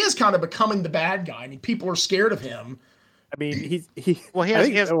 So he is kind of becoming the bad guy. I mean, people are scared of him. I mean, he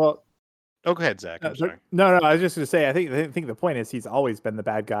has oh, go ahead, Zach. I'm sorry. No, I was just going to say, I think the point is he's always been the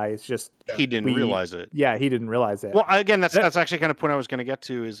bad guy. It's just he didn't realize it. Yeah, he didn't realize it. Well, again, that's actually kind of point I was going to get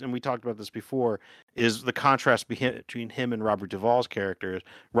to is, and we talked about this before, is the contrast between him and Robert Duvall's characters.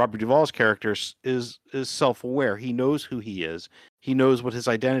 Robert Duvall's character is self-aware. He knows who he is. He knows what his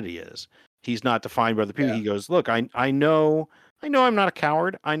identity is. He's not defined by the people. Yeah. He goes, look, I know I'm not a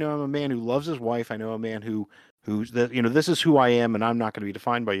coward. I know I'm a man who loves his wife. I know a man who's that, this is who I am, and I'm not going to be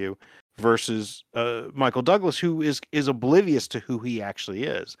defined by you. Versus Michael Douglas, who is oblivious to who he actually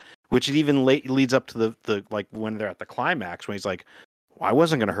is, which it even leads up to the like when they're at the climax when he's like, well, I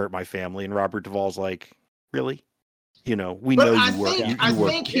wasn't going to hurt my family, and Robert Duvall's like, really, we know you were. I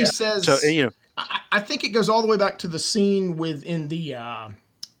think he says. So I think it goes all the way back to the scene in the I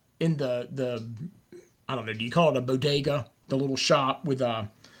don't know. Do you call it a bodega? The little shop with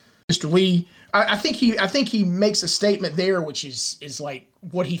Mr. Lee. I think he makes a statement there, which is like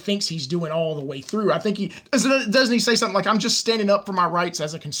what he thinks he's doing all the way through. I think doesn't he say something like, I'm just standing up for my rights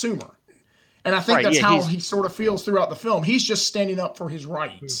as a consumer. And I think that's how he sort of feels throughout the film. He's just standing up for his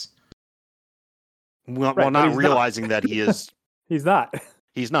rights. Well, not realizing that he is. He's not.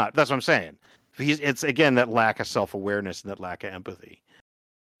 He's not. That's what I'm saying. It's again that lack of self-awareness and that lack of empathy.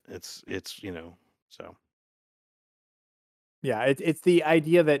 It's so. Yeah, it's the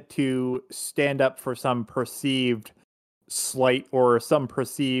idea that to stand up for some perceived slight or some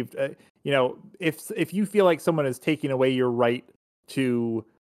perceived, if you feel like someone is taking away your right to,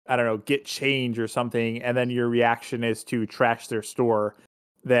 I don't know, get change or something, and then your reaction is to trash their store,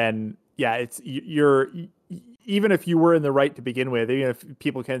 then yeah, you're even if you were in the right to begin with, even if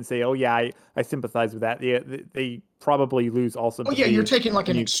people can say, oh yeah, I sympathize with that, they probably lose all sympathy. Oh yeah, you're taking like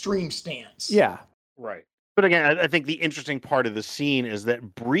an extreme stance. Yeah, right. But again, I think the interesting part of the scene is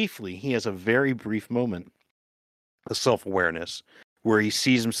that briefly, he has a very brief moment of self-awareness where he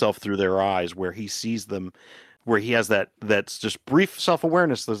sees himself through their eyes, where he sees them, where he has that's just brief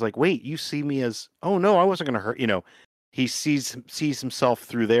self-awareness. There's like, wait, you see me as, oh no, I wasn't going to hurt. He sees himself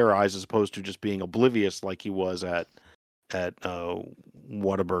through their eyes as opposed to just being oblivious like he was at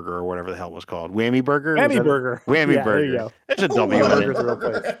Whataburger or whatever the hell it was called. Whammy Burger? Whammy Burger. Whammy yeah, Burger. There you go. It's a W.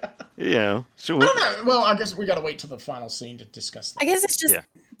 So I don't know. Well, I guess we got to wait till the final scene to discuss that. I guess it's just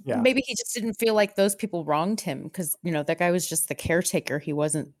maybe he just didn't feel like those people wronged him because that guy was just the caretaker. He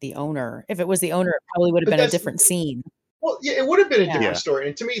wasn't the owner. If it was the owner, it probably would have been a different scene. Well, yeah, it would have been a different story.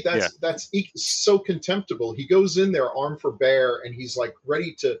 And to me, that's so contemptible. He goes in there armed for bear, and he's like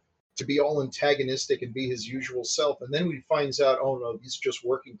ready to be all antagonistic and be his usual self. And then he finds out, oh no, these are just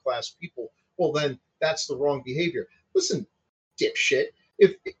working class people. Well, then that's the wrong behavior. Listen, dipshit.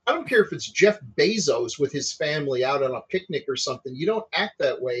 I don't care if it's Jeff Bezos with his family out on a picnic or something, you don't act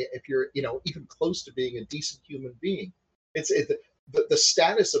that way if you're, even close to being a decent human being. The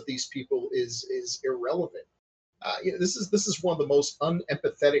status of these people is irrelevant. This is one of the most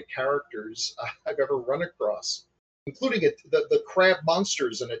unempathetic characters I've ever run across, including the crab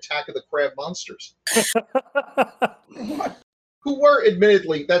monsters and Attack of the Crab Monsters, who were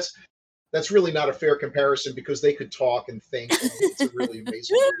admittedly that's really not a fair comparison because they could talk and think. And it's a really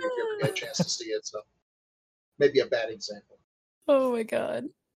amazing movie if you ever get a chance to see it. So maybe a bad example. Oh my God.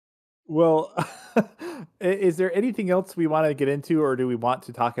 Well, is there anything else we want to get into, or do we want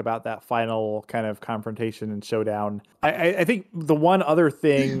to talk about that final kind of confrontation and showdown? I think the one other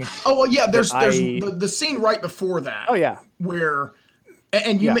thing. Oh well, yeah. There's I the scene right before that. oh yeah, Where,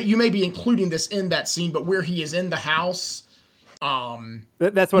 and Yeah. you may be including this in that scene, but where he is in the house.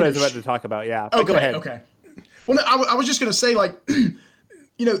 That's what I was about to talk about. Yeah. But go ahead. Okay. Well, no, I was just gonna say, like,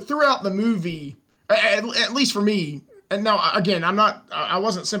 throughout the movie, at least for me, and now again, I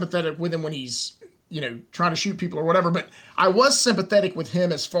wasn't sympathetic with him when he's, trying to shoot people or whatever, but I was sympathetic with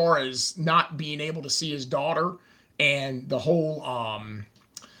him as far as not being able to see his daughter and the whole,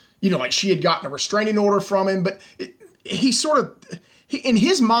 like she had gotten a restraining order from him, but he sort of, in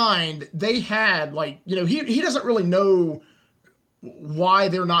his mind, they had he doesn't really know why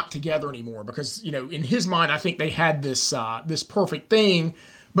they're not together anymore because in his mind I think they had this perfect thing,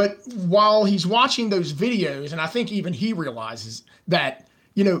 but while he's watching those videos, and I think even he realizes that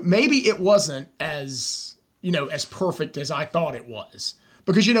maybe it wasn't as as perfect as I thought it was,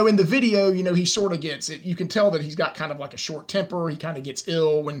 because in the video he sort of gets it, you can tell that he's got kind of like a short temper. He kind of gets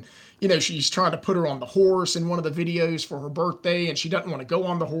ill when she's trying to put her on the horse in one of the videos for her birthday, and she doesn't want to go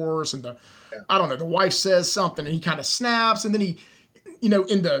on the horse, and the wife says something and he kind of snaps, and then he in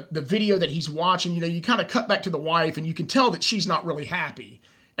the video that he's watching, you kind of cut back to the wife and you can tell that she's not really happy.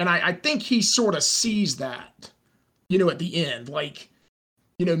 And I think he sort of sees that, at the end, like,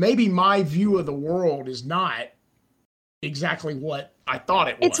 maybe my view of the world is not exactly what I thought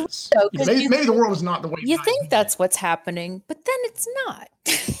it was. It's so, maybe the world is not the way you think that's what's happening, but then it's not.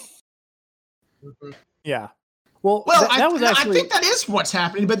 Yeah. Well, I think that is what's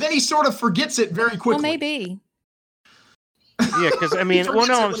happening, but then he sort of forgets it very quickly. Well, maybe. Yeah, because I mean, well,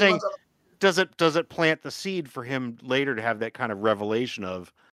 no, I'm saying, does it plant the seed for him later to have that kind of revelation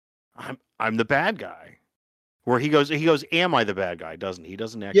of, I'm the bad guy, where he goes, am I the bad guy? Doesn't he?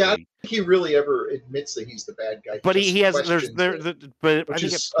 Doesn't actually. Yeah, I don't think he really ever admits that he's the bad guy. But he has. But I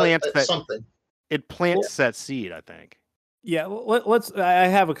think it plants that something. It plants that seed, I think. Yeah, let's. I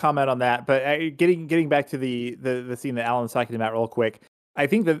have a comment on that, but getting back to the scene that Alan's talking about real quick. I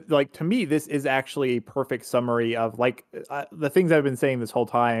think that, like, to me, this is actually a perfect summary of the things I've been saying this whole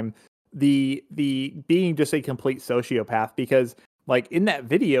time. The being just a complete sociopath, because like in that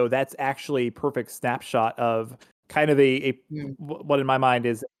video, that's actually a perfect snapshot of kind of what in my mind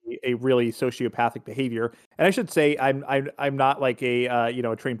is a really sociopathic behavior. And I should say I'm not like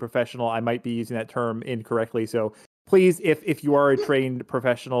a trained professional. I might be using that term incorrectly, so please, if you are a trained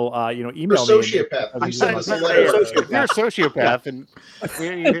professional, email me. Sociopath. If you're a sociopath, and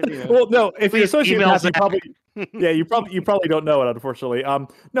well, no, if you're a sociopath, you probably don't know it, unfortunately.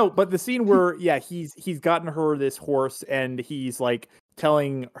 No, but the scene where he's gotten her this horse, and he's like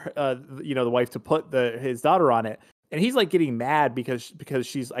telling the wife to put his daughter on it, and he's like getting mad because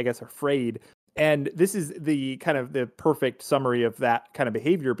she's, I guess, afraid. And this is the kind of the perfect summary of that kind of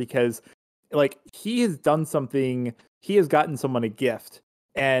behavior, because like he has done something, he has gotten someone a gift,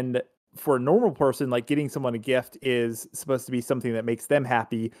 and for a normal person, like getting someone a gift is supposed to be something that makes them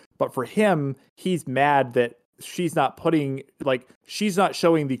happy, but for him, he's mad that she's not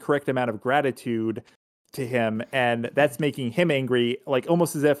showing the correct amount of gratitude to him, and that's making him angry, like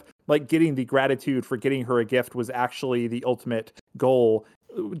almost as if like getting the gratitude for getting her a gift was actually the ultimate goal,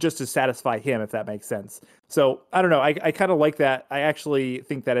 just to satisfy him, if that makes sense. So I don't know. I kind of like that. I actually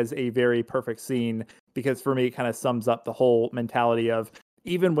think that is a very perfect scene, because for me, it kind of sums up the whole mentality of,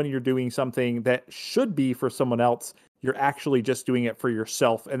 even when you're doing something that should be for someone else, you're actually just doing it for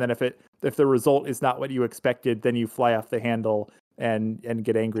yourself. And then if the result is not what you expected, then you fly off the handle and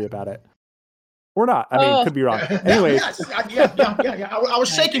get angry about it. Or not. I mean, could be wrong. Anyway. Yeah. I was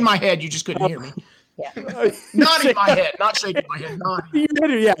shaking my head. You just couldn't hear me. Nodding my head, not shaking my head. Nodding.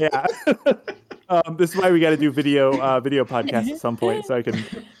 Yeah. This is why we got to do video podcasts at some point, so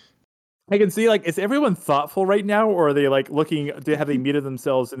I can see, like, is everyone thoughtful right now, or are they like looking? Have they muted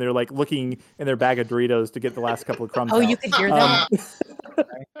themselves and they're like looking in their bag of Doritos to get the last couple of crumbs? Oh, you could hear that.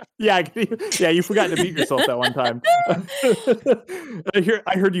 Yeah, you forgot to mute yourself that one time.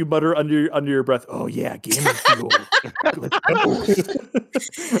 I heard you mutter under your breath, "Oh yeah, gamer fuel."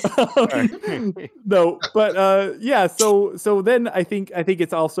 No, but yeah. So then I think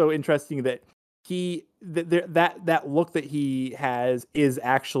it's also interesting that that look that he has is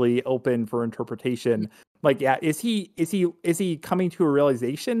actually open for interpretation. Like, yeah, is he coming to a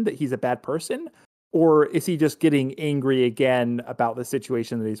realization that he's a bad person? Or is he just getting angry again about the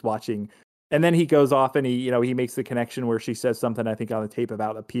situation that he's watching? And then he goes off and he makes the connection where she says something, I think, on the tape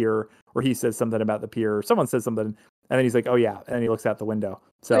about a pier, or he says something about the pier, or someone says something, and then he's like, oh yeah, and then he looks out the window.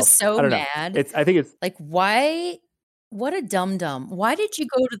 So I was so I don't mad. know. I think it's like, why What a dum-dum. Why did you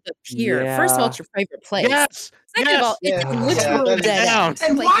go to the pier? First of all, Yeah. it's your favorite place. Yes. Second of all, it's Yeah, literal that is dead down. end.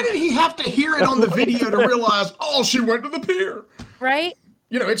 And Like, why did he have to hear it on the video to realize, oh, she went to the pier? right?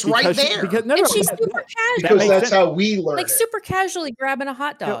 You know, it's right there. Because no, And no, she's that- super that casual. because makes that's sense. how we learn Like it. super casually grabbing a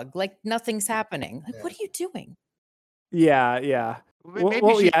hot dog, like nothing's happening. Like, Yeah. what are you doing? Yeah. Maybe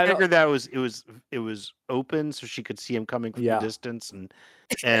Well, she yeah, figured that it was open so she could see him coming from Yeah. a distance,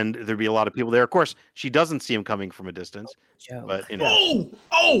 and there'd be a lot of people there. Of course, she doesn't see him coming from a distance, Joke. but you know.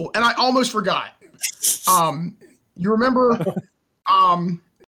 Oh, and I almost forgot. You remember? I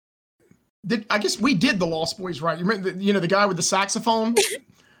guess we did the Lost Boys, right? You remember, the guy with the saxophone?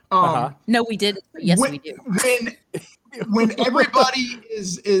 No, we didn't. Yes, when, we do. When everybody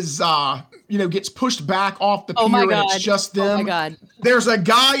is gets pushed back off the pier Oh my and God. it's just them. Oh my God. There's a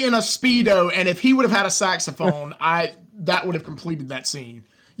guy in a Speedo, and if he would have had a saxophone, that would have completed that scene.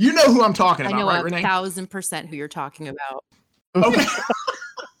 You know who I'm talking I about, know right, Renee? 1,000% who you're talking about. Okay.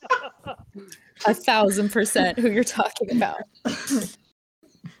 1,000% who you're talking about.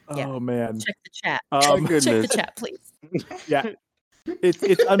 Yeah. Oh man. Check the chat. Oh, Check the goodness. chat, please. Yeah.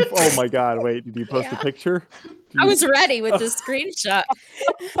 Oh my God! Wait, did you post a picture? I was ready with the screenshot.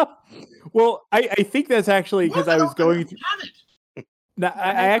 Well, I think that's actually because I was going through. No,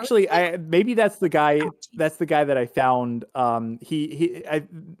 I maybe that's the guy. That's the guy that I found.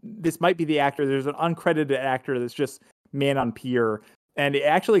 This might be the actor. There's an uncredited actor that's just man on pier, and it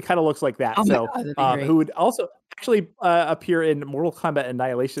actually kind of looks like that. Oh my So, God, that'd be great. who would also actually appear in Mortal Kombat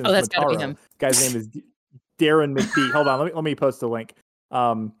Annihilation? Oh, that's gotta be him. Guy's name is Darren McBee. Hold on, let me post a link.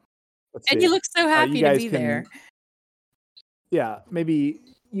 And see. he looks so happy you to guys be can- there. Yeah, maybe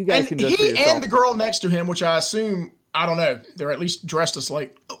you guys And can just for he yourself. and the girl next to him, which I assume, I don't know, they're at least dressed as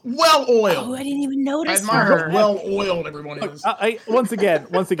like well-oiled. Oh, I didn't even I notice admire her. how well-oiled everyone is. Once again,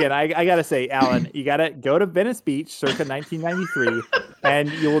 I gotta say, Alan, you gotta go to Venice Beach, circa 1993,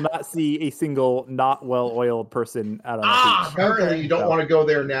 and you will not see a single not well-oiled person out on the beach. Apparently, you don't So- want to go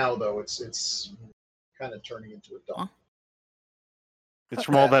there now, though. It's kind of turning into a dump. It's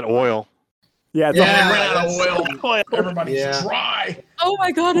from all that oil. Yeah, it's They all- ran out of oil. Everybody's Yeah. dry. Oh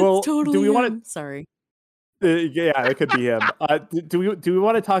my God, it's Well, totally do we wanna- him. Sorry. yeah, it could be him. Do we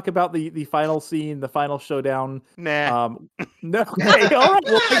want to talk about the final scene, the final showdown? Nah. No. Okay, all right.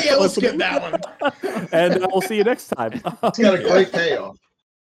 Well, Yeah, let's skip that one. And we'll see you next time. It's got a great payoff.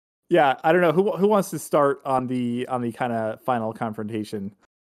 Yeah, I don't know who wants to start on the kind of final confrontation.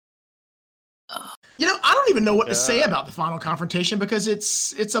 I don't even know what to say about the final confrontation because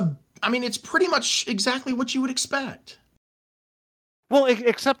it's pretty much exactly what you would expect. Well,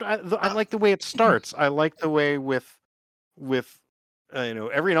 except I like the way it starts. I like the way with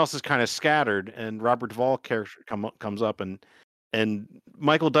everyone else is kind of scattered, and Robert Duvall character comes up, and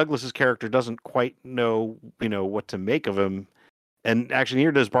Michael Douglas's character doesn't quite know what to make of him, and actually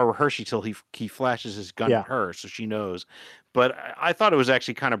neither does Barbara Hershey till he flashes his gun at her, so she knows. But I thought it was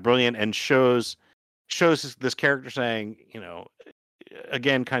actually kind of brilliant and shows this character saying,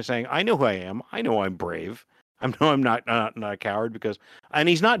 again, kind of saying, I know who I am. I know I'm brave. I know I'm not a coward and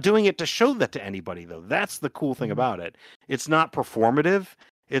he's not doing it to show that to anybody though. That's the cool thing about it. It's not performative.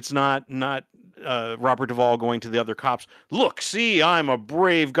 It's not Robert Duvall going to the other cops. Look, see, I'm a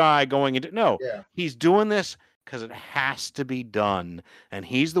brave guy going into. No, he's doing this because it has to be done, and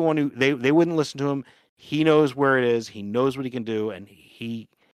he's the one who they wouldn't listen to him. He knows where it is. He knows what he can do, and he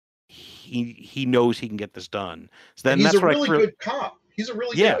knows he can get this done. So then And he's that's a what really good cop. He's a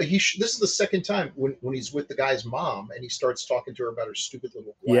really good. This is the second time when he's with the guy's mom and he starts talking to her about her stupid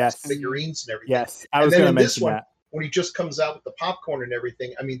little glass figurines and everything. Yes, I was going to mention that. When he just comes out with the popcorn and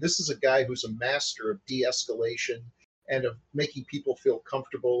everything, I mean, this is a guy who's a master of de-escalation and of making people feel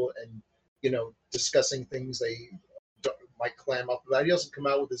comfortable and discussing things they might clam up about. He doesn't come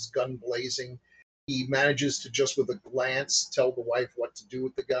out with his gun blazing. He manages to just with a glance tell the wife what to do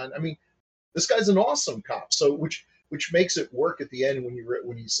with the gun. I mean, this guy's an awesome cop. So which makes it work at the end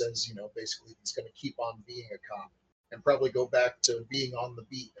when he says, basically he's going to keep on being a cop and probably go back to being on the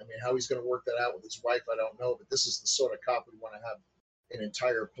beat. I mean, how he's going to work that out with his wife, I don't know. But this is the sort of cop we want to have an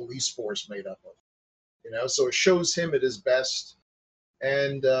entire police force made up of. So it shows him at his best,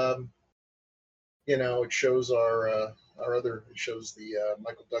 and it shows it shows the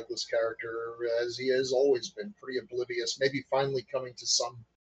Michael Douglas character as he has always been, pretty oblivious, maybe finally coming to some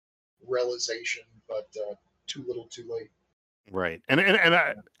realization, but too little too late. Right. And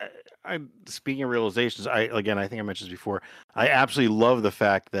I speaking of realizations, I think I mentioned this before, I absolutely love the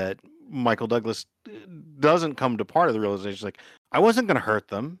fact that Michael Douglas doesn't come to part of the realization like, I wasn't going to hurt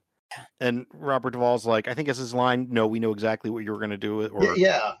them. And Robert Duvall's like, I think it's his line, no, we know exactly what you were going to do. Or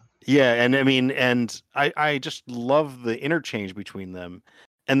yeah. Yeah, and I mean, and I just love the interchange between them,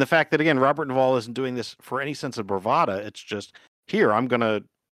 and the fact that again Robert Duvall isn't doing this for any sense of bravado. It's just here I'm gonna,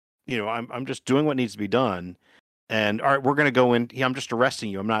 I'm just doing what needs to be done, and all right, we're gonna go in. Yeah, I'm just arresting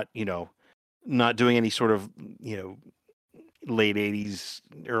you. I'm not, not doing any sort of, late '80s,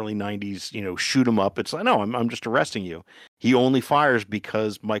 early '90s, shoot 'em up. It's like no, I'm just arresting you. He only fires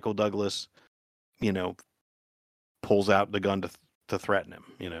because Michael Douglas, you know, pulls out the gun to threaten him.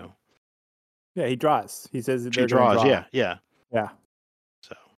 Yeah, he draws. He says that She they're gonna draws. draw. Yeah. Yeah.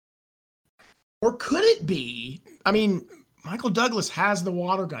 So, Or could it be? I mean, Michael Douglas has the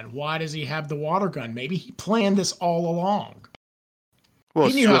water gun. Why does he have the water gun? Maybe he planned this all along. well,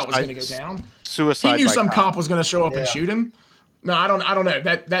 He knew how it was going to go down. Suicide. He knew by some cop was going to show up and Yeah. shoot him. No, I don't know.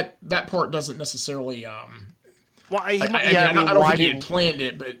 That part doesn't necessarily. Well, I don't why think he did had planned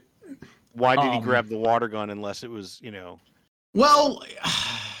it, but why did he grab the water gun unless it was, well,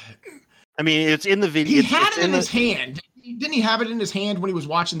 I mean, it's in the video. he had it in his hand. Didn't he have it in his hand when he was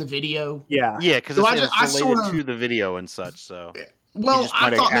watching the video? Yeah. Yeah, because So it's I related sort of- to the video and such. So, Well, just I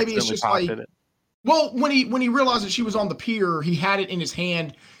might have thought maybe it's accidentally just popped like. it. Well, when he realized that she was on the pier, he had it in his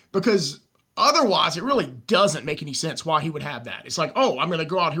hand because otherwise it really doesn't make any sense why he would have that. It's like, oh, I'm going to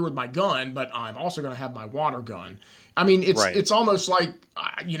go out here with my gun, but I'm also going to have my water gun. I mean, it's almost like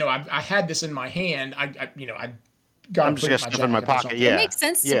I had this in my hand. I got I'm just gonna stuff it in my pocket. It Yeah, makes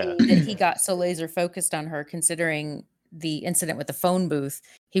sense yeah. to me that he got so laser focused on her, considering the incident with the phone booth.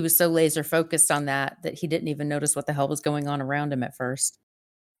 He was so laser focused on that he didn't even notice what the hell was going on around him at first.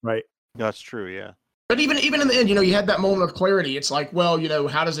 Right. That's true. Yeah. But even in the end, you had that moment of clarity. It's like, well,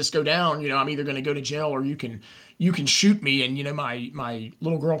 how does this go down? I'm either going to go to jail or you can shoot me, and my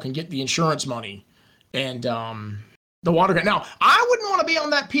little girl can get the insurance money, and the water gun. Now, I wouldn't want to be on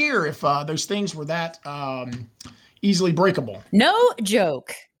that pier if those things were that easily breakable. No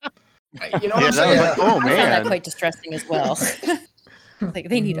joke. You know what I'm saying? Like, oh I found that man. quite distressing as well. Like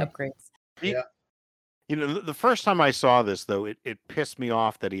they need upgrades. Yeah. The first time I saw this, though, it pissed me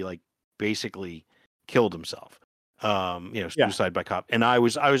off that he basically killed himself. Suicide by cop, and I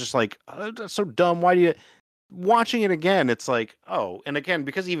was just like, oh, that's so dumb. Why do you? Watching it again, it's like, oh, and again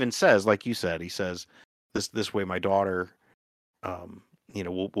because he even says, like you said, he says this way my daughter,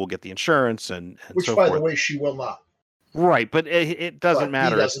 we'll get the insurance and Which, so by forth. the way, she will not. Right, but it doesn't But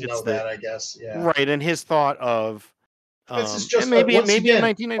matter. He doesn't It's know the, that, I guess. Yeah. Right, and his thought of. This is just and maybe once in again, a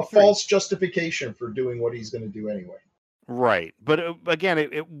 1993. false justification for doing what he's going to do anyway. Right, but again,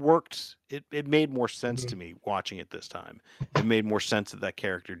 it worked. It made more sense to me watching it this time. It made more sense that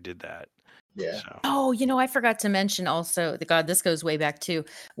character did that. Yeah. So. Oh, I forgot to mention also, this goes way back too.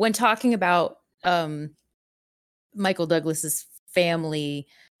 When talking about Michael Douglas's family,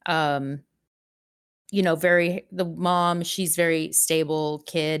 the mom, she's very stable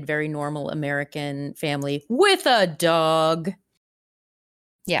kid, very normal American family with a dog.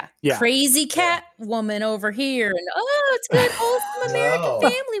 Yeah. Crazy cat woman over here. And it's good, wholesome American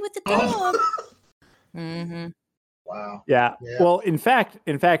family with the dog. Mm-hmm. Wow. Yeah. Well, in fact,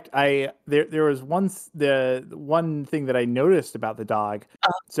 there was the one thing that I noticed about the dog.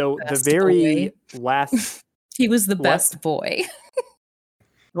 So the very last, he was the best boy.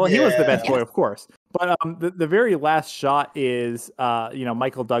 Well, he was the best boy, of course. But the very last shot is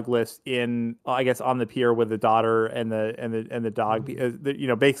Michael Douglas in I guess on the pier with the daughter and the dog.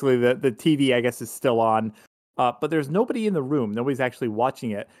 Basically the TV I guess is still on, but there's nobody in the room. Nobody's actually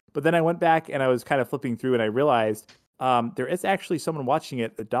watching it. But then I went back and I was kind of flipping through and I realized there is actually someone watching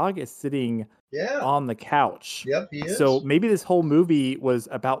it. The dog is sitting on the couch. Yep, he is. So maybe this whole movie was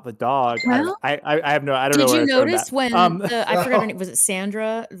about the dog. Well, I don't know. Did where you I found notice that. when I forgot her name, was it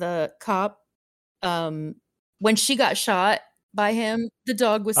Sandra, the cop? When she got shot by him, the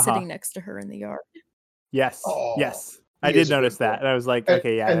dog was sitting next to her in the yard. Yes. Oh, Yes. I did notice that. And I was like,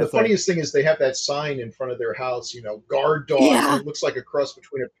 okay, yeah. And the that's like- funniest thing is they have that sign in front of their house, guard dog. Yeah. And it looks like a cross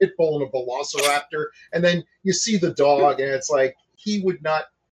between a pit bull and a velociraptor. And then you see the dog, and it's like he would not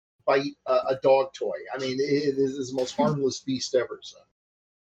bite a dog toy. I mean, it is the most harmless beast ever. So.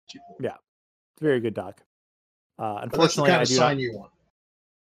 Yeah, it's a very good dog. But that's the Unfortunately, kind I of do sign not. you want.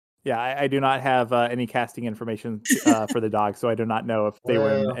 Yeah, I do not have any casting information for the dog, so I do not know if they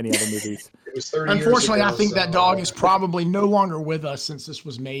were in any other movies. It was 30 years Unfortunately, ago, I think so, that dog is probably no longer with us since this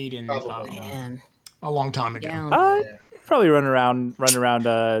was made in a long time ago. Probably run around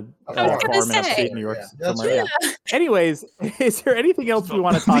a farm in upstate New York somewhere. Yeah. Anyways, is there anything else we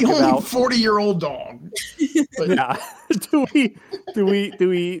want to talk the only about? 40-year-old dog. Yeah. do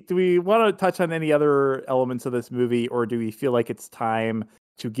we want to touch on any other elements of this movie, or do we feel like it's time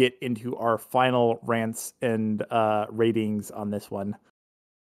to get into our final rants and ratings on this one?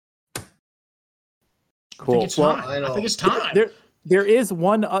 Cool. I think it's time. There is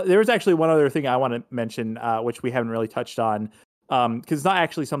one. There's actually one other thing I want to mention, which we haven't really touched on, because it's not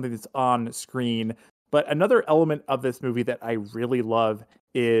actually something that's on screen. But another element of this movie that I really love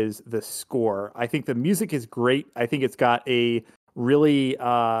is the score. I think the music is great. I think it's got a really,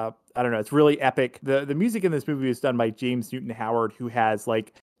 I don't know, it's really epic. The music in this movie is done by James Newton Howard, who has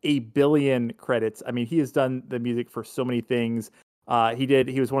like 1 billion credits. I mean, he has done the music for so many things.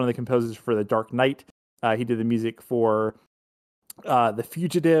 He was one of the composers for The Dark Knight. He did the music for The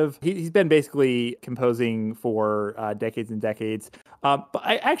Fugitive. He's been basically composing for decades and decades. But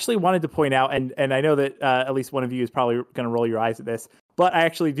I actually wanted to point out, and I know that at least one of you is probably going to roll your eyes at this, but I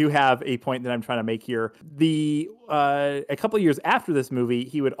actually do have a point that I'm trying to make here. A couple of years after this movie,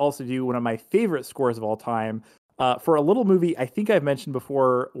 he would also do one of my favorite scores of all time for a little movie I think I've mentioned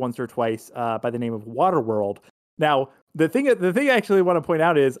before once or twice by the name of Waterworld. Now, the thing I actually want to point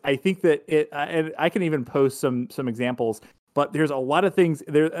out is I think that and I can even post some examples, but there's a lot of things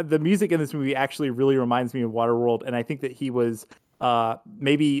there. The music in this movie actually really reminds me of Waterworld, and I think that he was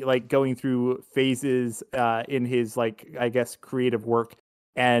maybe like going through phases in his, like, I guess, creative work.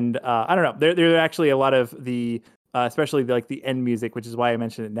 And I don't know, there are actually a lot of the especially the end music, which is why I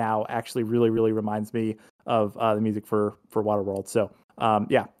mentioned it now, actually really reminds me of the music for Waterworld. So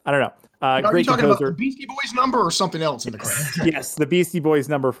yeah, I don't know. Are great you talking composer. about the Beastie Boys number or something else in the credits? Yes, the Beastie Boys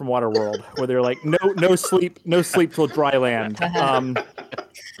number from Waterworld, where they're like, no sleep till dry land.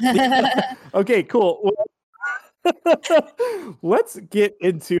 Okay, cool. Let's get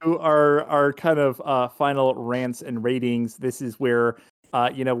into our kind of final rants and ratings. This is where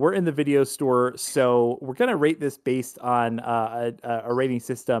we're in the video store, so we're gonna rate this based on a rating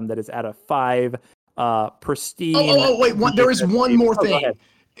system that is out of 5. Pristine. Oh, wait! There is one more thing.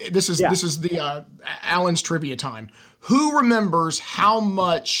 This is the Alan's trivia time. Who remembers how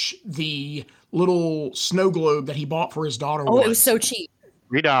much the little snow globe that he bought for his daughter was? It was so cheap.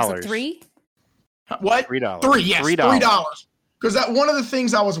 $3. $3? What? $3. $3, yes. $3. Because that one of the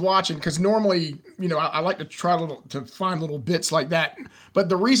things I was watching, because normally, I like to try to find little bits like that. But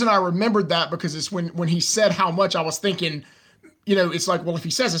the reason I remembered that, because it's when he said how much, I was thinking, it's like, well, if he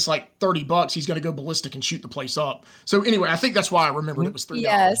says it's like $30, he's going to go ballistic and shoot the place up. So anyway, I think that's why I remembered it was $3.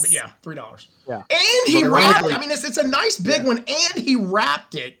 Yes. But yeah, $3. Yeah. And he wrapped it. I mean, it's a nice big one, and he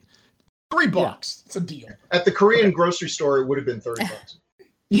wrapped it. $3. Yeah. It's a deal. At the Korean grocery store, it would have been $30.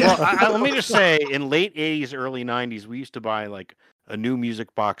 Yeah. Well, let me just say, in late 80s, early 90s, we used to buy like a new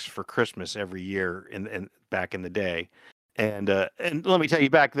music box for Christmas every year in back in the day. And let me tell you,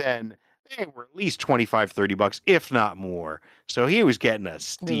 back then, they were at least $25-$30, if not more. So he was getting a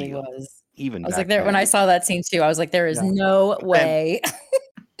steal. Really was. Even I was back like, there then. when I saw that scene too, I was like, there is no way.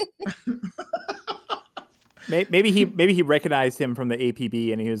 Maybe he recognized him from the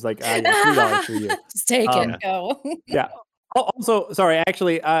APB, and he was like, $3 for you. Just take it, go. Yeah. Also, sorry,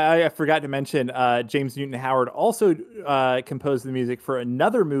 actually, I forgot to mention James Newton Howard also composed the music for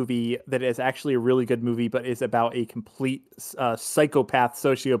another movie that is actually a really good movie, but is about a complete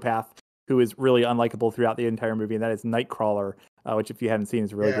sociopath who is really unlikable throughout the entire movie, and that is Nightcrawler, which, if you haven't seen,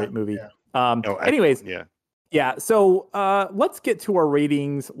 is a really great movie. Yeah. Anyways, yeah. So let's get to our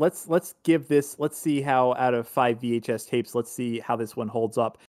ratings. Let's give this. Let's see how out of 5 VHS tapes. Let's see how this one holds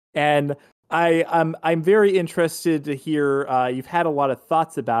up. And I'm very interested to hear. You've had a lot of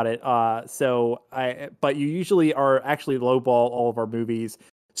thoughts about it. But you usually are actually lowball all of our movies.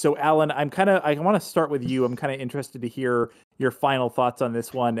 So Alan, I want to start with you. I'm kind of interested to hear your final thoughts on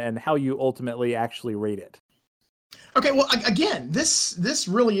this one and how you ultimately actually rate it. Okay, well, again, this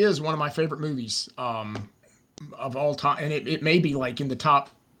really is one of my favorite movies of all time, and it may be like in the top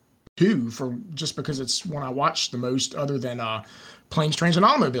 2 for just because it's one I watched the most, other than Planes, Trains, and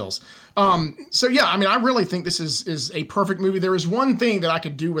Automobiles. So yeah, I mean, I really think this is a perfect movie. There is one thing that I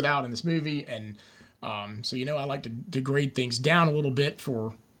could do without in this movie, and so I like to degrade things down a little bit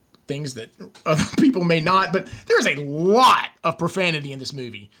for things that other people may not, but there's a lot of profanity in this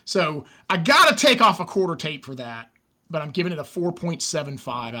movie. So I gotta take off a quarter tape for that, but I'm giving it a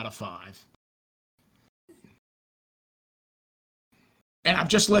 4.75 out of 5. And I've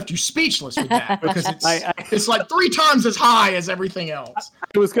just left you speechless with that, because it's like 3 times as high as everything else.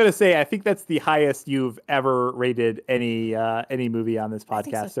 I was going to say, I think that's the highest you've ever rated any movie on this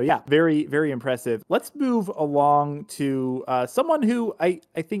podcast. So yeah, very, very impressive. Let's move along to someone who I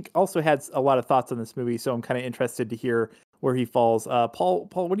think also has a lot of thoughts on this movie. So I'm kind of interested to hear where he falls. Paul,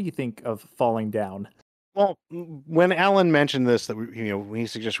 what do you think of Falling Down? Well, when Alan mentioned this, that when he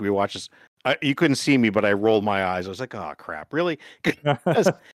suggested we watch this, you couldn't see me, but I rolled my eyes. I was like, "Oh crap, really?" Because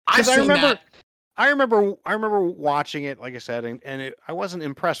I remember watching it, like I said, and I wasn't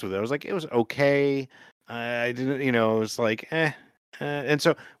impressed with it. I was like, it was okay. I didn't, it was like, And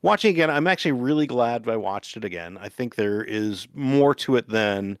so watching again, I'm actually really glad I watched it again. I think there is more to it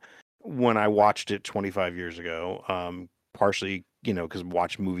than when I watched it 25 years ago. Partially, because I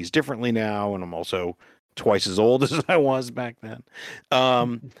watch movies differently now, and I'm also twice as old as I was back then.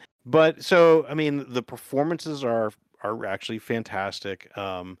 But so, I mean, the performances are actually fantastic.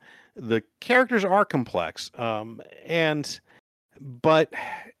 The characters are complex, but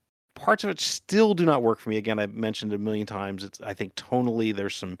parts of it still do not work for me. Again, I've mentioned it a million times. I think tonally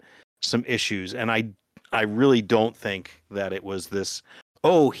there's some issues, and I really don't think that it was this.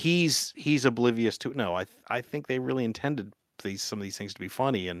 Oh, he's oblivious to it. No, I think they really intended some of these things to be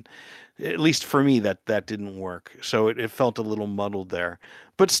funny, and at least for me that didn't work. So it felt a little muddled there.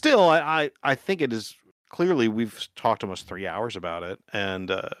 But still, I think it is clearly, we've talked almost 3 hours about it,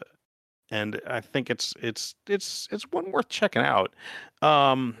 and I think it's one worth checking out.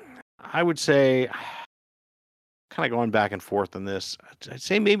 I would say, kind of going back and forth on this, I'd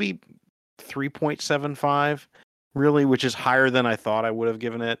say maybe 3.75, really, which is higher than I thought I would have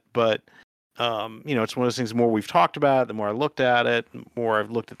given it. But, it's one of those things, the more we've talked about it, the more I looked at it, the more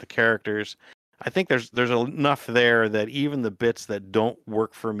I've looked at the characters. I think there's enough there that even the bits that don't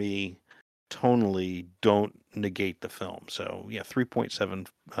work for me tonally don't negate the film. So, yeah, 3.7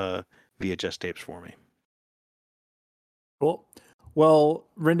 VHS tapes for me. Cool. Well,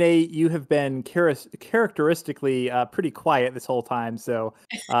 Renee, you have been characteristically pretty quiet this whole time, so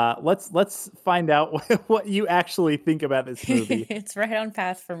let's find out what you actually think about this movie. It's right on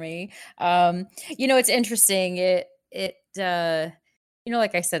path for me. It's interesting. It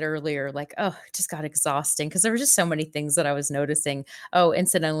like I said earlier, like, it just got exhausting because there were just so many things that I was noticing. Oh,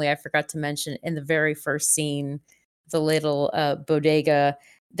 incidentally, I forgot to mention in the very first scene, the little bodega,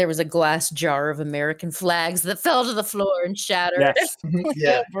 there was a glass jar of American flags that fell to the floor and shattered. Yes.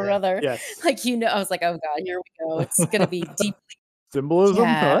 Yeah, brother. Yes. I was like, oh God, here we go. It's going to be deeply. Symbolism.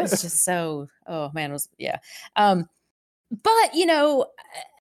 Yeah, What? it's just so, oh man, it was, yeah. But,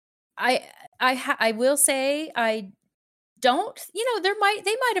 I will say, I don't, they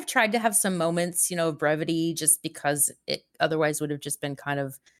might have tried to have some moments, of brevity just because it otherwise would have just been kind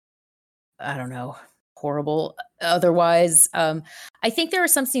of, I don't know, horrible otherwise. I think there are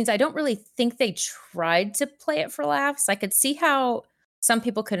some scenes I don't really think they tried to play it for laughs. I could see how some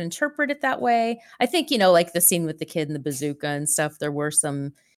people could interpret it that way. I think, like the scene with the kid and the bazooka and stuff, there were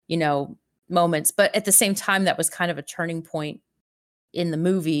some, moments, but at the same time, that was kind of a turning point in the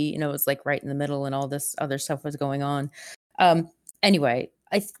movie. It was like right in the middle and all this other stuff was going on. Anyway,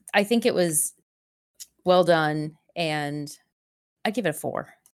 I think it was well done, and I give it a 4.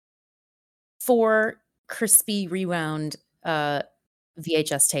 4 crispy rewound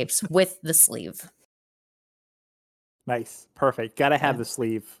VHS tapes with the sleeve. Nice. Perfect. Gotta have Yeah. the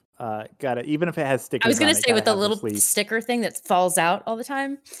sleeve. Gotta, even if it has stickers. I was gonna on it, say with the gotta have little sleeve. sticker thing that falls out all the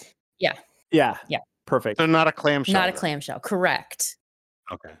time. Yeah. Yeah. Yeah. Perfect. So not a clamshell. Not a then. clamshell. Correct.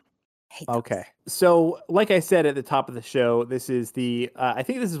 Okay. Hate those. Okay. So, like I said at the top of the show, this is I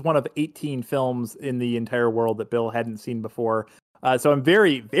think this is one of 18 films in the entire world that Bill hadn't seen before. So I'm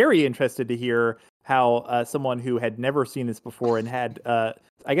very, very interested to hear how someone who had never seen this before and had,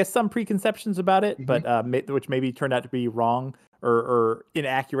 I guess, some preconceptions about it, but which maybe turned out to be wrong or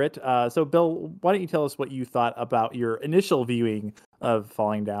inaccurate. So, Bill, why don't you tell us what you thought about your initial viewing of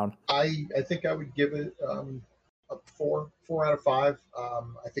Falling Down? I think I would give it a 4 out of 5.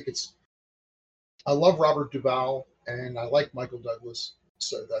 I think I love Robert Duvall and I like Michael Douglas,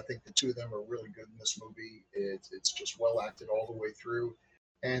 so I think the two of them are really good in this movie. It's just well acted all the way through,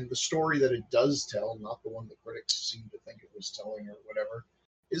 and the story that it does tell, not the one the critics seem to think it was telling or whatever,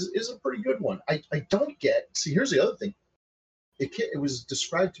 is a pretty good one. I don't get. See, here's the other thing. It was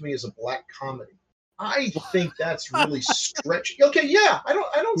described to me as a black comedy. I think that's really stretchy. Okay, yeah, I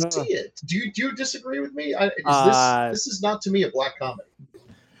don't see it. Do you disagree with me? This is not to me a black comedy.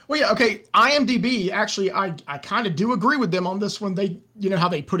 Well, yeah, okay. IMDb, actually, I kind of do agree with them on this one. They, how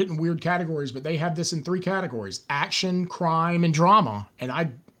they put it in weird categories, but they have this in 3 categories: action, crime, and drama. And I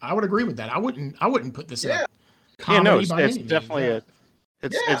would agree with that. I wouldn't put this in a comedy by it's any definitely means.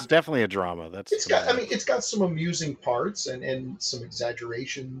 it's definitely a drama. It's got some amusing parts and some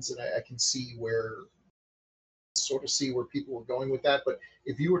exaggerations, and I can see where people were going with that. But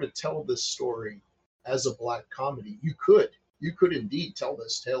if you were to tell this story as a black comedy, you could indeed tell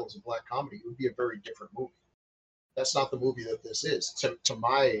this tale as a black comedy. It would be a very different movie. That's not the movie that this is, to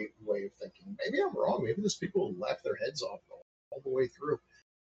my way of thinking. Maybe I'm wrong. Maybe these people laugh their heads off all the way through.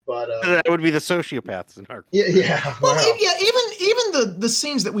 But that would be the sociopaths in our. Yeah. Well, even the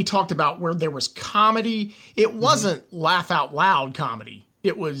scenes that we talked about where there was comedy, it wasn't laugh out loud comedy.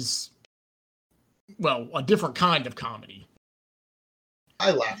 It was a different kind of comedy.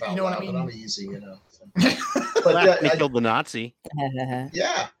 I laugh out You know what loud, I mean? but I'm easy, you know. So. But Well, they killed the Nazi.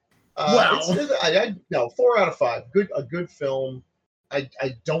 yeah, Well, no, 4 out of 5. A good film. I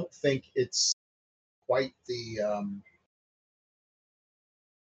don't think it's quite the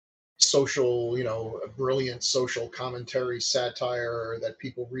social, a brilliant social commentary satire that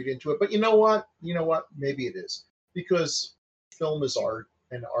people read into it. But you know what? Maybe it is, because film is art,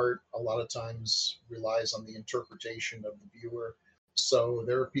 and art a lot of times relies on the interpretation of the viewer. So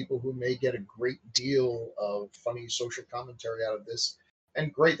there are people who may get a great deal of funny social commentary out of this,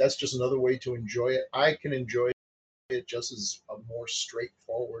 and great. That's just another way to enjoy it. I can enjoy it just as a more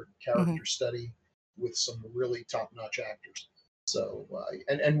straightforward character study with some really top-notch actors. So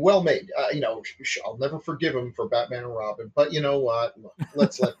and well made. I'll never forgive him for Batman and Robin, but you know what?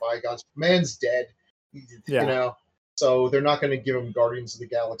 Let's let bygones. Man's dead. Yeah. So they're not going to give him Guardians of the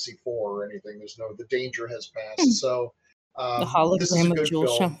Galaxy 4 or anything. The danger has passed. So The this is a hologram of good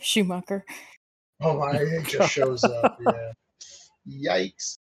Joel film. Schumacher. Oh my! It just shows up. Yeah.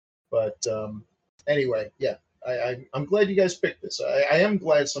 Yikes. But anyway, yeah. I'm glad you guys picked this. I am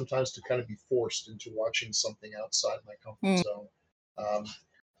glad sometimes to kind of be forced into watching something outside my comfort zone.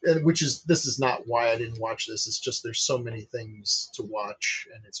 This is not why I didn't watch this. It's just there's so many things to watch,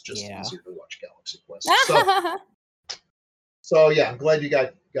 and it's just easier to watch Galaxy Quest. So yeah, I'm glad you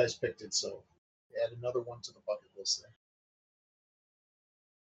guys picked it. So add another one to the bucket list there.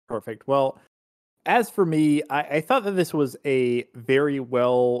 Perfect. Well, as for me, I thought that this was a very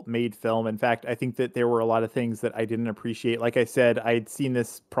well made film. In fact, I think that there were a lot of things that I didn't appreciate. Like I said, I'd seen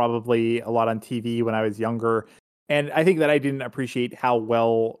this probably a lot on TV when I was younger. And I think that I didn't appreciate how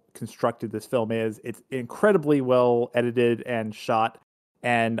well constructed this film is. It's incredibly well edited and shot.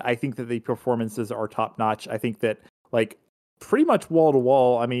 And I think that the performances are top notch. I think that, like, pretty much wall to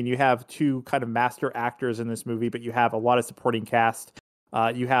wall, I mean, you have 2 kind of master actors in this movie, but you have a lot of supporting cast.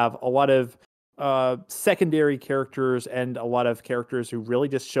 You have a lot of secondary characters and a lot of characters who really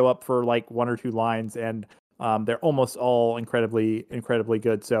just show up for like 1 or 2 lines, and they're almost all incredibly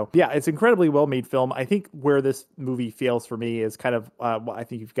good. So yeah, it's incredibly well made film. I think where this movie fails for me is kind of what I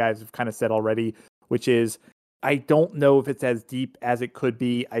think you guys have kind of said already, which is I don't know if it's as deep as it could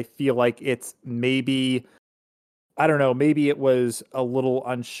be. I feel like it's maybe, I don't know, maybe it was a little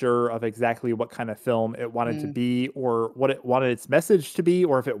unsure of exactly what kind of film it wanted to be, or what it wanted its message to be,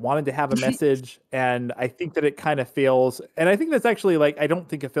 or if it wanted to have a message. And I think that it kind of fails. And I think that's actually, like, I don't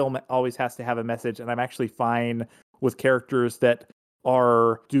think a film always has to have a message. And I'm actually fine with characters that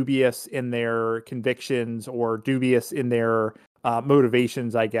are dubious in their convictions or dubious in their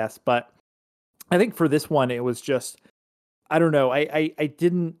motivations, I guess. But I think for this one, it was just, I don't know. I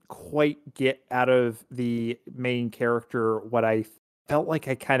didn't quite get out of the main character what I felt like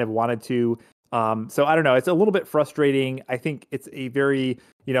I kind of wanted to. So I don't know. It's a little bit frustrating. I think it's a very,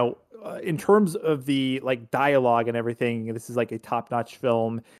 in terms of the like dialogue and everything, this is like a top-notch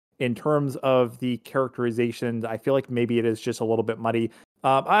film. In terms of the characterizations, I feel like maybe it is just a little bit muddy.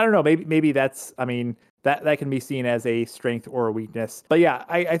 I don't know. Maybe that's, I mean, that can be seen as a strength or a weakness. But yeah,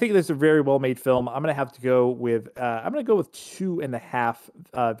 I think this is a very well made film. I'm gonna have to go with 2.5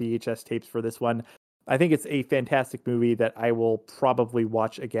 VHS tapes for this one. I think it's a fantastic movie that I will probably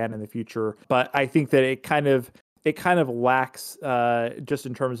watch again in the future. But I think that it kind of lacks, just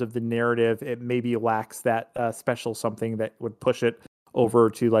in terms of the narrative, it maybe lacks that special something that would push it over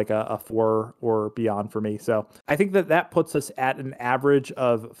to like a 4 or beyond for me. So I think that puts us at an average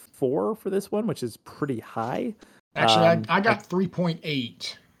of 4 for this one, which is pretty high. Actually, I got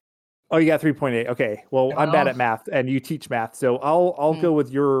 3.8. Oh, you got 3.8. Okay. Well, I'm bad at math and you teach math. So I'll go with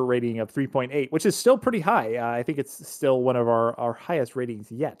your rating of 3.8, which is still pretty high. I think it's still one of our highest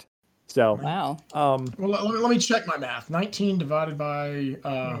ratings yet. So, wow. Well, let me check my math. 19 divided by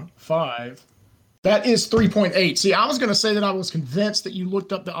 5. That is 3.8. See, I was going to say that I was convinced that you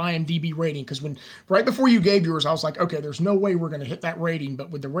looked up the IMDb rating, because right before you gave yours, I was like, okay, there's no way we're going to hit that rating.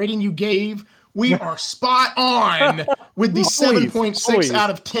 But with the rating you gave, we are spot on with the 7.6 out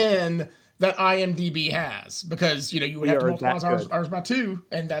of 10 that IMDb has, because you would have to multiply ours by 2,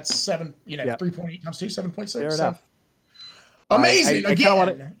 and that's 7. 3.8 times 2, 7.6. Fair enough. Amazing.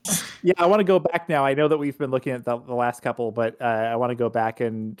 I want to go back now. I know that we've been looking at the last couple, but I want to go back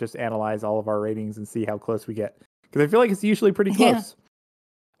and just analyze all of our ratings and see how close we get, because I feel like it's usually pretty close.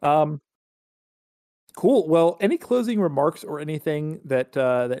 Yeah. Cool. Well, any closing remarks or anything that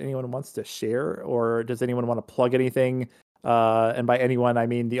anyone wants to share, or does anyone want to plug anything? And by anyone, I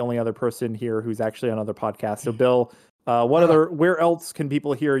mean the only other person here who's actually on other podcasts. So, Bill, where else can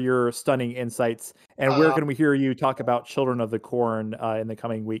people hear your stunning insights, and where can we hear you talk about Children of the Corn in the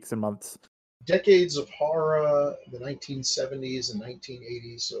coming weeks and months? decades of horror, the 1970s and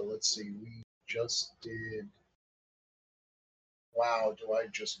 1980s. So let's see, we just did. Wow, do I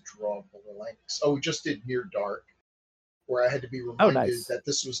just draw blanks? Oh, we just did Near Dark, where I had to be reminded that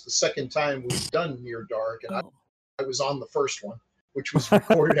this was the second time we've done Near Dark, and I was on the first one, which was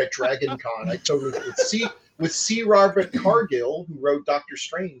recorded at Dragon Con. I totally with C. Robert Cargill, who wrote Doctor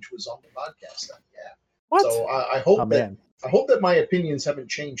Strange, was on the podcast then. Yeah. What? So I hope that my opinions haven't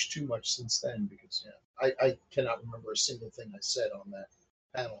changed too much since then, because I cannot remember a single thing I said on that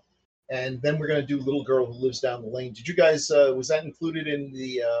panel. And then we're going to do Little Girl Who Lives Down the Lane. Did you guys, was that included in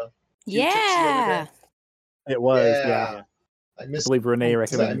the Yeah. It was, yeah. I believe Renee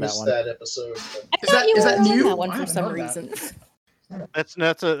recommended that one. That episode. Is that new? That one for some reason. That's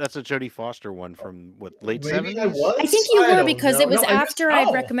a Jodie Foster one from what, late 70s? I think you were, because it was after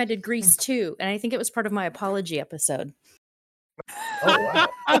I'd recommended Grease 2, and I think it was part of my apology episode. Oh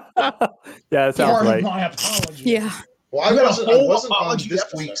wow. Yeah, that sounds right. My apology. Yeah. Well, I wasn't on this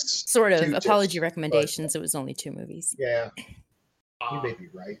week's sort of apology recommendations. It was only 2 movies. Yeah. You may be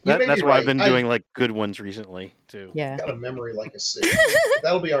right. That's why I've been doing like good ones recently too. Yeah. Got a memory like a sieve.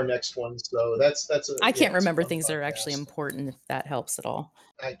 That'll be our next one. So that's I can't remember things that are actually important, if that helps at all.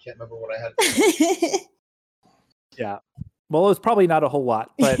 I can't remember what I had. Yeah. Well, it was probably not a whole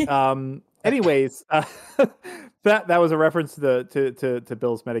lot, but anyways, that was a reference to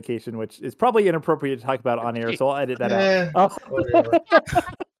Bill's medication, which is probably inappropriate to talk about on air, so I'll edit that out. Whatever.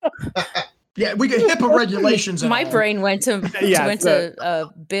 Yeah, we get HIPAA regulations. My brain went to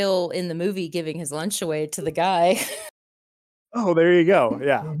Bill in the movie giving his lunch away to the guy. Oh, there you go.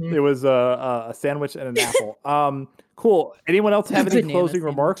 Yeah, It was a sandwich and an apple. Cool. Anyone else have any closing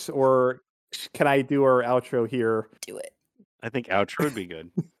remarks, or can I do our outro here? Do it. I think outro would be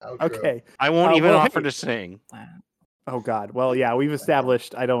good. Okay. I won't even offer to sing. Wow. Oh God. Well, yeah, we've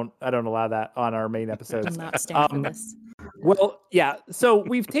established I don't allow that on our main episodes. I'm not standing for this. Well, yeah. So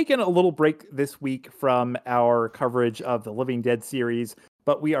we've taken a little break this week from our coverage of the Living Dead series,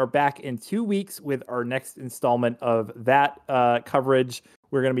 but we are back in 2 weeks with our next installment of that coverage.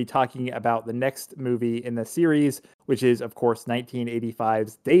 We're going to be talking about the next movie in the series, which is, of course,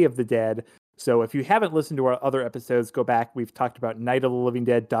 1985's Day of the Dead. So if you haven't listened to our other episodes, go back. We've talked about Night of the Living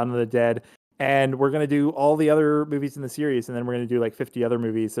Dead, Dawn of the Dead, and we're going to do all the other movies in the series, and then we're going to do like 50 other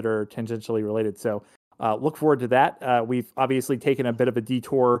movies that are tangentially related. So look forward to that. We've obviously taken a bit of a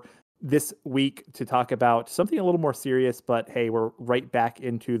detour this week to talk about something a little more serious, but hey, we're right back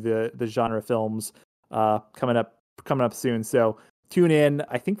into the genre films coming up soon. So tune in.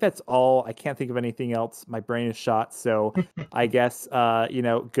 I think that's all. I can't think of anything else. My brain is shot. So I guess,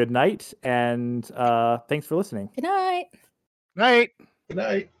 good night. And thanks for listening. Good night. Night. Good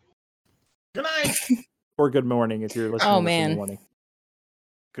night. Good night. Or good morning if you're listening. Oh, man. In the morning.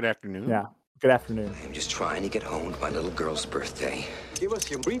 Good afternoon. Yeah. Good afternoon. I'm just trying to get home to my little girl's birthday. Give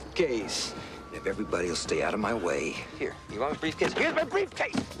us your briefcase. If everybody will stay out of my way. Here, you want a briefcase? Here's my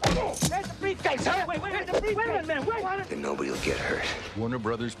briefcase. Oh, there's the briefcase, huh? Wait a minute. Then nobody will get hurt. Warner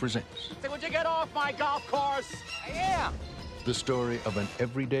Brothers presents Say, would you get off my golf course? I am. the story of an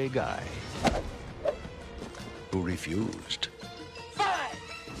everyday guy who refused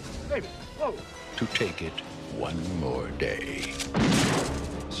Baby, whoa. to take it one more day.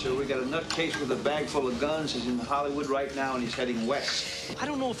 So we got a nutcase with a bag full of guns. He's in Hollywood right now, and he's heading west. I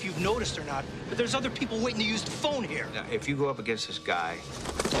don't know if you've noticed or not, but there's other people waiting to use the phone here. Now, if you go up against this guy,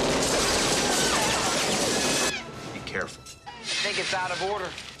 be careful. I think it's out of order.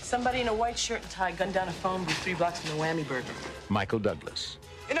 Somebody in a white shirt and tie gunned down a phone booth 3 blocks from the Whammy Burger. Michael Douglas,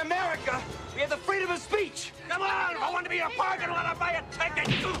 In America, we have the freedom of speech. Come on, if I want to be in a parking lot, I'll buy a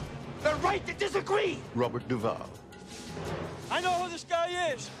ticket. The right to disagree. Robert Duvall, I know who this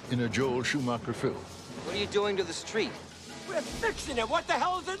guy is. in a Joel Schumacher film. What are you doing to the street? We're fixing it. What the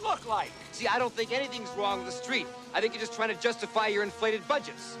hell does it look like? See, I don't think anything's wrong with the street. I think you're just trying to justify your inflated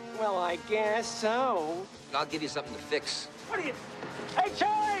budgets. Well, I guess so. And I'll give you something to fix. What are you... Hey,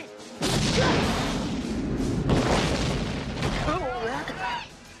 Charlie!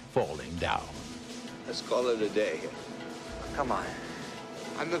 Falling Down. Let's call it a day. Come on.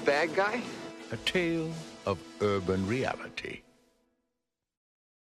 I'm the bad guy? A tale of urban reality.